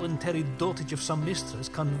voluntary dotage of some mistress,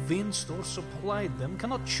 convinced or supplied them,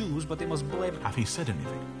 cannot choose but they must blame. Hath he said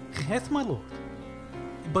anything? Hath, my lord.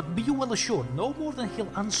 But be you well assured, no more than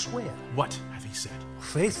he'll unswear. What hath he said?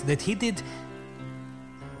 Faith, that he did...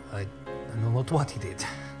 I know not what he did.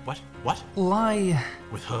 What? Lie.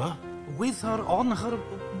 With her? With her, on her,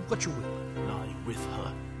 what you will. Lie with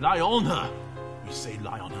her. Lie on her. We say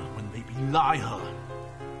lie on her when they be lie her.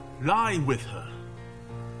 Lie with her.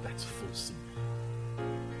 That's fulsome.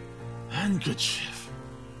 Handkerchief.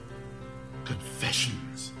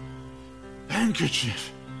 Confessions.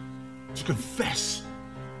 Handkerchief. To confess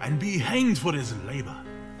and be hanged for his labor.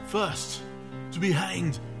 First, to be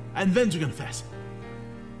hanged and then to confess.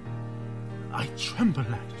 I tremble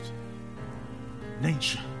at it.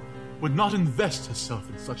 Nature would not invest herself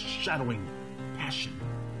in such shadowing passion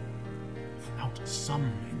without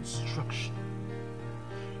some instruction.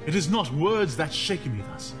 It is not words that shake me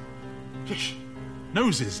thus. Kish,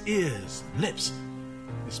 noses, ears, lips.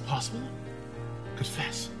 Is possible?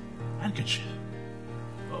 Confess. Handkerchief.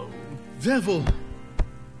 Oh, devil!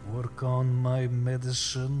 Work on my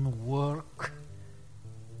medicine, work.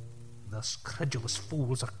 Thus credulous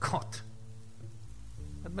fools are caught.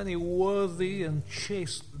 And many worthy and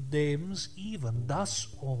chaste dames, even thus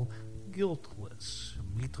all guiltless,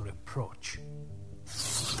 meet reproach.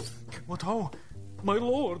 What ho? My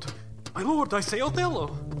lord, I say,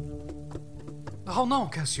 Othello! How now,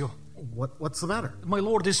 Cassio? What's the matter? My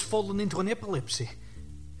lord is fallen into an epilepsy.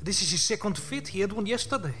 This is his second fit. He had one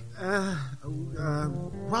yesterday.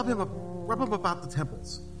 Rub him about the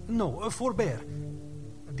temples. No, forbear.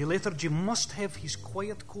 The lethargy must have his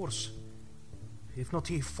quiet course. If not,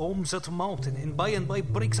 he foams at the mouth and by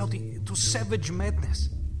breaks out into savage madness.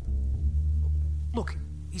 Look,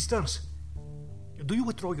 he stirs. Do you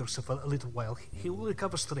withdraw yourself a little while? He will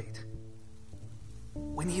recover straight.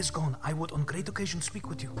 When he is gone, I would on great occasion speak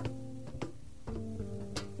with you.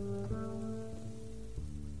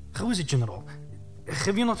 How is it, General?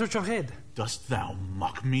 Have you not hurt your head? Dost thou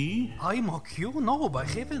mock me? I mock you? No, by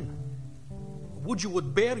heaven. Would you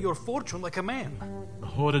would bear your fortune like a man? The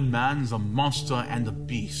hoarded man's a monster and a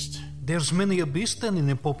beast. There's many a beast then in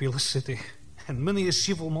a populous city, and many a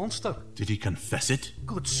civil monster. Did he confess it?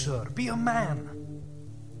 Good sir, be a man.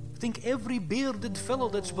 Think every bearded fellow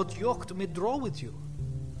that's but yoked may draw with you.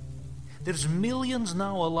 There's millions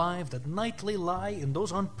now alive that nightly lie in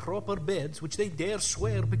those improper beds which they dare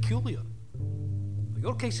swear peculiar.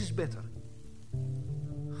 Your case is better.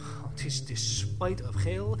 'Tis the spite of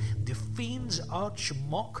hell, the fiend's arch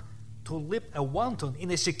mock, to lip a wanton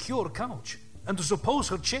in a secure couch, and to suppose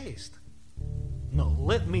her chaste. No,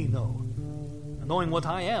 let me know. Knowing what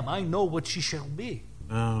I am, I know what she shall be.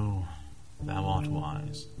 Oh, thou art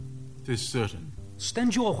wise. 'Tis certain.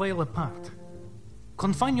 Stand you a while apart.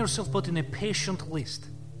 Confine yourself but in a patient list.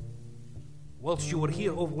 Whilst you were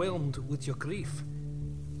here overwhelmed with your grief,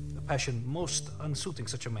 a passion most unsuiting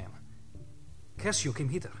such a man, Cassio came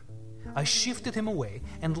hither. I shifted him away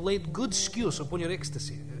and laid good excuse upon your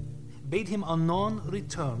ecstasy, bade him anon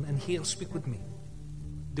return and here speak with me,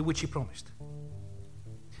 the which he promised.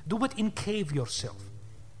 Do but encave yourself,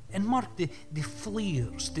 and mark the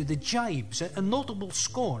fleers, the jibes, and notable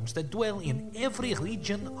scorns that dwell in every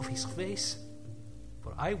region of his face.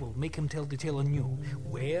 For I will make him tell the tale anew,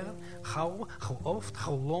 where, how oft,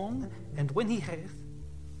 how long, and when he hath,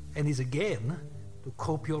 and is again to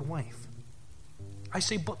cope your wife. I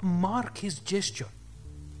say, but mark his gesture.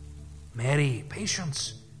 Marry,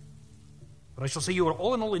 patience. For I shall say you are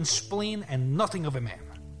all in all in spleen and nothing of a man.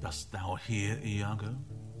 Dost thou hear, Iago?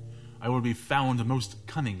 I will be found most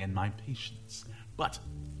cunning in my patience. But,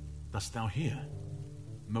 dost thou hear?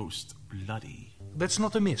 Most bloody. That's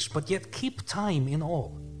not amiss, but yet keep time in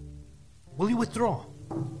all. Will you withdraw?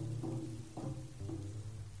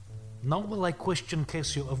 Now will I question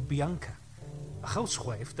Cassio of Bianca, a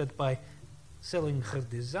housewife that by selling her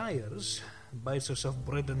desires buys herself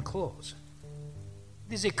bread and clothes.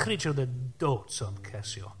 It is a creature that dotes on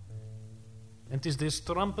Cassio, and 'tis this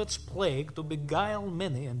trumpet's plague to beguile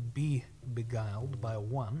many and be beguiled by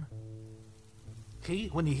one. He,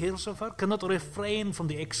 when he hears of her, cannot refrain from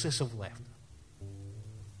the excess of laughter.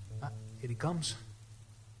 Here he comes.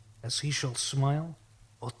 As he shall smile,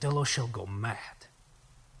 Othello shall go mad,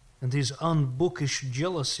 and his unbookish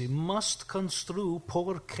jealousy must construe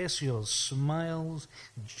poor Cassio's smiles,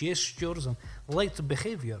 gestures, and light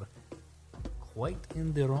behavior quite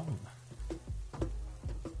in the wrong.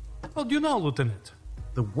 How do you know, Lieutenant?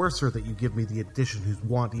 The worser that you give me the addition whose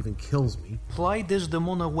want even kills me. Ply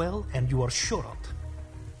Desdemona well, and you are sure of it.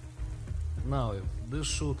 Now, if this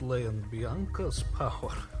suit lay in Bianca's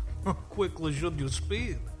power, how quickly should you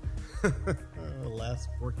speed? Alas,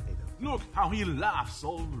 poor Cato. Look how he laughs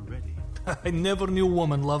already. I never knew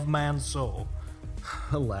woman love man so.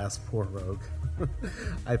 Alas, poor rogue.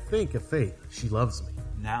 I think, of faith, she loves me.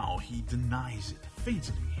 Now he denies it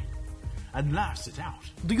faintly and laughs it out.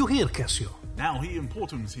 Do you hear, Cassio? Now he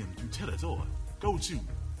importunes him to tell it all. Go to.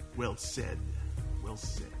 Well said. Well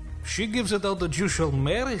said. She gives it out that you shall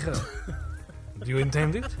marry her. Do you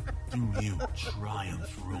intend it? Do you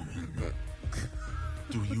triumph, Roman?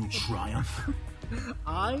 Do you triumph?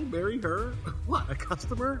 I marry her? What, a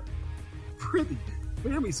customer? Prithee,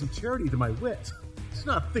 bear me some charity to my wit. Do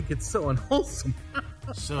not think it's so unwholesome.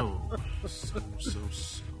 So.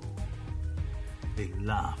 They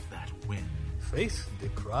laugh that win. Faith, the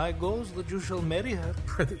cry goes that you shall marry her.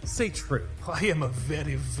 Prithee, say true. I am a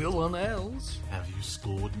very villain else. Have you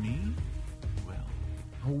scored me? Well.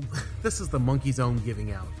 Oh, this is the monkey's own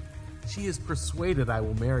giving out. She is persuaded I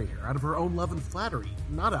will marry her out of her own love and flattery,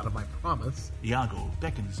 not out of my promise. Iago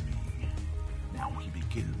beckons me. Now he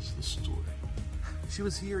begins the story. She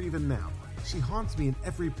was here even now. She haunts me in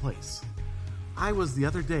every place. I was the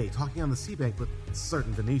other day talking on the sea bank with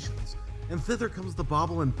certain Venetians, and thither comes the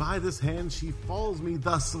bauble, and by this hand she falls me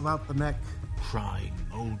thus about the neck. Crying,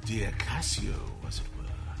 oh dear Cassio, as it were.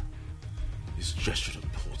 His gesture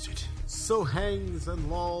imports it. So hangs and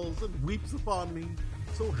lolls and weeps upon me,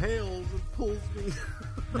 so hails and pulls me.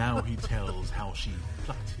 Now he tells how she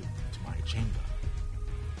plucked him to my chamber.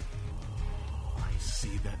 Oh, I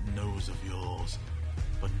see that nose of yours,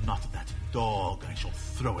 but not that dog I shall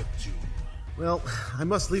throw it to. Well, I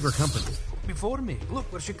must leave her company. Before me,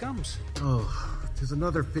 look where she comes. Oh, 'tis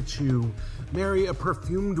another fit you. Marry a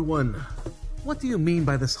perfumed one. What do you mean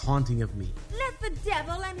by this haunting of me? Let the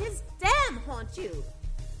devil and his dam haunt you.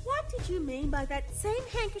 What did you mean by that same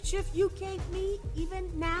handkerchief you gave me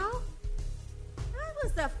even now? I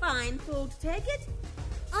was a fine fool to take it.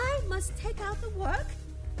 I must take out the work,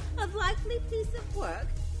 a likely piece of work,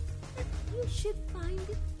 that you should find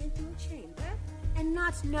it in your chamber and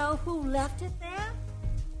not know who left it there.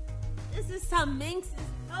 This is some minx's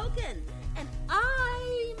token, and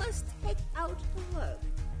I must take out the work.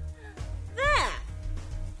 There!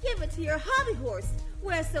 Give it to your hobby horse,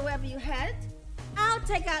 wheresoever you had it. I'll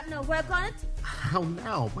take out no work on it. How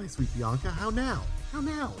now, my sweet Bianca? How now? How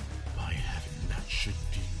now? By heaven, that should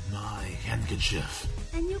be my handkerchief.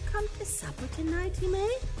 And you come to supper tonight, you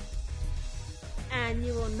may? And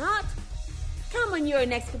you will not? Come when you're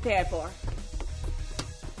next prepared for.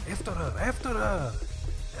 After her, after her.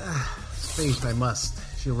 Faith, I must.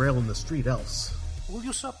 She'll rail in the street else. Will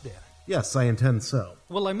you sup there? Yes, I intend so.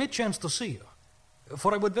 Well, I may chance to see you,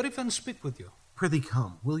 for I would very fain speak with you. Prithee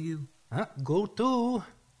come, will you? Huh? Go to.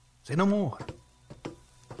 Say no more.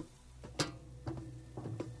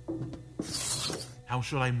 How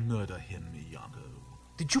shall I murder him, Iago?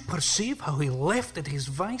 Did you perceive how he laughed at his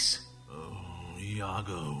vice? Oh,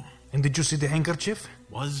 Iago. And did you see the handkerchief?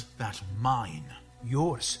 Was that mine?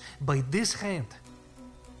 Yours, by this hand.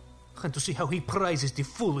 And to see how he prizes the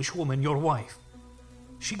foolish woman, your wife.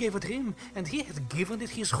 She gave it him, and he had given it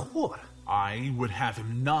his whore. I would have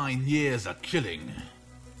him 9 years a killing.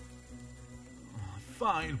 A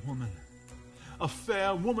fine woman. A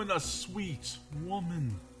fair woman, a sweet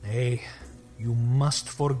woman. Nay, you must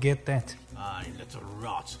forget that. I let her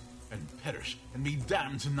rot and perish and be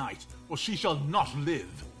damned tonight, or she shall not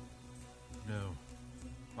live. No,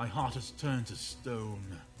 my heart is turned to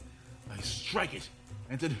stone. I strike it,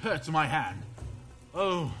 and it hurts my hand.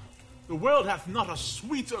 Oh, the world hath not a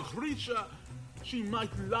sweeter creature. She might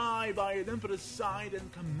lie by an emperor's side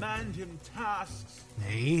and command him tasks.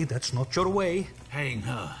 Nay, that's not your way. Hang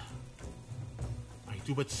her. I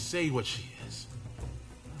do but say what she is.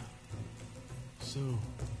 So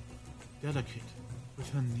delicate with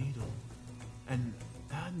her needle, an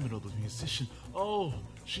admirable musician. Oh,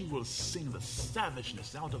 she will sing the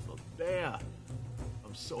savageness out of a bear.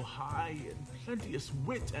 Of so high and plenteous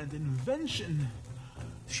wit and invention.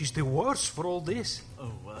 She's the worse for all this.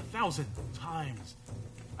 Oh, 1,000 times.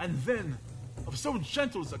 And then, of so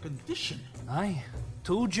gentle a condition. Aye,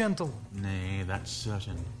 too gentle. Nay, that's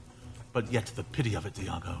certain. But yet the pity of it,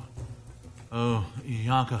 Iago. Oh,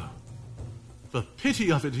 Iago. The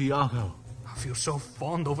pity of it, Iago. If you're so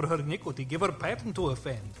fond over her iniquity, give her pattern to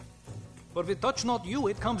offend. For if it touch not you,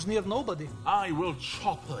 it comes near nobody. I will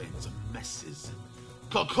chop her into messes.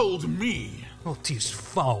 Cuckold me. Oh, 'tis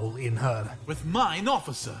foul in her. With mine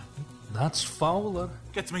officer. That's fouler.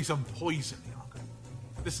 Get me some poison, Iago.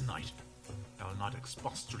 This night, I will not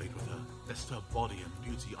expostulate with her, lest her body and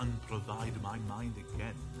beauty unprovide my mind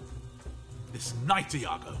again. This night,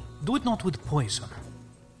 Iago. Do it not with poison.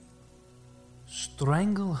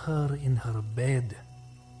 Strangle her in her bed,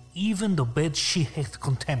 even the bed she hath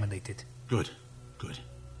contaminated. Good, good.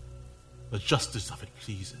 The justice of it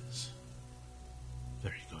pleases.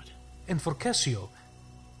 Very good. And for Cassio,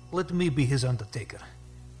 let me be his undertaker.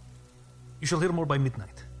 You shall hear more by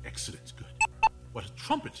midnight. Excellent, good. What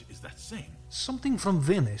trumpet is that saying? Something from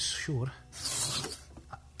Venice, sure.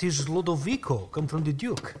 'Tis Lodovico, come from the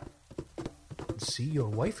Duke. See, your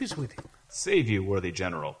wife is with him. Save you, worthy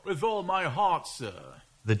general. With all my heart, sir.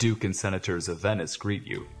 The Duke and Senators of Venice greet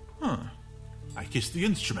you. I kiss the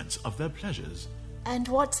instruments of their pleasures. And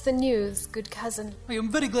what's the news, good cousin? I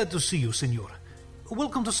am very glad to see you, senor.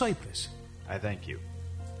 Welcome to Cyprus. I thank you.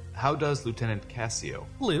 How does Lieutenant Cassio?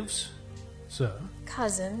 Lives, sir.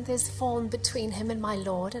 Cousin, there's fallen between him and my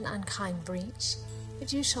lord an unkind breach,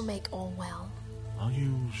 but you shall make all well. Are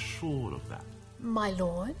you sure of that? My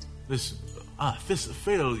lord? This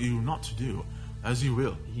fail you not to do, as you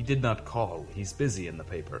will. He did not call. He's busy in the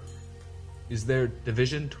paper. Is there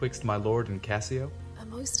division twixt my lord and Cassio? A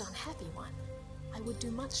most unhappy one. I would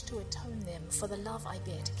do much to atone them for the love I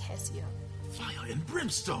bear to Cassio. Fire and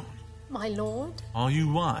brimstone! My lord? Are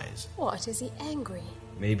you wise? What, is he angry?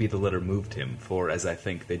 Maybe the letter moved him, for as I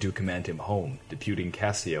think they do command him home, deputing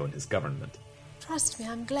Cassio in his government. Trust me,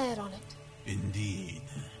 I'm glad on it. Indeed.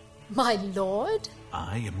 My lord?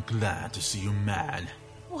 I am glad to see you mad.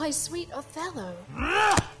 Why, sweet Othello.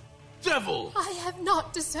 Devil! I have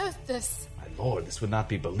not deserved this. My lord, this would not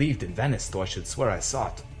be believed in Venice, though I should swear I saw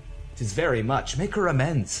it. 'Tis very much. Make her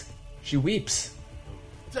amends. She weeps.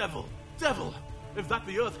 Devil! Devil! If that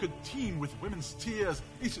the earth could teem with women's tears,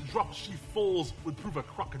 each drop she falls would prove a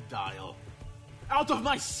crocodile. Out of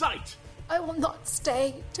my sight! I will not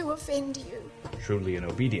stay to offend you. Truly an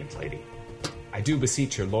obedient lady. I do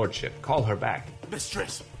beseech your lordship, call her back.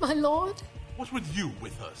 Mistress! My lord? What would you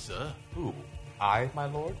with her, sir? Who? I, my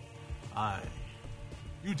lord? Aye.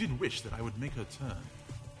 You did wish that I would make her turn.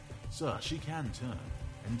 Sir, she can turn,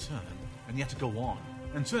 and yet go on,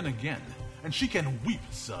 and turn again. And she can weep,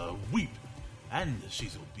 sir, weep. And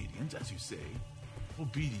she's obedient, as you say.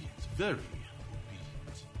 Obedient, very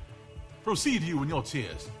obedient. Proceed you in your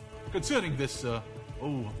tears. Concerning this,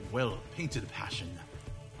 well-painted passion,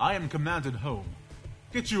 I am commanded home.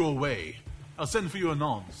 Get you away. I'll send for you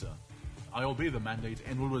anon, sir. I obey the mandate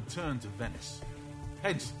and will return to Venice.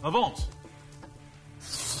 Hence, avaunt!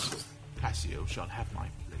 Cassio shall have my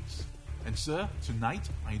place. And, sir, tonight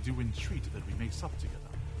I do entreat that we may sup together.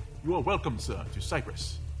 You are welcome, sir, to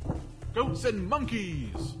Cyprus. Goats and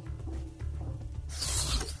monkeys!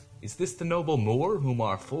 Is this the noble Moor whom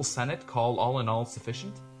our full senate call all in all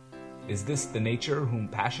sufficient? Is this the nature whom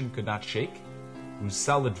passion could not shake? Whose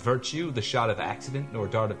solid virtue the shot of accident nor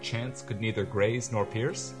dart of chance could neither graze nor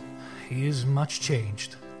pierce? He is much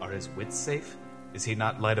changed. Are his wits safe? Is he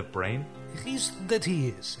not light of brain? He's that he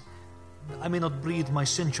is. I may not breathe my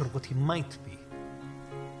censure what he might be.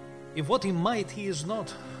 If what he might, he is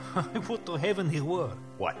not. I would to heaven he were.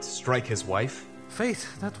 What, strike his wife?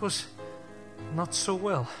 Faith, that was not so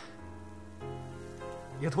well.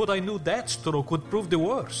 Yet what I knew that stroke would prove the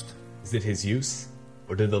worst. Is it his use?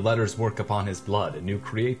 Or did the letters work upon his blood anew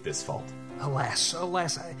create this fault? Alas,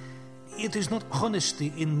 it is not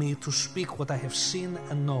honesty in me to speak what I have seen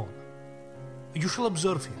and known. You shall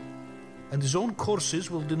observe him, and his own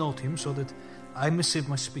courses will denote him so that I may save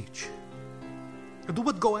my speech. Do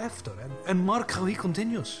but go after, and mark how he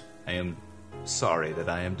continues. I am sorry that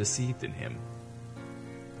I am deceived in him.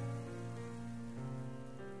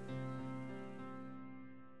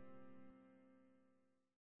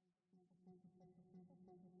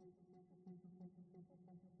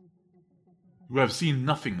 You have seen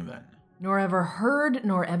nothing, then? Nor ever heard,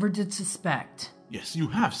 nor ever did suspect. Yes, you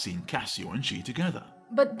have seen Cassio and she together.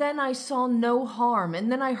 But then I saw no harm,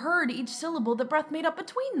 and then I heard each syllable that breath made up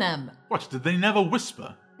between them. What, did they never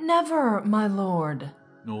whisper? Never, my lord.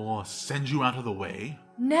 Nor send you out of the way?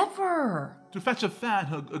 Never. To fetch a fan,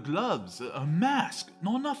 her gloves, a mask,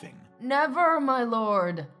 nor nothing? Never, my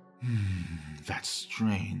lord. That's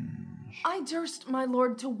strange. I durst, my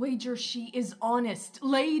lord, to wager she is honest.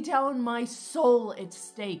 Lay down my soul at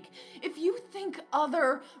stake. If you think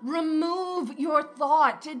other, remove your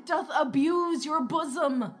thought. It doth abuse your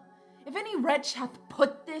bosom. If any wretch hath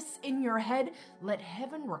put this in your head, let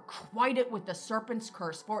heaven requite it with the serpent's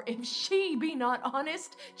curse. For if she be not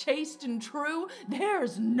honest, chaste, and true,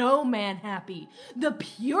 there's no man happy. The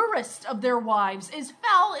purest of their wives is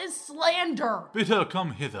foul as slander. Bid her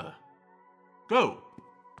come hither. Go.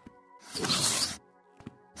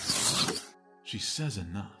 She says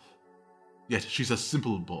enough. Yet she's a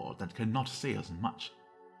simple boor that cannot say as much.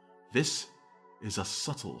 This is a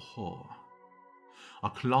subtle whore. A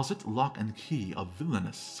closet, lock, and key of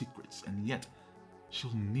villainous secrets, and yet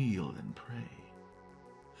she'll kneel and pray.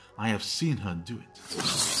 I have seen her do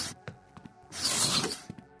it.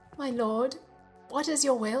 My lord, what is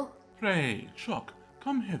your will? Pray, Chock,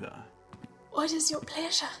 come hither. What is your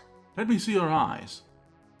pleasure? Let me see your eyes.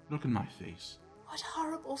 Look in my face. What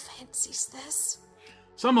horrible fancy's this?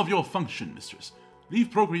 Some of your function, mistress. Leave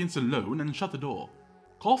procreants alone and shut the door.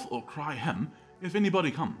 Cough or cry hem if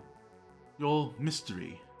anybody come. Your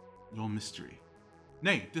mystery.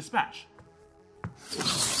 Nay, dispatch.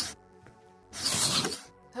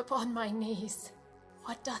 Upon my knees,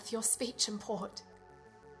 what doth your speech import?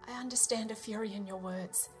 I understand a fury in your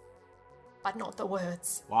words, but not the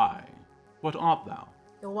words. Why? What art thou?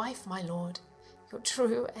 Your wife, my lord, your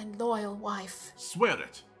true and loyal wife. Swear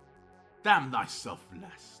it! Damn thyself,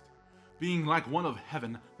 lest, being like one of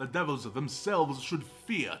heaven, the devils themselves should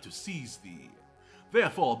fear to seize thee.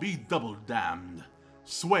 Therefore be double damned.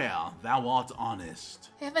 Swear thou art honest.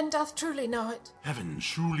 Heaven doth truly know it. Heaven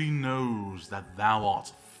truly knows that thou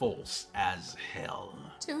art false as hell.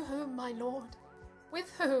 To whom, my lord? With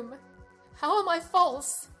whom? How am I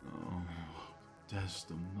false? Oh,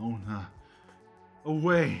 Desdemona.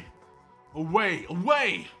 Away! Away!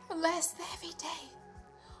 Away! Alas, the heavy day.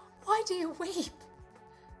 Why do you weep?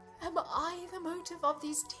 Am I the motive of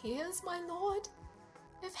these tears, my lord?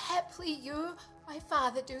 If haply you, my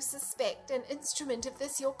father, do suspect an instrument of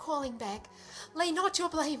this your calling back, lay not your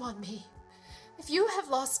blame on me. If you have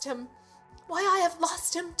lost him, why I have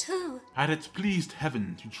lost him too. Had it pleased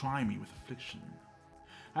heaven to try me with affliction,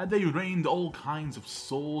 had they rained all kinds of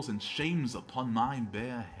sores and shames upon my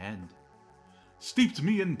bare head, steeped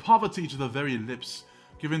me in poverty to the very lips,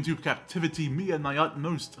 given to captivity me and my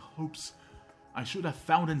utmost hopes, I should have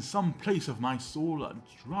found in some place of my soul a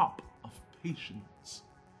drop of patience.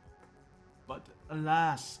 But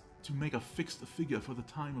alas, to make a fixed figure for the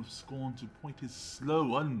time of scorn to point his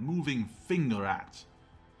slow, unmoving finger at.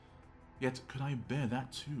 Yet could I bear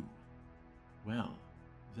that too? Well,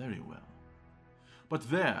 very well. But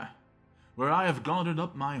there, where I have gathered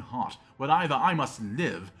up my heart, where either I must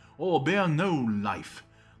live, or bear no life,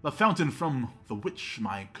 the fountain from the which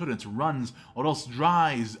my current runs, or else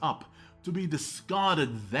dries up, to be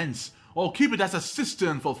discarded thence, or keep it as a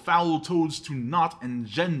cistern for foul toads to not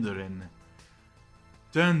engender in.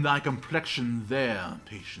 Turn thy complexion there,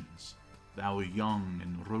 Patience, thou young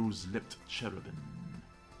and rose-lipped cherubin.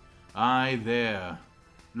 Aye, there,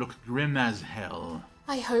 look grim as hell.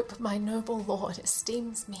 I hope my noble lord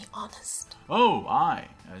esteems me honest. Oh, aye,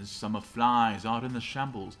 as summer flies are in the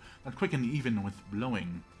shambles that quicken even with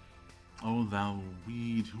blowing. O thou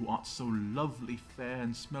weed who art so lovely fair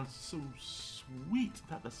and smellest so sweet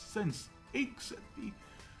that the sense aches at thee,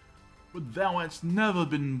 would thou hadst never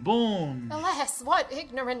been born. Alas, what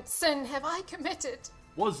ignorant sin have I committed?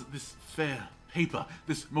 Was this fair paper,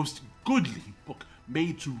 this most goodly book,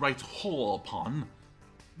 made to write whore upon?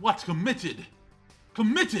 What committed?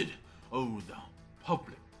 Committed! O thou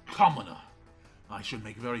public commoner! I should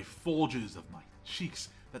make very forges of my cheeks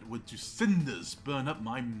that would to cinders burn up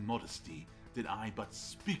my modesty, did I but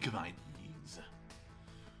speak thy deeds.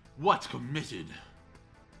 What committed?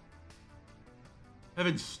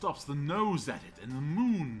 Heaven stops the nose at it, and the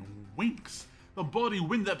moon winks. The body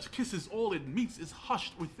wind that kisses all it meets is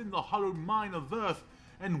hushed within the hollow mine of earth,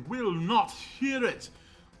 and will not hear it.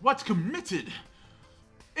 What committed?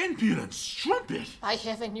 Impudent strumpet! By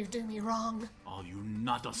heaven, you do me wrong. Are you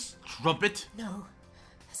not a strumpet? No,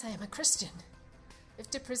 as I am a Christian. If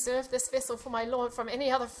to preserve this vessel for my lord from any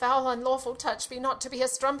other foul unlawful touch be not to be a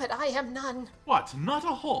strumpet, I am none. What, not a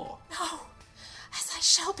whore? No, as I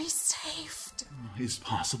shall be saved. Is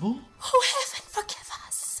possible? Oh, heaven, forgive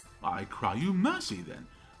us. I cry you mercy, then.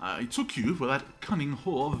 I took you for that cunning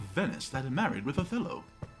whore of Venice that married with Othello.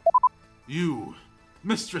 You,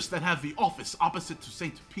 mistress that have the office opposite to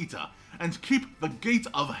St. Peter, and keep the gate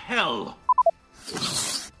of hell.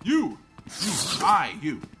 You, aye,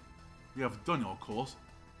 you. You have done your course.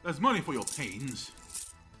 There's money for your pains.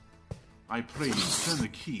 I pray you turn the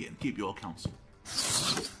key and keep your counsel.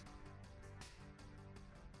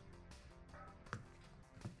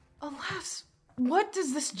 Alas, what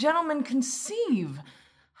does this gentleman conceive?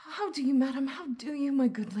 How do you, madam, how do you, my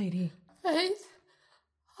good lady? Faith,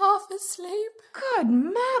 half asleep. Good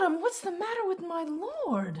madam, what's the matter with my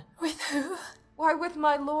lord? With who? Why, with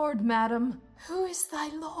my lord, madam. Who is thy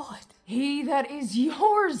lord? He that is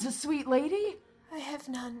yours, sweet lady. I have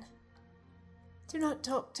none. Do not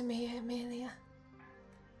talk to me, Amelia.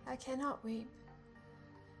 I cannot weep.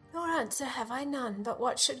 Nor answer have I none, but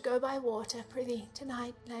what should go by water, prithee,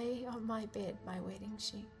 tonight lay on my bed my wedding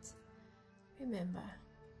sheets. Remember,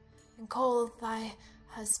 and call thy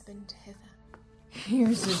husband hither.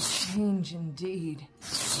 Here's a change indeed.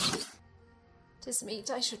 'Tis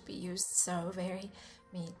meet I should be used so, very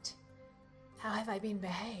meet. How have I been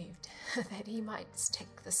behaved, that he might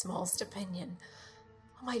stick the smallest opinion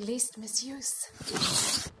on my least misuse?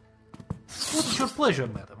 What is your pleasure,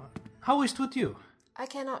 madam? How is it with you? I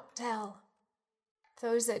cannot tell.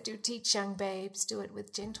 Those that do teach young babes do it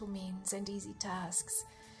with gentle means and easy tasks.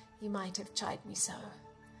 He might have chid me so.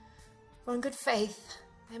 For in good faith,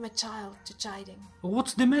 I am a child to chiding.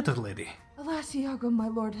 What's the matter, lady? Alas, Iago, my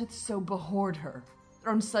lord, hath so abhorred her,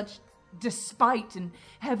 thrown such despite and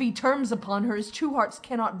heavy terms upon her as true hearts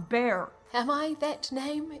cannot bear. Am I that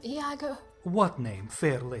name, Iago? What name,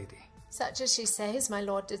 fair lady? Such as she says my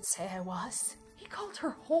lord did say I was. He called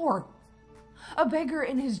her whore. A beggar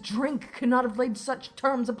in his drink could not have laid such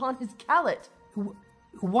terms upon his callet.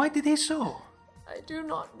 Why did he so? I do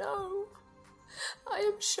not know. I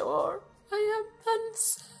am sure I am none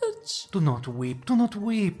such. Do not weep, do not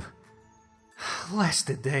weep. Last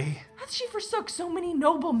a day. Hath she forsook so many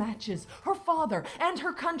noble matches, her father and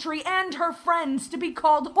her country and her friends, to be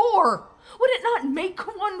called whore? Would it not make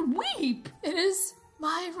one weep? It is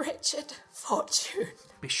my wretched fortune.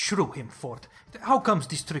 Beshrew him for't. How comes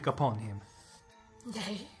this trick upon him?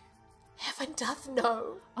 Nay, heaven doth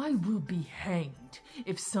know. I will be hanged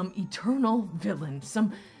if some eternal villain,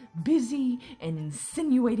 some busy and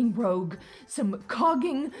insinuating rogue, some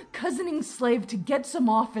cogging, cousining slave to get some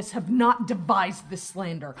office have not devised this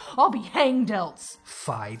slander. I'll be hanged else.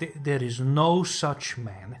 Fie, there is no such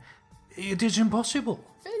man. It is impossible.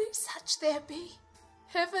 If any such there be,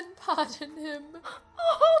 heaven pardon him.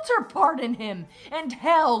 Altar pardon him, and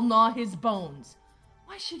hell gnaw his bones.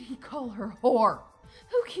 Why should he call her whore?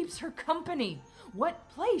 Who keeps her company? What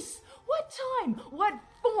place? What time? What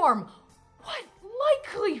form? What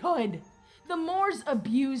likelihood? The Moors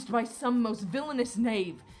abused by some most villainous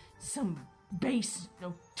knave, some base,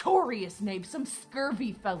 notorious knave, some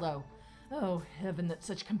scurvy fellow. Oh, heaven, that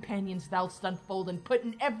such companions thou'st unfold and put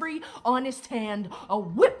in every honest hand a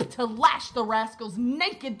whip to lash the rascals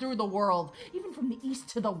naked through the world, even from the east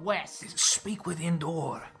to the west. Speak within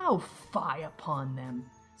door. Oh, fie upon them.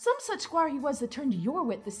 Some such squire he was that turned your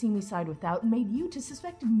wit the seamy side without and made you to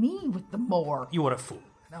suspect me with the Moor. You are a fool.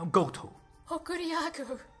 Now go to. Oh, good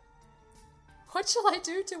Iago, what shall I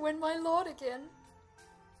do to win my lord again?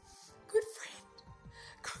 Good friend,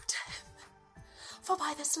 go to him, for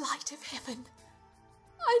by this light of heaven,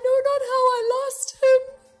 I know not how I lost him.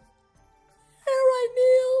 Here I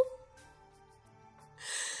kneel.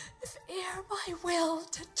 If e'er my will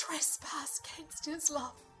to trespass against his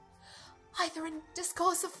love, either in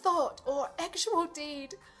discourse of thought or actual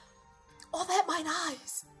deed, or that mine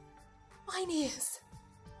eyes, mine ears,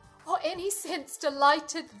 or any sense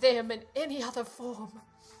delighted them in any other form,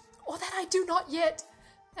 or that I do not yet,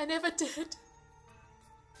 and ever did,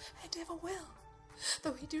 and ever will,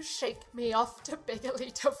 though he do shake me off to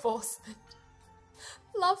beggarly divorcement.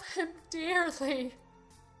 Love him dearly,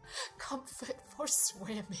 comfort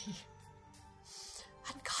forswear me.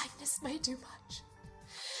 Unkindness may do much,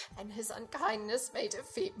 and his unkindness may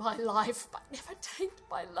defeat my life, but never taint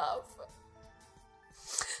my love.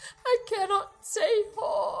 I cannot say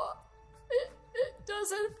more. It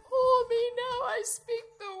doesn't bore me now I speak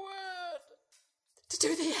the word. To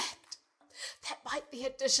do the act, that might the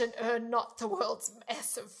addition earn not the world's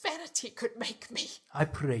massive vanity could make me. I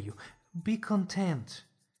pray you, be content.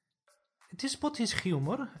 'Tis but his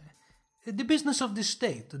humour. The business of the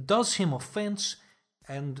state does him offence,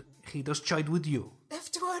 and he does chide with you.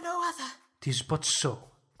 If 'twere no other. 'Tis but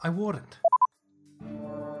so, I warrant.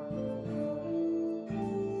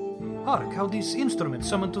 Hark, how these instruments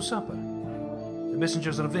summon to supper. The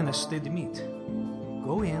messengers of Venice stay to meet.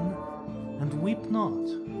 Go in, and weep not.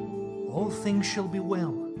 All things shall be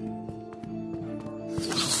well.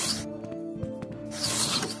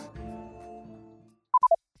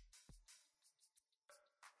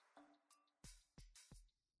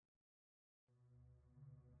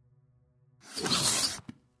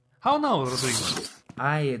 How now, Rodrigo?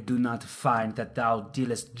 I do not find that thou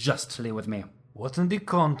dealest justly with me. What on the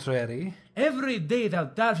contrary? Every day thou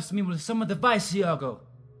dartest me with some device, Iago,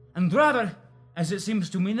 and rather, as it seems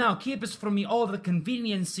to me now, keepest from me all the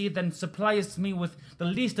conveniency than suppliest me with the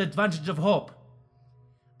least advantage of hope.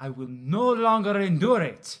 I will no longer endure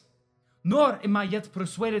it, nor am I yet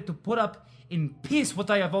persuaded to put up in peace what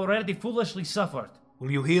I have already foolishly suffered.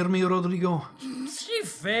 Will you hear me, Rodrigo? See,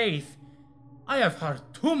 faith, I have heard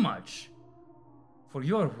too much. For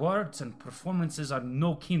your words and performances are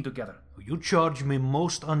no kin together. You charge me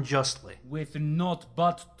most unjustly. With naught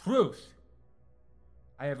but truth.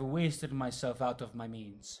 I have wasted myself out of my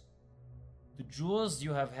means. The jewels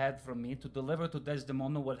you have had from me to deliver to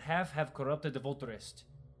Desdemona would have corrupted the votarist.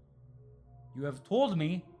 You have told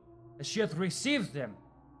me that she hath received them,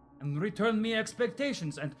 and returned me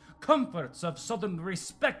expectations and comforts of sudden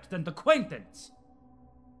respect and acquaintance.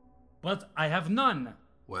 But I have none.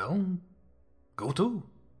 Well, go to.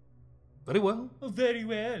 Very well. Very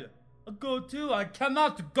well. Go to? I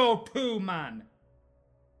cannot go to, man.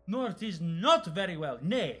 Nor it is not very well,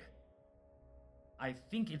 nay. I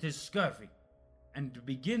think it is scurvy, and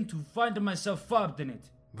begin to find myself fobbed in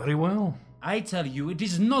it. Very well. I tell you, it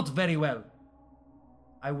is not very well.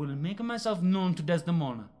 I will make myself known to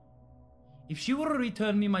Desdemona. If she will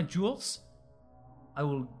return me my jewels, I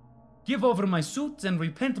will give over my suit and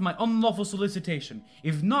repent my unlawful solicitation.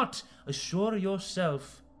 If not, assure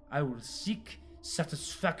yourself I will seek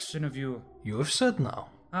satisfaction of you. You have said now.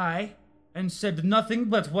 Aye, and said nothing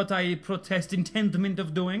but what I protest intendment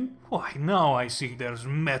of doing. Why, now I see there's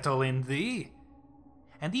metal in thee.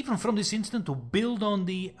 And even from this instant to build on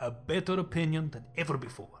thee a better opinion than ever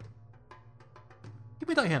before. Give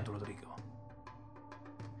me thy hand, Rodrigo.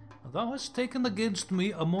 Thou hast taken against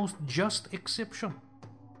me a most just exception.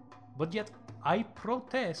 But yet I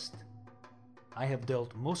protest. I have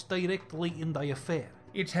dealt most directly in thy affair.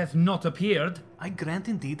 It hath not appeared. I grant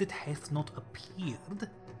indeed it hath not appeared.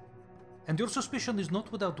 And your suspicion is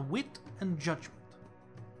not without wit and judgment.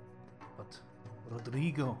 But,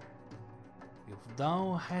 Rodrigo, if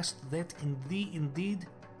thou hast that in thee indeed,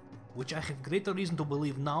 which I have greater reason to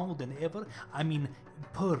believe now than ever, I mean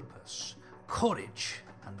purpose, courage,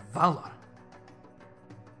 and valor,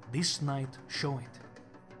 this night show it.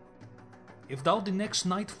 If thou the next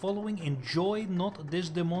night following enjoy not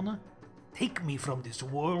Desdemona, take me from this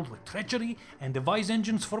world with treachery and devise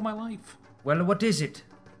engines for my life. Well, what is it?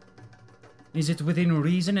 Is it within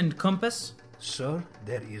reason and compass? Sir,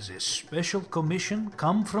 there is a special commission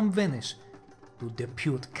come from Venice to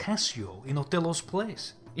depute Cassio in Othello's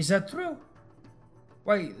place. Is that true?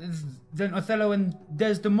 Why, then Othello and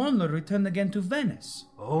Desdemona return again to Venice?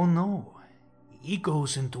 Oh no, he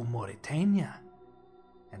goes into Mauritania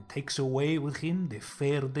and takes away with him the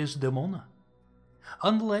fair Desdemona.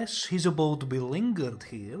 Unless his abode be lingered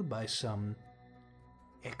here by some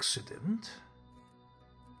accident,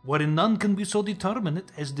 wherein none can be so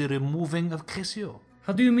determinate as the removing of Cassio.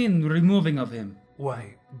 How do you mean, removing of him?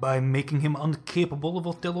 Why, by making him incapable of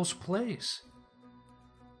Othello's place.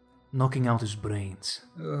 Knocking out his brains.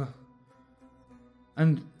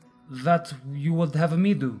 And that you would have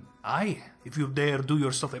me do? Aye, if you dare do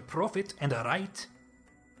yourself a profit and a right.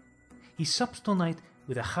 He sups tonight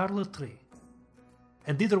with a harlotry,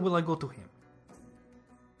 and thither will I go to him.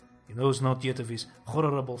 He knows not yet of his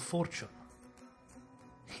horrible fortune.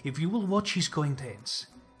 If you will watch his going hence,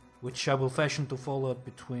 which I will fashion to fall up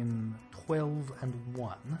between 12 and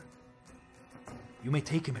 1, you may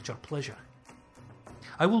take him at your pleasure.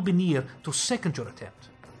 I will be near to second your attempt,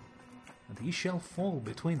 and he shall fall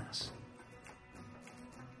between us.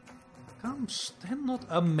 Come, stand not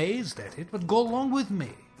amazed at it, but go along with me.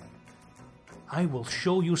 I will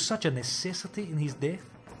show you such a necessity in his death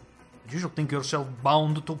that you shall think yourself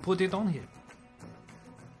bound to put it on him.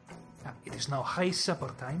 Now, it is now high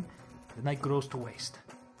supper time. The night grows to waste.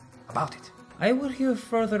 About it. I will hear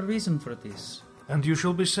further reason for this. And you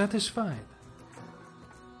shall be satisfied.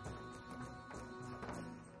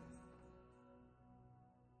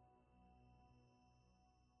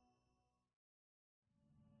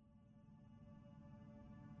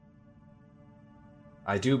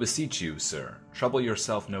 I do beseech you, sir, trouble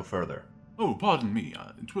yourself no further. Oh, pardon me,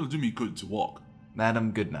 it will do me good to walk.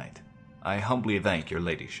 Madam, good night. I humbly thank your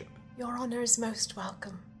ladyship. Your honor is most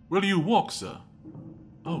welcome. Will you walk, sir?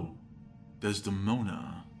 Oh,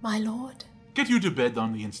 Desdemona. My lord? Get you to bed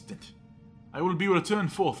on the instant. I will be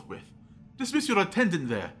returned forthwith. Dismiss your attendant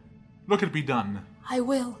there. Look it be done. I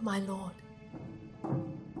will, my lord.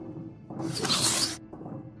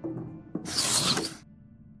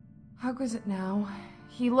 How goes it now?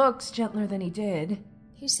 He looks gentler than he did.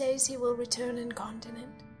 He says he will return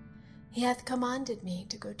incontinent. He hath commanded me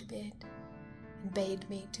to go to bed, and bade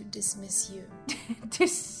me to dismiss you.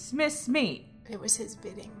 Dismiss me? It was his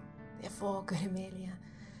bidding. Therefore, good Amelia,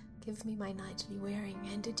 give me my nightly wearing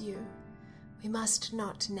and adieu. We must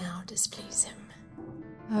not now displease him.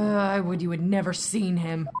 I would you had never seen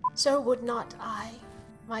him. So would not I.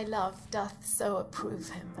 My love doth so approve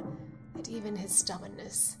him, that even his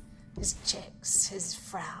stubbornness, his checks, his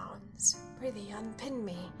frowns, prithee unpin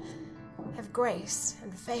me, have grace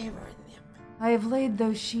and favour in them. I have laid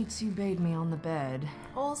those sheets you bade me on the bed.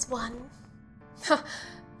 All's one.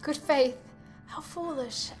 Good faith, how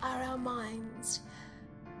foolish are our minds.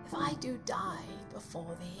 If I do die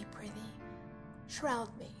before thee, prithee, shroud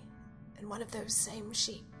me in one of those same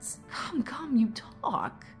sheets. Come, you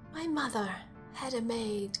talk. My mother had a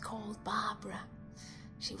maid called Barbara.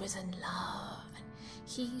 She was in love, and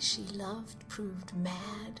he she loved proved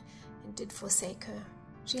mad and did forsake her.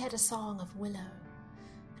 She had a song of willow,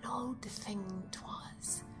 an old thing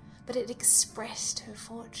 'twas, but it expressed her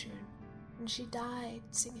fortune, and she died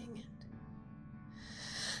singing it.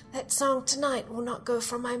 That song tonight will not go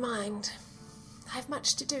from my mind. I've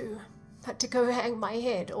much to do, but to go hang my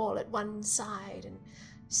head all at one side and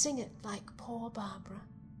sing it like poor Barbara.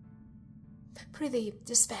 Prithee,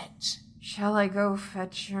 dispatch. Shall I go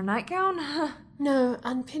fetch your nightgown? No,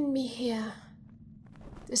 unpin me here.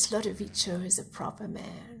 This Lodovico is a proper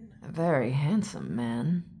man. A very handsome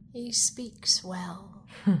man. He speaks well.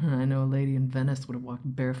 I know a lady in Venice would have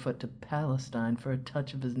walked barefoot to Palestine for a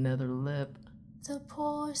touch of his nether lip. The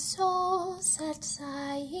poor soul sat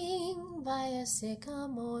sighing by a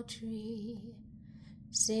sycamore tree,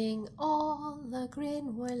 sing all the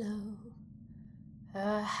green willow,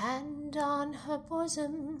 her hand on her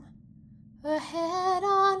bosom, her head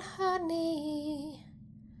on her knee.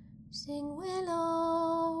 Sing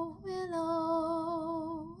willow,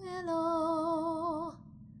 willow, willow.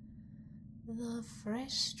 The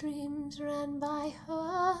fresh streams ran by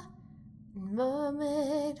her and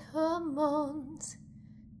murmured her moans.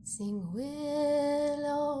 Sing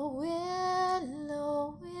willow,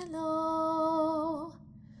 willow, willow.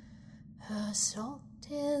 Her salt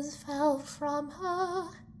tears fell from her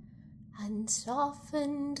and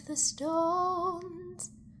softened the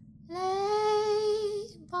stones lay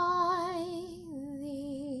by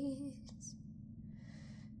these.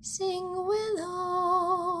 Sing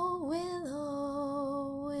willow,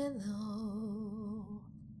 willow, willow.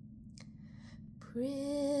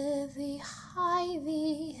 Prithee, hie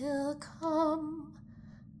thee, he'll come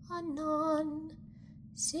anon.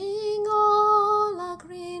 Sing all a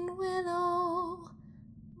green willow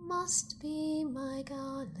must be my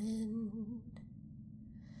garland.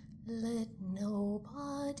 Let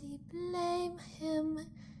nobody blame him,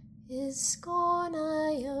 his scorn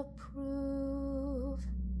I approve.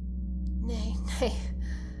 Nay,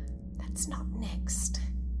 that's not next.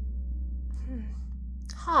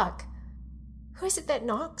 Hark! Who is it that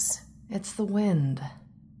knocks? It's the wind.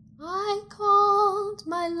 I called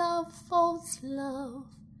my love false love,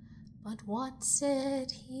 but what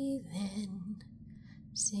said he then?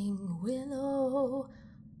 Sing willow,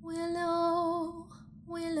 willow,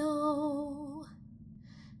 willow.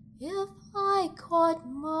 If I court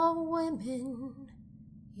more women,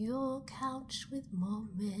 you're couched with more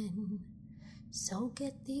men. So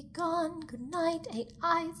get thee gone, good night, ain't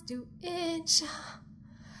eyes do itch.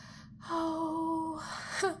 Oh,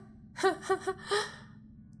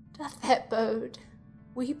 doth that bode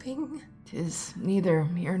weeping? 'Tis neither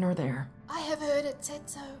here nor there. I have heard it said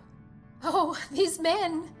so. Oh, these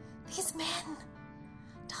men!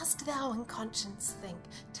 Dost thou in conscience think,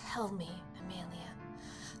 tell me, Amelia,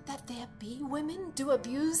 that there be women do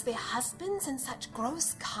abuse their husbands in such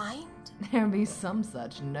gross kind? There be some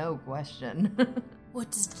such, no question.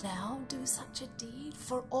 Wouldst thou do such a deed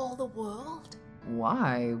for all the world?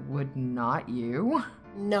 Why would not you?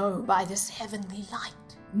 No, by this heavenly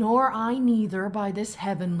light. Nor I neither by this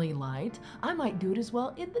heavenly light. I might do it as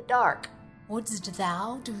well in the dark. Wouldst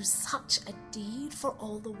thou do such a deed for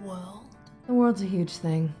all the world? The world's a huge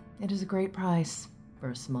thing. It is a great price for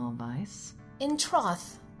a small vice. In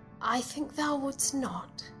troth, I think thou wouldst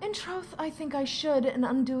not. In troth, I think I should, and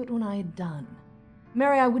undo it when I had done.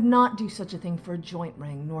 Mary, I would not do such a thing for a joint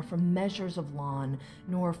ring, nor for measures of lawn,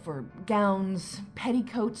 nor for gowns,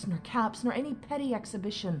 petticoats, nor caps, nor any petty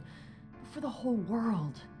exhibition, but for the whole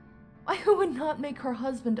world. Why, who would not make her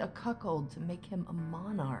husband a cuckold to make him a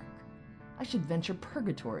monarch? I should venture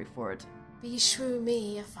purgatory for it. Beshrew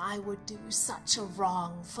me if I would do such a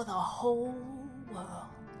wrong for the whole world.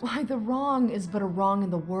 Why, the wrong is but a wrong in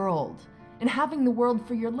the world. And having the world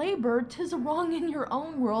for your labor, 'tis a wrong in your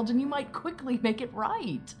own world, and you might quickly make it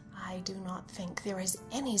right. I do not think there is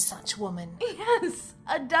any such woman. Yes,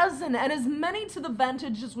 a dozen, and as many to the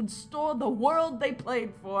vantage as would store the world they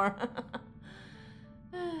played for.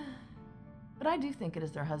 But I do think it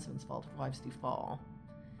is their husbands' fault if wives do fall.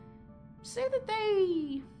 Say that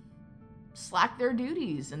they slack their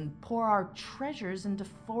duties and pour our treasures into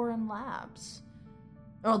foreign laps.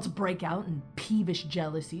 Or else break out in peevish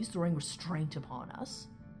jealousies, throwing restraint upon us.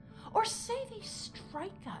 Or say they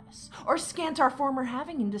strike us, or scant our former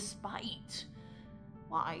having in despite.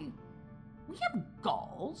 Why, we have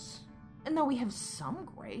galls, and though we have some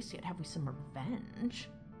grace, yet have we some revenge.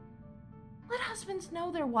 Let husbands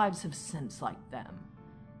know their wives have sense like them.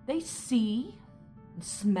 They see and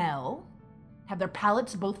smell, Have their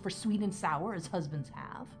palates both for sweet and sour, as husbands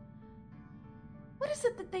have? What is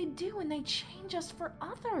it that they do when they change us for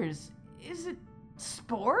others? Is it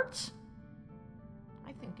sport?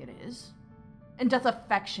 I think it is. And doth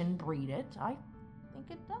affection breed it? I think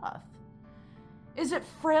it doth. Is it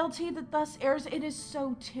frailty that thus errs? It is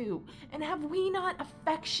so too. And have we not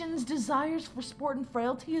affections, desires for sport and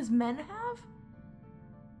frailty as men have?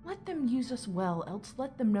 Let them use us well, else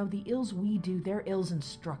let them know the ills we do, their ills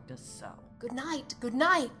instruct us so. Good night, good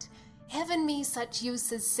night. Heaven me such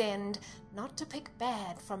uses send, not to pick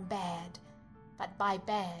bad from bad, but by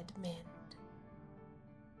bad mend.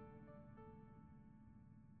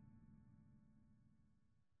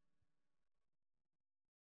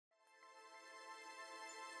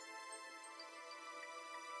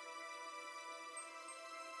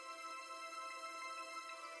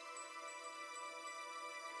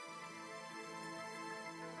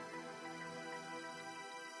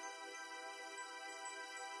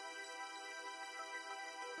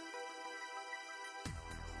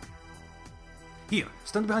 Here,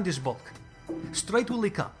 stand behind this bulk. Straight will he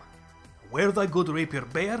come. Where thy good rapier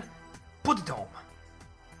bear, put it home.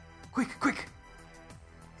 Quick, quick.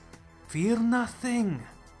 Fear nothing.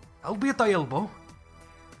 I'll be at thy elbow.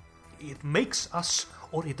 It makes us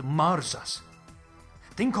or it mars us.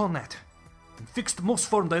 Think on that, and fixed most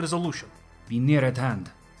form thy resolution. Be near at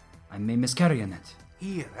hand. I may miscarry in it.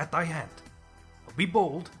 Here, at thy hand. Be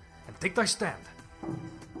bold, and take thy stand.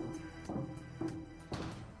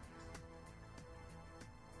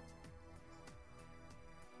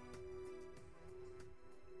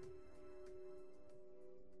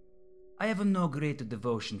 I have no great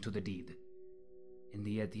devotion to the deed, and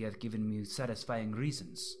yet he hath given me satisfying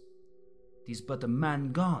reasons. 'Tis but a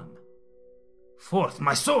man gone. Forth,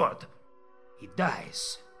 my sword! He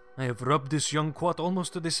dies. I have rubbed this young quat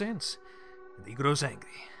almost to the sense, and he grows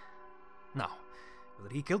angry. Now,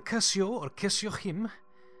 whether he kill Cassio or Cassio him,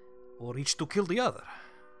 or each to kill the other,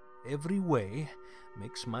 every way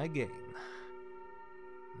makes my gain.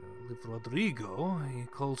 If Rodrigo, he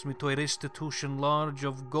calls me to a restitution large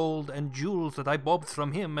of gold and jewels that I bobbed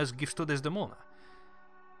from him as gifts to Desdemona.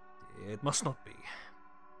 It must not be.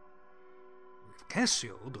 If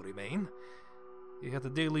Cassio do remain, he hath a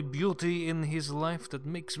daily beauty in his life that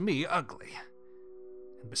makes me ugly.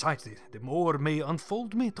 And besides, the Moor may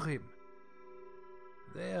unfold me to him.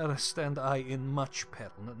 There stand I in much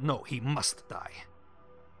peril. No, he must die.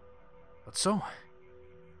 But so,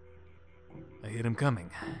 I hear him coming.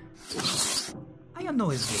 I know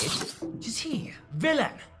his gait. 'Tis he,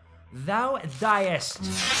 villain! Thou diest.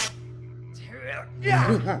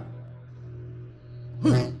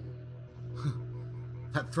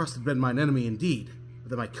 That thrust had been mine enemy indeed,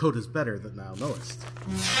 but that my coat is better than thou knowest.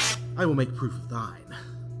 I will make proof of thine.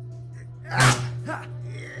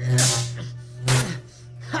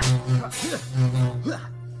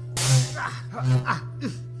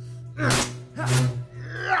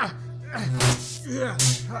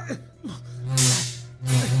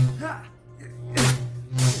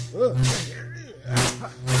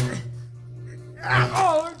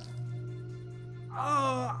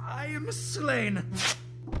 I am slain.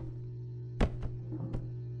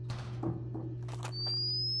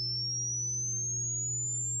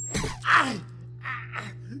 I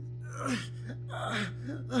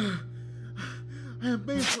am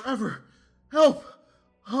made forever. Help!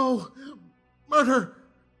 Oh, murder!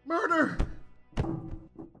 Murder!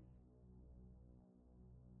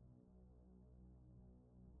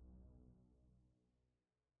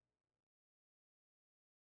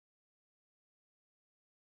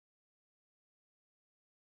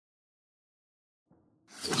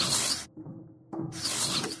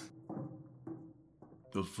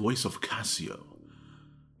 The voice of Cassio.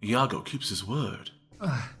 Iago keeps his word.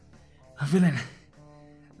 A villain.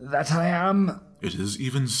 That I am. It is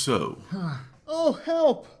even so. Oh,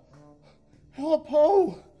 help! Help,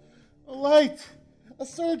 ho! A light! A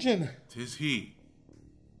surgeon! 'Tis he,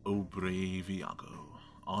 O brave Iago,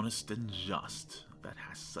 honest and just, that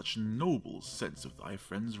hast such noble sense of thy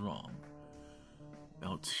friend's wrong.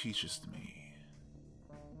 Thou teachest me.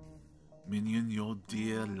 Minion, your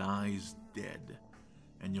dear lies dead,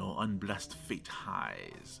 and your unblessed fate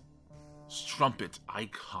hies. Strumpet, I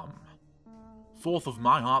come. Forth of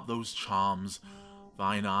my heart those charms,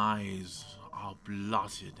 thine eyes are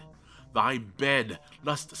blotted. Thy bed,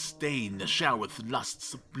 lust-stained, shall with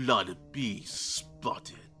lust's blood be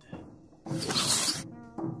spotted.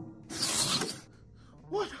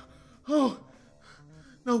 What? Oh,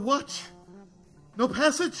 no watch? No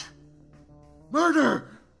passage? Murder!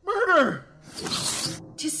 Murder!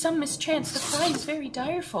 'Tis some mischance. The cry is very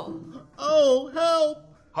direful. Oh, help!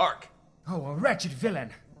 Hark! Oh, a wretched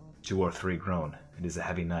villain! 2 or 3 grown. It is a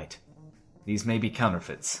heavy night. These may be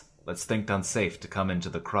counterfeits. Let's think unsafe to come into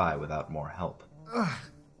the cry without more help.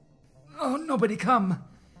 Oh, nobody come.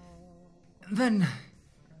 Then,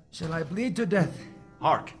 shall I bleed to death?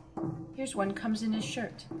 Hark! Here's one comes in his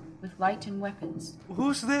shirt, with light and weapons.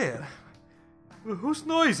 Who's there? Whose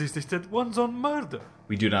noise is this that one's on murder?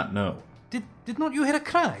 We do not know. Did not you hear a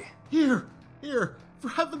cry? Here! For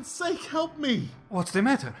heaven's sake, help me! What's the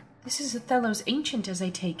matter? This is Othello's ancient, as I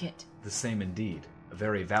take it. The same indeed. A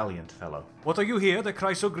very valiant fellow. What are you here that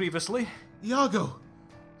cry so grievously? Iago!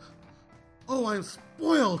 Oh, I am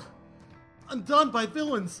spoiled! Undone by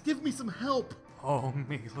villains! Give me some help! Oh,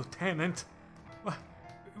 me, Lieutenant.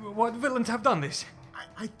 What villains have done this?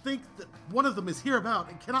 I think that one of them is hereabout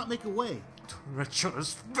and cannot make away.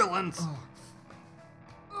 Treacherous villains!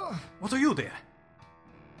 What are you there?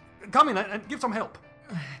 Come in and give some help.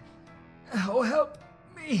 Oh, help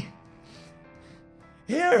me!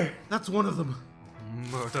 Here! That's one of them.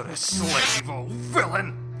 Murderous slave, oh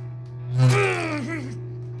villain!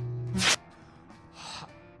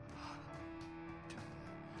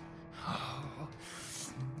 Oh,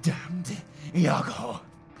 damned Iago!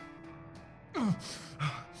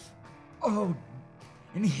 Oh,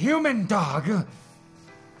 inhuman dog!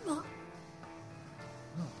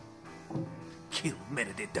 Kill men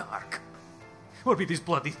in the dark. Or be these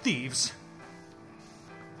bloody thieves?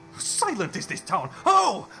 Silent is this town!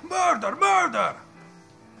 Oh! Murder! Murder!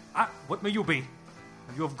 What may you be?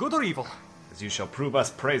 Are you of good or evil? As you shall prove us,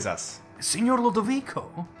 praise us. Signor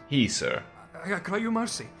Lodovico? He, sir. I cry you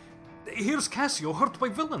mercy. Here's Cassio, hurt by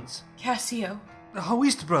villains. Cassio. How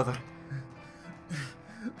is it, brother?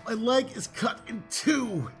 My leg is cut in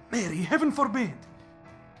 2. Mary, heaven forbid.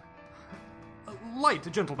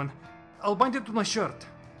 Light, gentlemen. I'll bind it to my shirt.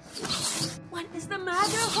 What is the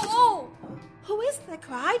matter? Oh! Who is that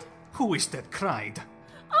cried? Who is that cried?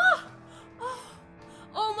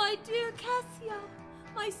 Oh, my dear Cassio!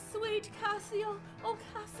 My sweet Cassio! Oh,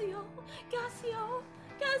 Cassio! Cassio!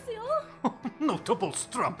 Cassio! Notable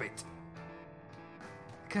strumpet!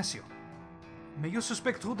 Cassio, may you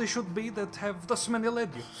suspect who they should be that have thus many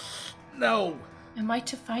led you? No! Am I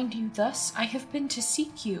to find you thus? I have been to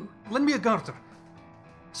seek you. Lend me a garter.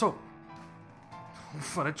 So,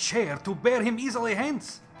 for a chair to bear him easily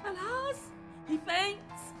hence. Alas, he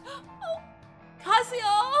faints. Oh,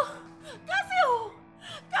 Cassio! Cassio!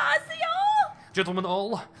 Cassio! Gentlemen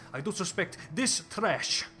all, I do suspect this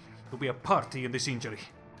trash to be a party in this injury.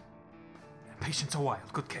 Patience a while,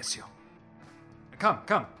 good Cassio.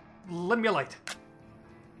 Come, lend me a light.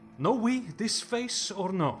 Know we this face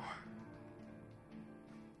or no?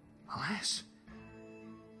 Alas,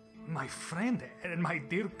 my friend and my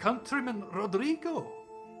dear countryman Rodrigo.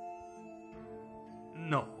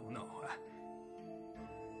 No.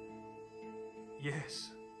 Yes,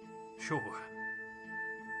 sure.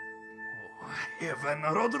 Oh, heaven,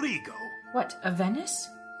 Rodrigo. What, a Venice?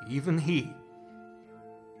 Even he.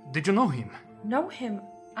 Did you know him? Know him?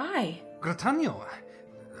 I. Grattanio,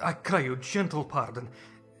 I cry you gentle pardon.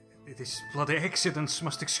 These bloody accidents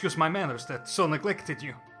must excuse my manners that so neglected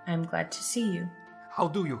you. I am glad to see you. How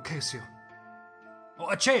do you, Cassio? Oh,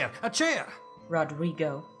 a chair!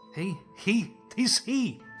 Rodrigo. Tis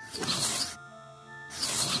he.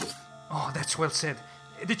 Oh, that's well said.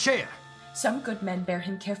 The chair. Some good men bear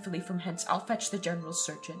him carefully from hence. I'll fetch the general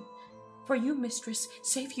surgeon. For you, mistress,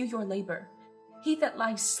 save you your labor. He that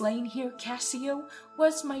lies slain here, Cassio,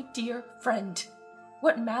 was my dear friend.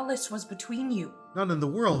 What malice was between you? None in the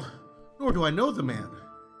world, nor do I know the man.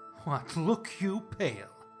 What, look you pale?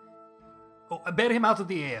 Oh, bear him out of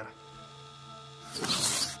the air.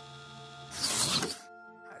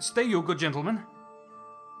 Stay you, good gentleman.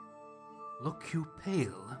 Look you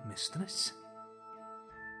pale, mistress?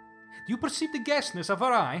 Do you perceive the ghastness of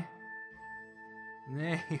her eye?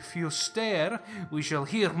 Nay, if you stare, we shall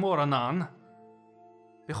hear more anon.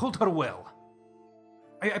 Behold her well.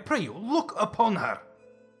 I pray you, look upon her.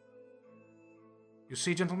 You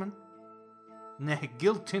see, gentlemen? Nay,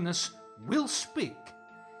 guiltiness will speak,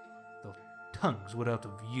 though tongues were out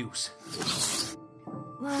of use.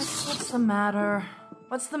 What's the matter?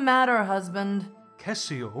 What's the matter, husband?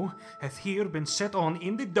 Cassio hath here been set on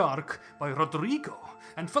in the dark by Rodrigo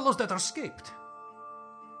and fellows that are escaped.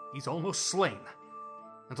 He's almost slain,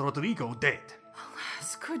 and Rodrigo dead.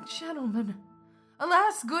 Alas, good gentleman.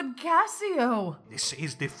 Alas, good Cassio. This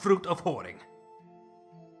is the fruit of whoring.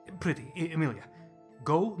 Pretty, Emilia,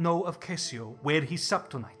 go know of Cassio where he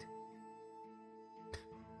supped tonight.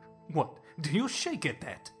 What, do you shake at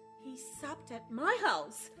that? He supped at my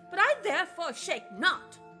house, but I therefore shake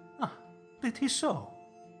not. Did he so?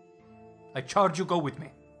 I charge you go with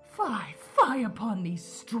me. Fie upon thee,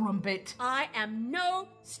 strumpet. I am no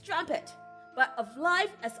strumpet, but of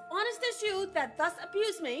life as honest as you that thus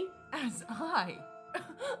abuse me. As I?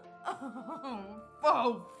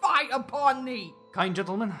 Oh, fie upon thee! Kind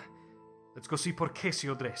gentlemen, let's go see poor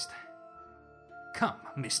Cassio dressed. Come,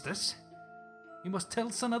 mistress. You must tell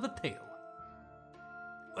us another tale.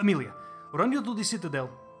 Amelia, run you to the citadel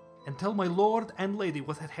and tell my lord and lady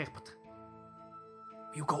what had happened.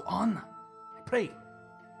 You go on, I pray.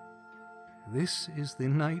 This is the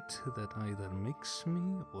night that either makes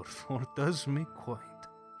me or fordoes me quite.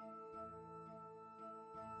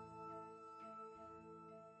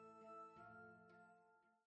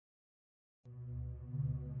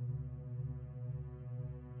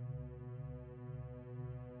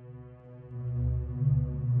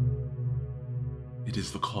 It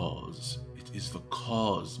is the cause. It is the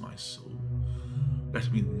cause, my soul.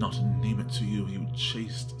 Let me not name it to you, you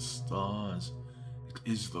chaste stars. It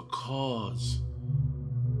is the cause.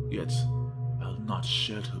 Yet I'll not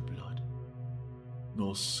shed her blood,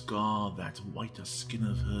 nor scar that whiter skin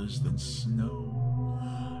of hers than snow,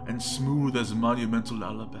 and smooth as monumental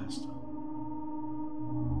alabaster.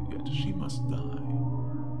 Yet she must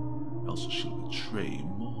die, else she'll betray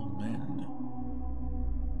more men.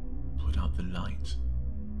 Put out the light,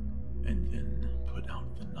 and then put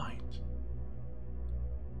out the night.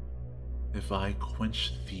 If I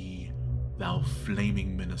quench thee, thou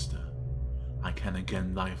flaming minister, I can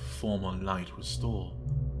again thy former light restore,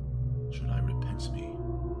 should I repent me.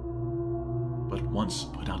 But once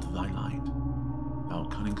put out thy light, thou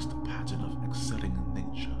cunningst pattern of excelling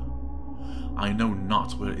nature, I know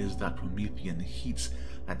not where is that Promethean heat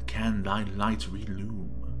that can thy light relume.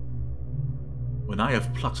 When I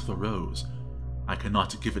have plucked the rose, I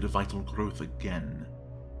cannot give it vital growth again.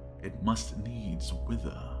 It must needs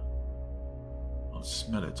wither. I'll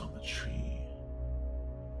smell it on the tree.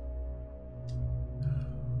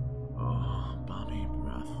 Oh, balmy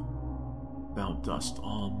breath, thou dost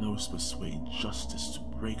almost persuade justice to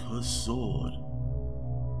break her sword.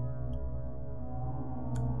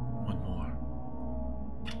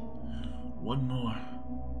 One more.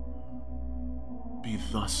 Be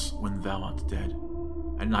thus when thou art dead,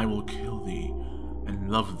 and I will kill thee and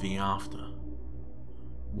love thee after.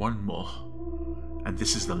 One more, and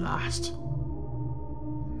this is the last.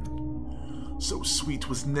 So sweet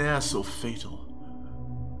was ne'er so fatal.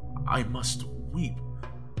 I must weep,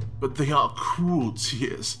 but they are cruel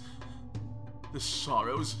tears. This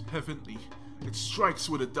sorrow's heavenly, it strikes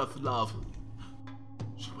when it doth love.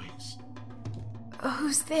 She waits.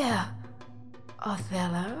 Who's there?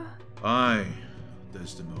 Othello? Aye,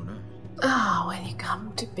 Desdemona. When you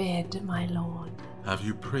come to bed, my lord. Have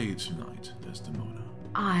you prayed tonight, Desdemona?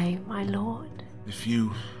 Aye, my lord. If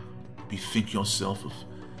you bethink yourself of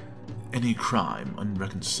any crime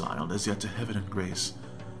unreconciled as yet to heaven and grace,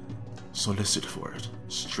 solicit for it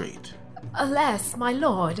straight. Alas, my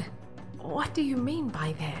lord, what do you mean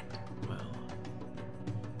by that? Well,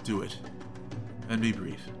 do it, and be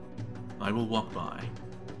brief. I will walk by.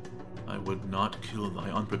 I would not kill thy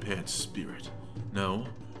unprepared spirit. No,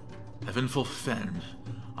 heaven forfend,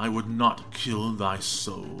 I would not kill thy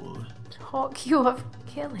soul. Talk you of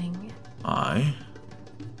killing? I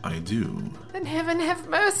do. Then heaven have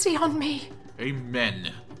mercy on me.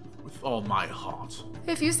 Amen, with all my heart.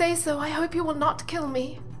 If you say so, I hope you will not kill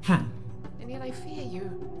me. And yet I fear you,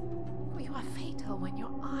 for you are fatal when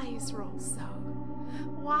your eyes roll so.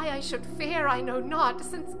 Why I should fear I know not,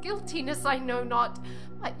 since guiltiness I know not,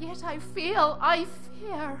 but yet I fear.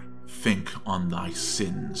 Think on thy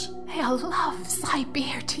sins. They are loves I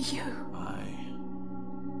bear to you. Aye,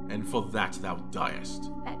 and for that thou diest.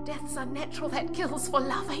 That death's unnatural that kills for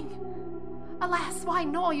loving. Alas, why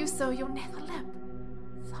gnaw you so your nether lip?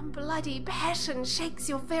 Some bloody passion shakes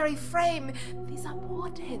your very frame. These are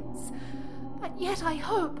portents. But yet I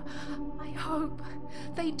hope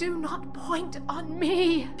they do not point on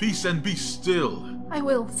me. Peace and be still. I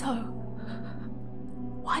will so.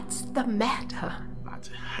 What's the matter? That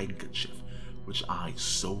handkerchief which I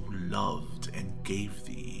so loved and gave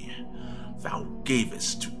thee, thou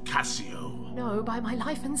gavest to Cassio. No, by my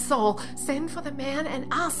life and soul, send for the man and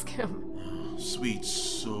ask him. Sweet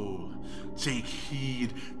soul, take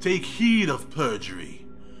heed of perjury.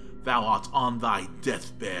 Thou art on thy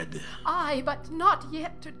deathbed. Aye, but not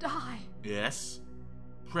yet to die. Yes,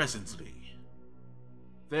 presently.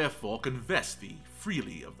 Therefore confess thee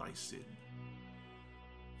freely of thy sin.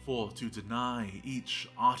 For to deny each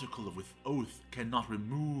article with oath cannot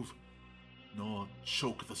remove, nor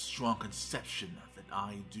choke the strong conception that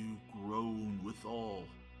I do groan withal.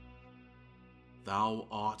 Thou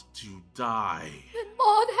art to die. Then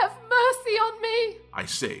Lord have mercy on me. me. I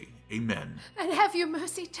say, amen. And have you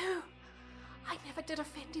mercy too. I never did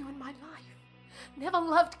offend you in my life. Never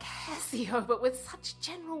loved Cassio, but with such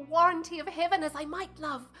general warranty of heaven as I might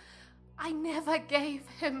love. I never gave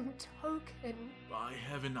him token. By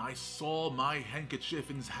heaven, I saw my handkerchief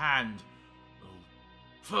in his hand. Oh,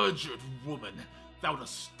 perjured woman, thou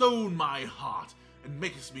dost stone my heart, and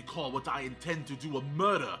makest me call what I intend to do a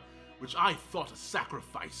murder, which I thought a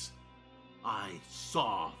sacrifice. I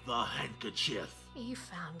saw the handkerchief. He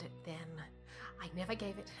found it then. I never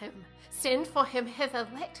gave it him. Send for him hither,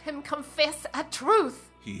 let him confess a truth.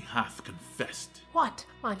 He hath confessed. What,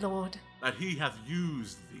 my lord? That he hath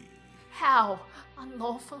used thee. How?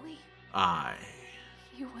 Unlawfully? Aye.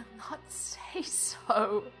 You will not say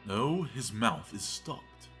so. No, his mouth is stopped.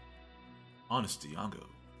 Honest Iago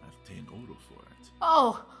hath ta'en order for it.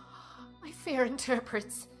 Oh, my fair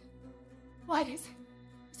interprets. What is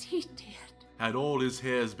he dead? Had all his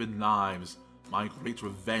hairs been knives, my great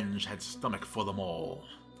revenge had stomach for them all.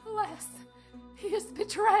 Alas, he is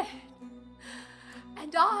betrayed,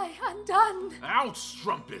 and I undone. Out,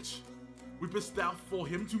 strumpet! Weepest thou for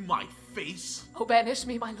him to my face? Oh, banish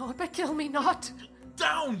me, my lord, but kill me not.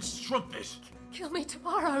 Down, strumpet! Kill me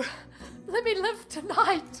tomorrow. Let me live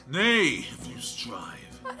tonight. Nay, if you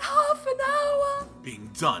strive. But half an hour. Being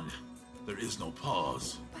done, there is no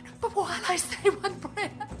pause. But while I say one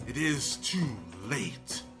prayer. It is too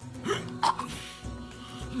late.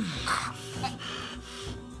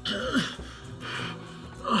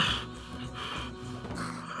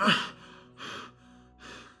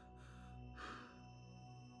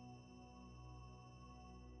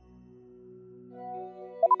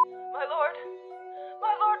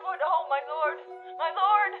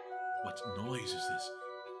 What noise is this?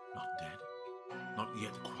 Not dead? Not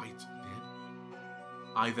yet quite dead?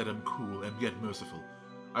 I that am cruel am yet merciful,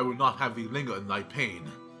 I will not have thee linger in thy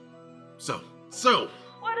pain. So!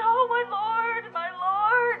 What ho, my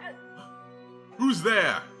lord! Who's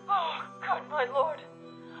there? Oh, good, my lord.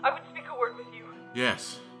 I would speak a word with you.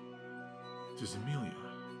 Yes, 'tis Amelia.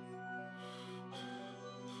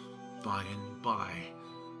 By and by.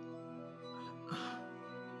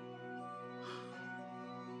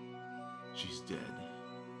 She's dead.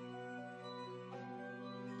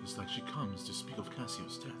 It's like she comes to speak of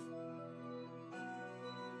Cassio's death.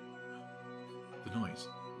 The noise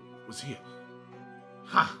was here.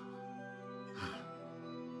 Ha!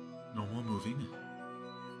 No more moving.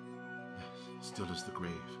 Yes, still as the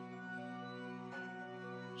grave.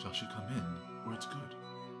 Shall she come in where it's good?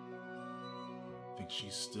 Think she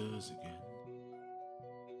stirs again.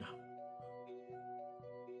 Now,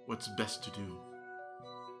 what's best to do?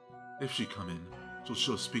 If she come in, she'll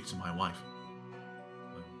sure speak to my wife.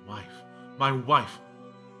 My wife!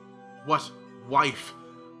 What wife?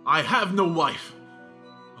 I have no wife!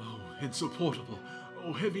 Oh, insupportable!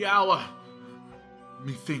 Oh, heavy hour!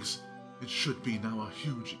 Methinks it should be now a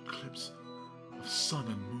huge eclipse of sun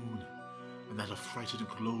and moon, and that a frightened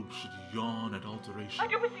globe should yawn at alteration. I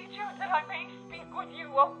do beseech you that I may speak with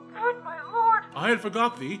you, oh good my lord! I had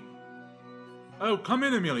forgot thee. Oh, come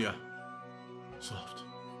in, Amelia. Soft.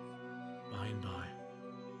 By and by.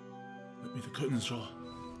 Let me the curtains draw.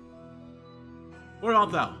 Where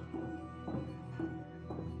art thou?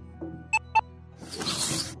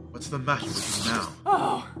 What's the matter with you now?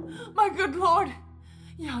 Oh, my good lord!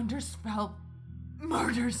 Yonder spell.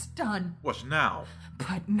 Murder's done. What now?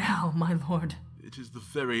 But now, my lord. It is the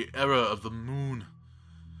very error of the moon.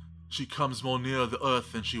 She comes more near the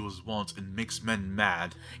earth than she was wont and makes men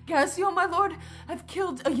mad. Cassio, my lord, have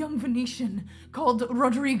killed a young Venetian called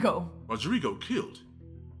Rodrigo. Rodrigo killed?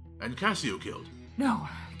 And Cassio killed? No,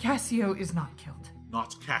 Cassio is not killed.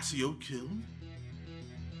 Not Cassio killed?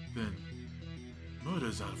 Then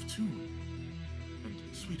murder's out of tune, and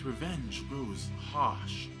sweet revenge grows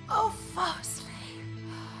harsh. Oh, falsely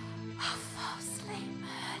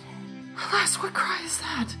murdered. Alas, what cry is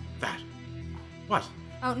that? That? What?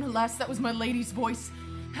 Out and alas, that was my lady's voice.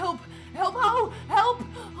 Help! Help! Oh, help!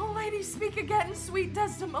 Oh, lady, speak again, sweet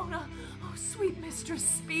Desdemona. Oh, sweet mistress,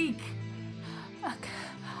 speak.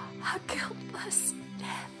 A guiltless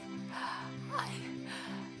death. I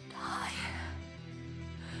die.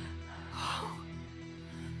 Oh,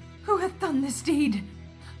 who hath done this deed?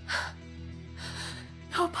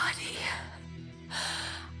 Nobody.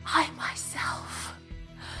 I myself.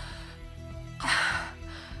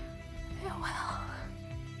 Farewell.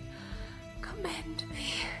 Commend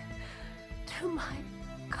me to my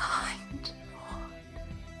kind Lord.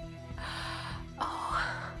 Oh,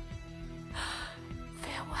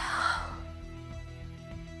 farewell.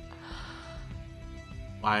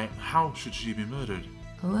 Why, how should she be murdered?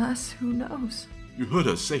 Alas, who knows? You heard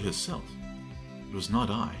her say herself. It was not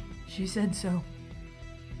I. She said so.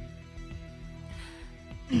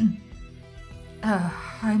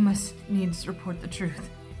 I must needs report the truth.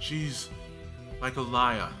 She's like a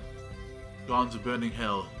liar, gone to burning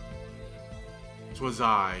hell. 'Twas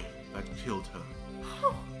I that killed her.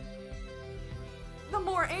 The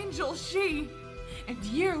more angel she, and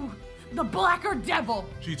you, the blacker devil.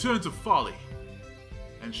 She turned to folly,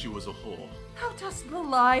 and she was a whore. Thou dost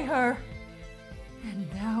belie her, and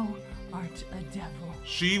thou art a devil.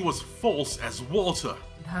 She was false as water.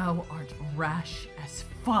 Thou art rash as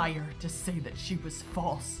fire to say that she was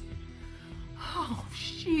false. Oh,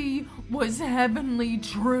 she was heavenly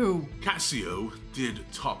true. Cassio did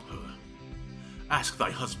top her. Ask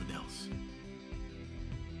thy husband else.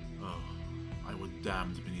 Oh, I were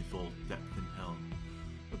damned beneath all depth in hell,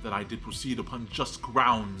 but that I did proceed upon just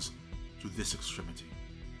grounds to this extremity.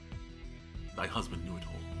 Thy husband knew it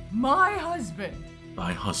all. My husband?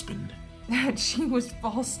 Thy husband. That she was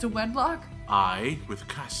false to wedlock? I with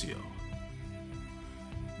Cassio.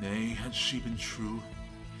 Nay, had she been true,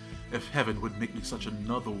 if heaven would make me such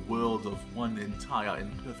another world of one entire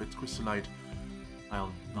imperfect chrysolite,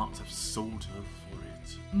 I'll not have sold her for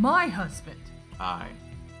it. My husband? Aye,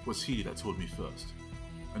 'twas he that told me first.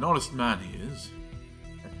 An honest man he is,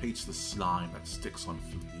 and hates the slime that sticks on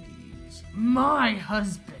filthy deeds. My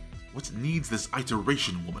husband? What needs this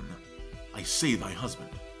iteration, woman? I say thy husband.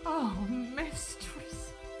 Oh,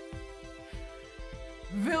 mistress.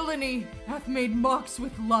 Villainy hath made mocks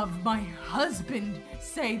with love. My husband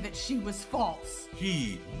say that she was false.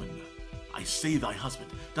 He, woman, I say thy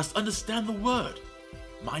husband. Dost understand the word?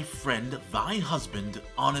 My friend, thy husband,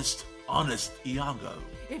 honest Iago.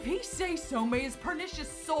 If he say so, may his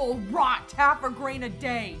pernicious soul rot half a grain a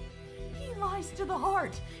day. He lies to the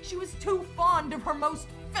heart. She was too fond of her most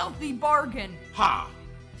filthy bargain. Ha!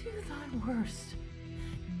 Do thy worst.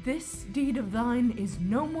 This deed of thine is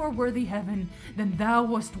no more worthy heaven than thou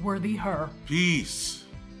wast worthy her. Peace.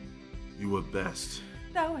 You were best.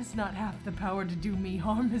 Thou hast not half the power to do me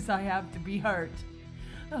harm as I have to be hurt.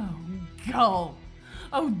 Oh, gull.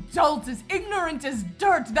 Oh, dolt, as ignorant as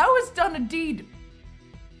dirt. Thou hast done a deed.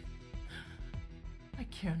 I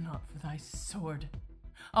care not for thy sword.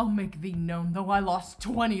 I'll make thee known, though I lost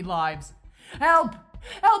 20 lives. Help!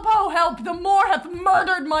 Help, oh help! The Moor hath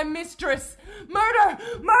murdered my mistress! Murder!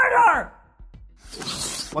 Murder!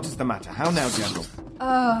 What is the matter? How now, General?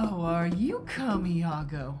 Oh, are you come,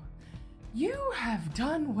 Iago? You have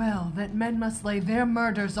done well that men must lay their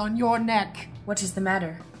murders on your neck. What is the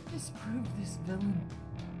matter? Disprove this villain,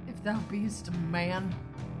 if thou beest a man.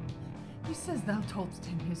 He says thou toldst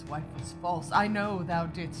him his wife was false. I know thou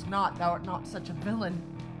didst not. Thou art not such a villain.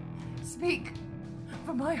 Speak,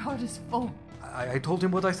 for my heart is full. I told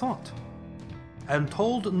him what I thought, and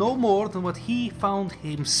told no more than what he found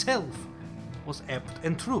himself was apt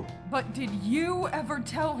and true. But did you ever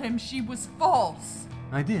tell him she was false?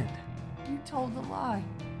 I did. You told a lie.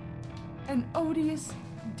 An odious,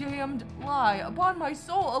 damned lie. Upon my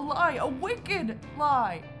soul, a lie. A wicked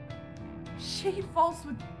lie. She false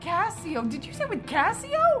with Cassio. Did you say with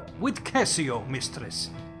Cassio? With Cassio,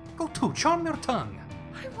 mistress. Go to, charm your tongue.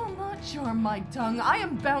 I will not charm my tongue. I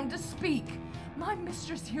am bound to speak. My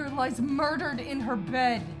mistress here lies murdered in her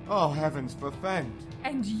bed. Oh, heavens forfend.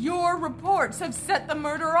 And your reports have set the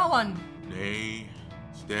murder on. Nay,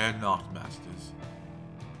 stare not, masters.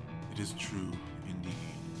 It is true, indeed.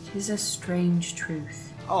 'Tis a strange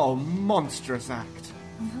truth. Oh, monstrous act.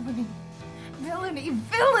 Villainy, villainy,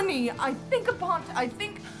 villainy! I think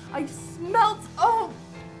I smelt. Oh,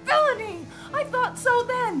 villainy! I thought so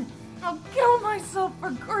then. I'll kill myself for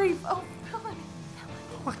grief. Oh, villainy.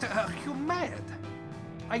 What, are you mad?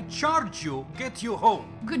 I charge you, get you home.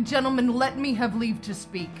 Good gentlemen, let me have leave to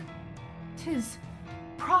speak. 'Tis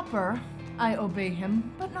proper I obey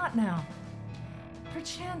him, but not now.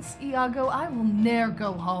 Perchance, Iago, I will ne'er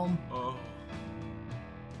go home.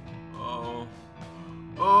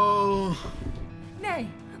 Oh. Nay,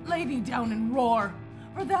 lay thee down and roar,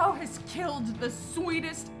 for thou hast killed the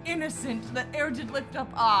sweetest innocent that e'er did lift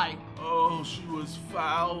up eye. Oh, she was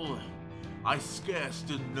foul. I scarce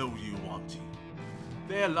did know you, auntie.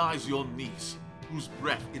 There lies your niece, whose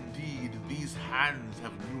breath indeed these hands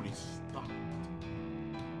have newly stopped.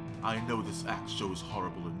 I know this act shows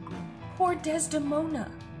horrible and grim. Poor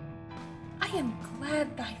Desdemona! I am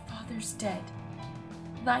glad thy father's dead.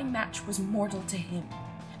 Thy match was mortal to him,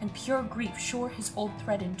 and pure grief shore his old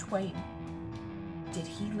thread in twain. Did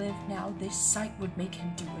he live now, this sight would make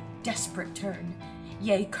him do a desperate turn,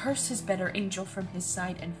 yea, curse his better angel from his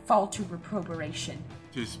side and fall to reprobation.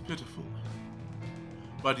 'Tis pitiful.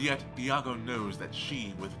 But yet Iago knows that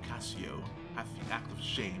she with Cassio hath the act of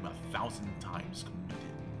shame 1,000 times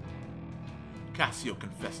committed. Cassio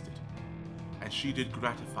confessed it, and she did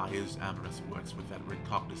gratify his amorous works with that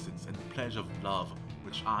recognizance and pledge of love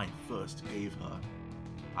which I first gave her.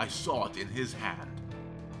 I saw it in his hand.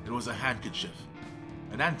 It was a handkerchief,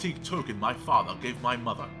 an antique token my father gave my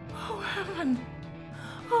mother. Oh, heaven!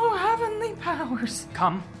 Oh, heavenly powers!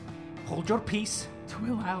 Come, hold your peace.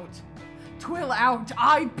 Twill out. Twill out.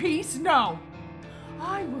 I peace? No!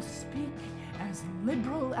 I will speak as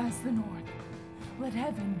liberal as the North. Let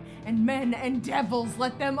heaven and men and devils,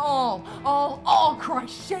 let them all cry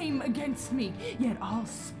shame against me, yet I'll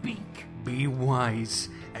speak. Be wise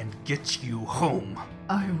and get you home.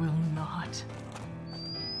 I will not.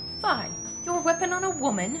 Fie, your weapon on a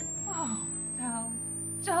woman? Oh, thou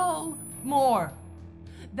dull Moor.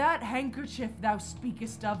 That handkerchief thou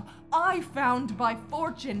speakest of, I found by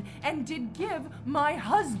fortune, and did give my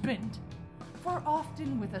husband. For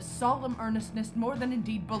often with a solemn earnestness more than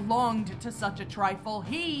indeed belonged to such a trifle,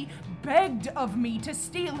 he begged of me to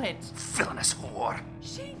steal it. Villainous whore!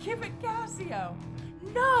 She give it Cassio.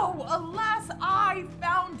 No, alas, I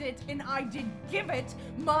found it, and I did give it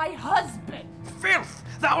my husband. Filth!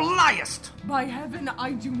 Thou liest! By heaven,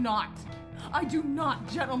 I do not. I do not,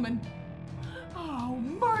 gentlemen. Oh,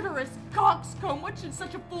 murderous coxcomb, what should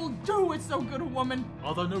such a fool do with so good a woman?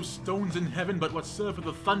 Are there no stones in heaven but what serve for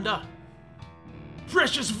the thunder?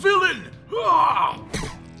 Precious villain!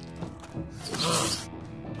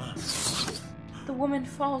 The woman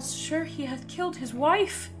falls, sure he hath killed his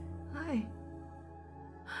wife.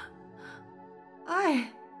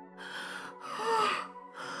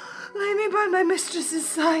 Lay me by my mistress's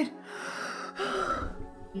side.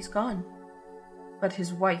 He's gone, but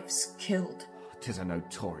his wife's killed. 'Tis a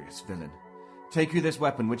notorious villain. Take you this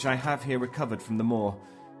weapon, which I have here recovered from the moor.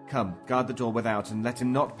 Come, guard the door without, and let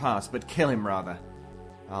him not pass, but kill him rather.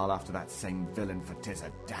 I'll after that same villain, for 'tis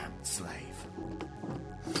a damned slave.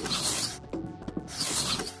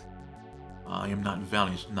 I am not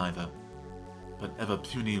valiant neither, but ever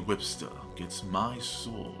puny whipster gets my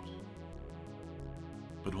sword.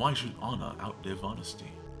 But why should honor outlive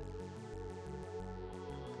honesty?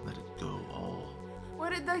 Let it go all.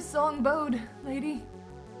 What did thy song bode, lady?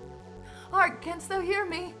 Hark, canst thou hear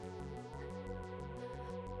me?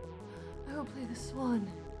 I will play the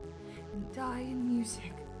swan and die in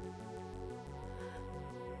music.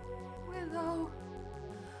 Willow,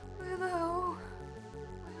 willow,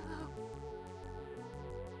 willow.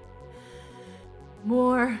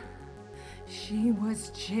 Moor, she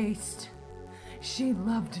was chaste. She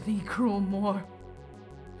loved thee, cruel Moor.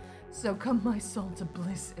 So come my soul to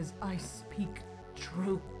bliss as I speak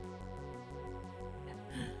true.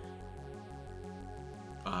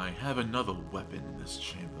 I have another weapon in this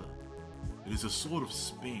chamber. It is a sword of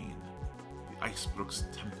Spain, the Icebrook's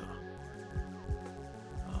tempter.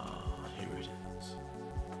 Here it is.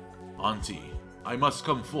 Auntie, I must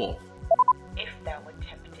come forth. If thou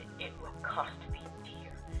attempt it, it will cost thee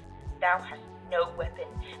dear. Thou hast no weapon,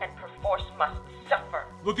 and perforce must suffer.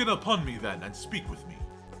 Look in upon me then, and speak with me.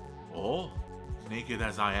 Or, naked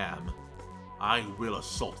as I am, I will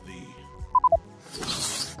assault thee.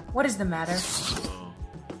 What is the matter?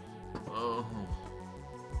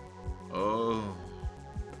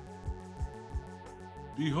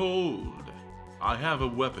 Behold, I have a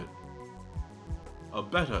weapon. A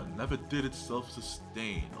better never did itself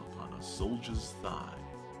sustain upon a soldier's thigh.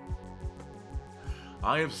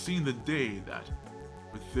 I have seen the day that,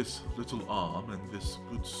 with this little arm and this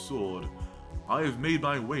good sword, I have made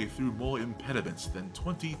my way through more impediments than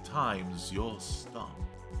 20 times your stump.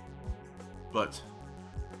 But,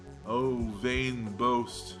 oh vain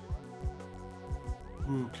boast,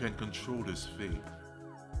 who can control his fate?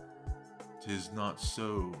 'Tis not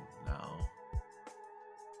so now.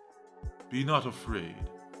 Be not afraid,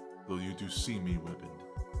 though you do see me weaponed.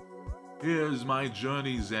 Here is my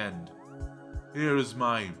journey's end. Here is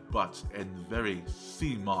my butt and very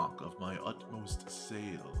sea mark of my utmost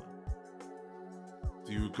sail.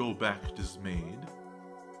 Do you go back dismayed?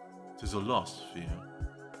 'Tis a lost fear.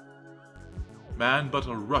 Man but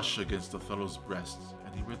a rush against Othello's breast,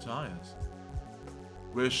 and he retires.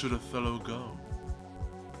 Where should Othello go?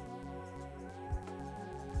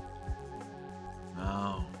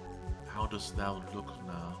 Now, how dost thou look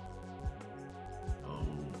now? Oh,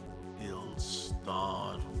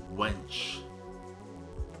 ill-starred wench,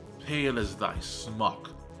 pale as thy smock.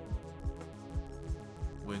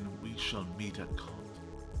 When we shall meet at Kant,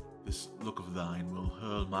 this look of thine will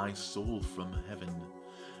hurl my soul from heaven,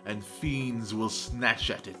 and fiends will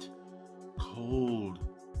snatch at it. Cold,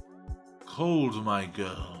 cold, my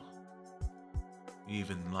girl,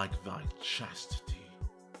 even like thy chastity.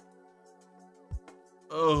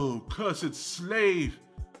 Oh, cursed slave!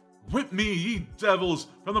 Whip me, ye devils,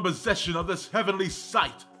 from the possession of this heavenly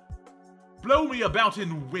sight! Blow me about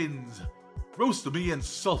in winds! Roast me in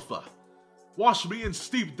sulphur! Wash me in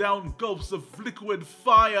steep down gulfs of liquid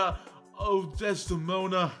fire! Oh,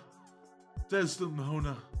 Desdemona!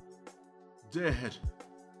 Desdemona! Dead!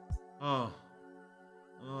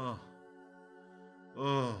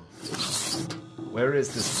 Where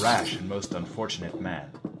is this rash and most unfortunate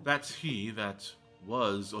man? That's he that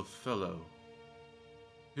was Othello.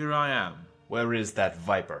 Here I am. Where is that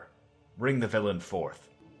viper? Bring the villain forth.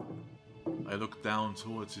 I look down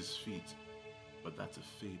towards his feet, but that's a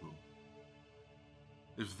fable.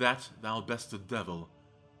 If that thou best a devil,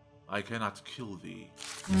 I cannot kill thee.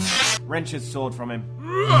 Wrench his sword from him.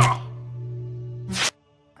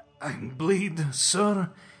 I bleed, sir,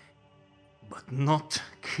 but not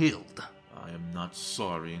killed. I am not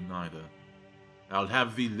sorry neither. I'll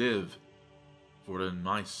have thee live, for in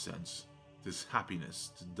my sense, 'tis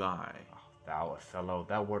happiness to die. Oh, thou, Othello,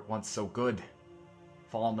 thou wert once so good,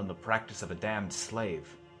 fallen in the practice of a damned slave.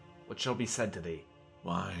 What shall be said to thee?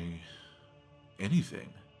 Why, anything.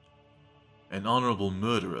 An honorable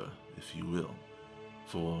murderer, if you will.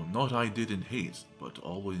 For naught I did in hate, but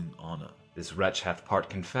all in honor. This wretch hath part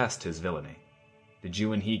confessed his villainy. Did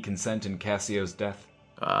you and he consent in Cassio's death?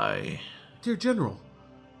 Aye. Dear General,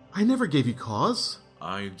 I never gave you cause.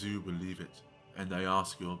 I do believe it, and I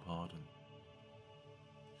ask your pardon.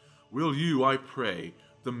 Will you, I pray,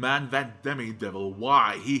 demand that demi-devil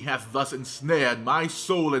why he hath thus ensnared my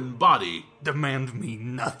soul and body? Demand me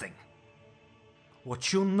nothing.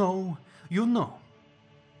 What you know, you know.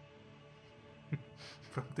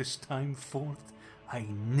 From this time forth, I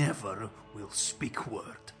never will speak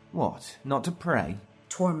word. What, not to pray?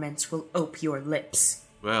 Torments will ope your lips.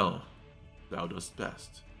 Well, thou dost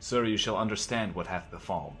best. Sir, you shall understand what hath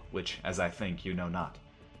befallen, which, as I think, you know not.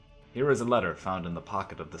 Here is a letter found in the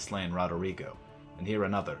pocket of the slain Roderigo, and here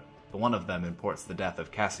another. The one of them imports the death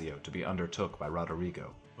of Cassio to be undertook by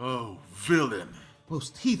Roderigo. Oh, villain!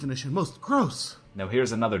 Most heathenish and most gross. Now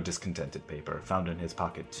here's another discontented paper, found in his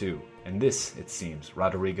pocket too, and this, it seems,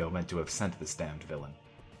 Roderigo meant to have sent this damned villain.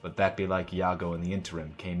 But that belike Iago in the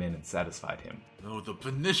interim came in and satisfied him. Oh, the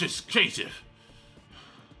pernicious caitiff!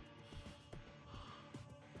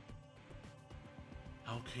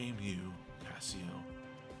 How came you, Cassio,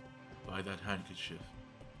 by that handkerchief?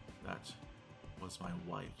 That was my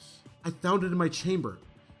wife's. I found it in my chamber,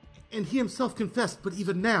 and he himself confessed, but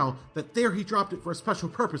even now, that there he dropped it for a special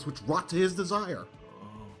purpose which wrought to his desire.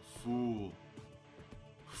 Oh, fool.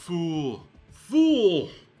 Fool. Fool!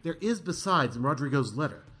 There is besides in Rodrigo's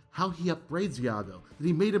letter how he upbraids Iago, that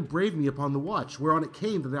he made him brave me upon the watch, whereon it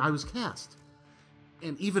came that I was cast.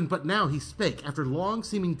 And even but now he spake, after long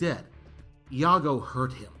seeming dead. Iago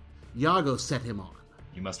heard him. Iago set him on.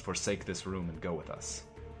 You must forsake this room and go with us.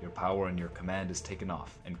 Your power and your command is taken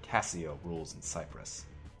off, and Cassio rules in Cyprus.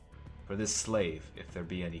 For this slave, if there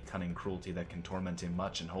be any cunning cruelty that can torment him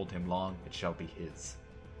much and hold him long, it shall be his.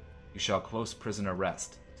 You shall close prisoner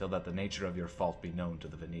rest, till that the nature of your fault be known to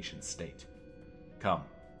the Venetian state. Come,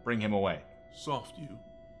 bring him away. Soft you.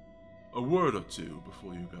 A word or two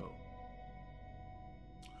before you go.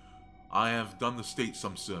 I have done the state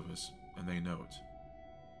some service, and they know it.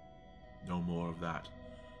 No more of that.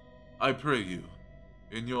 I pray you,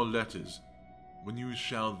 in your letters, when you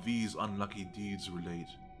shall these unlucky deeds relate,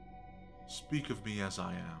 speak of me as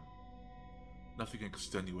I am, nothing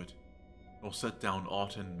extenuate, nor set down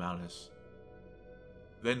aught in malice.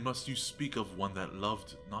 Then must you speak of one that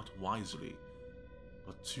loved not wisely,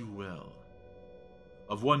 but too well,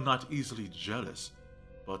 of one not easily jealous,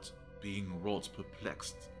 but being wrought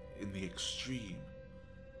perplexed in the extreme,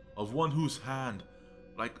 of one whose hand,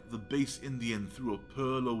 like the base Indian, threw a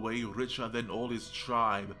pearl away richer than all his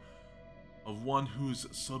tribe, of one whose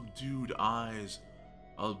subdued eyes,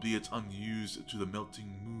 albeit unused to the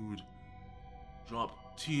melting mood,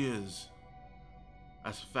 drop tears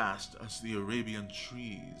as fast as the Arabian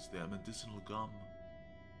trees their medicinal gum.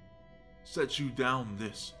 Set you down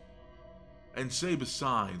this, and say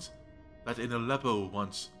besides that in Aleppo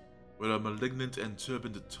once, where a malignant and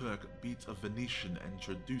turbaned Turk beat a Venetian and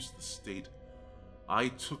traduced the state, I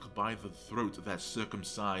took by the throat that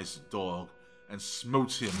circumcised dog and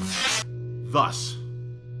smote him thus.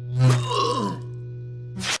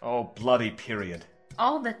 Oh, bloody period.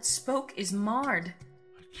 All that spoke is marred.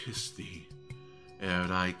 I kiss thee,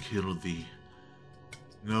 ere I kill thee.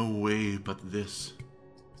 No way but this.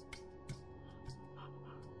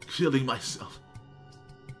 Killing myself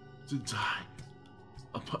to die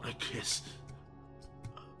upon a kiss.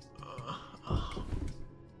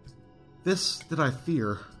 This did I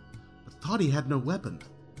fear, but thought he had no weapon,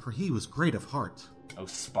 for he was great of heart. O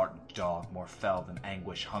Spartan dog, more fell than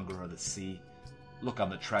anguish, hunger, or the sea. Look on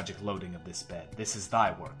the tragic loading of this bed. This is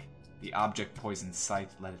thy work. The object poisoned sight,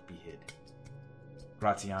 let it be hid.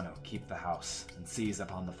 Gratiano, keep the house, and seize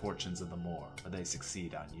upon the fortunes of the Moor, for they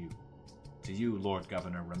succeed on you. To you, Lord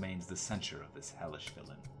Governor, remains the censure of this hellish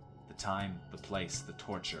villain. The time, the place, the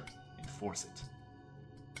torture, enforce it.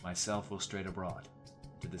 Myself will straight abroad.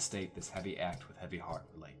 To the state this heavy act with heavy heart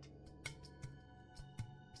relate.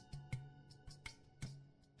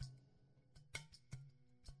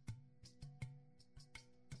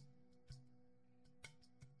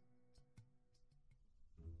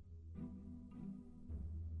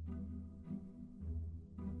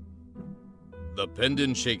 The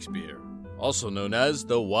Pendant Shakespeare, also known as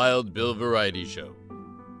the Wild Bill Variety Show.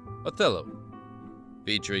 Othello,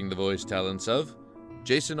 featuring the voice talents of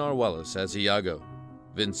Jason R. Wallace as Iago,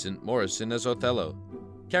 Vincent Morrison as Othello,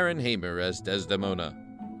 Karen Hamer as Desdemona,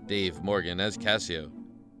 Dave Morgan as Cassio,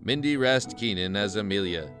 Mindy Rast Keenan as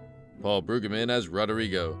Amelia, Paul Brueggemann as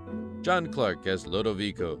Roderigo, John Clark as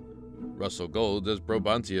Lodovico, Russell Gold as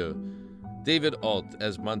Brabantio, David Alt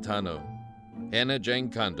as Montano, Hannah Jane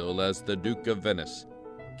Condell as the Duke of Venice,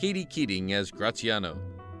 Katie Keating as Graziano,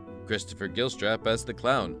 Christopher Gilstrap as the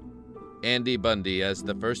Clown, Andy Bundy as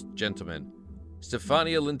the First Gentleman,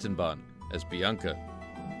 Stefania Lintenbahn as Bianca,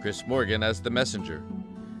 Chris Morgan as the Messenger,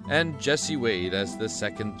 and Jesse Wade as the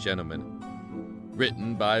Second Gentleman.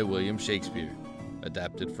 Written by William Shakespeare.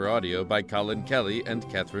 Adapted for audio by Colin Kelly and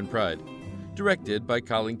Catherine Pride. Directed by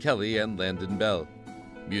Colin Kelly and Landon Bell.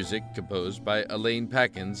 Music composed by Elaine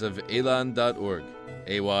Packins of Aylahn.org,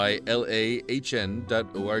 AYLAHN.org.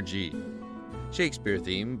 Shakespeare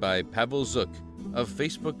theme by Pavel Zook of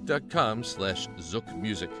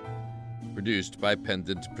Facebook.com/ZookMusic. Produced by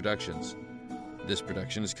Pendant Productions. This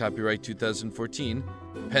production is copyright 2014,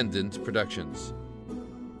 Pendant Productions.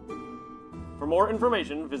 For more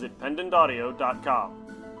information, visit pendantaudio.com.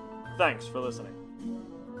 Thanks for listening.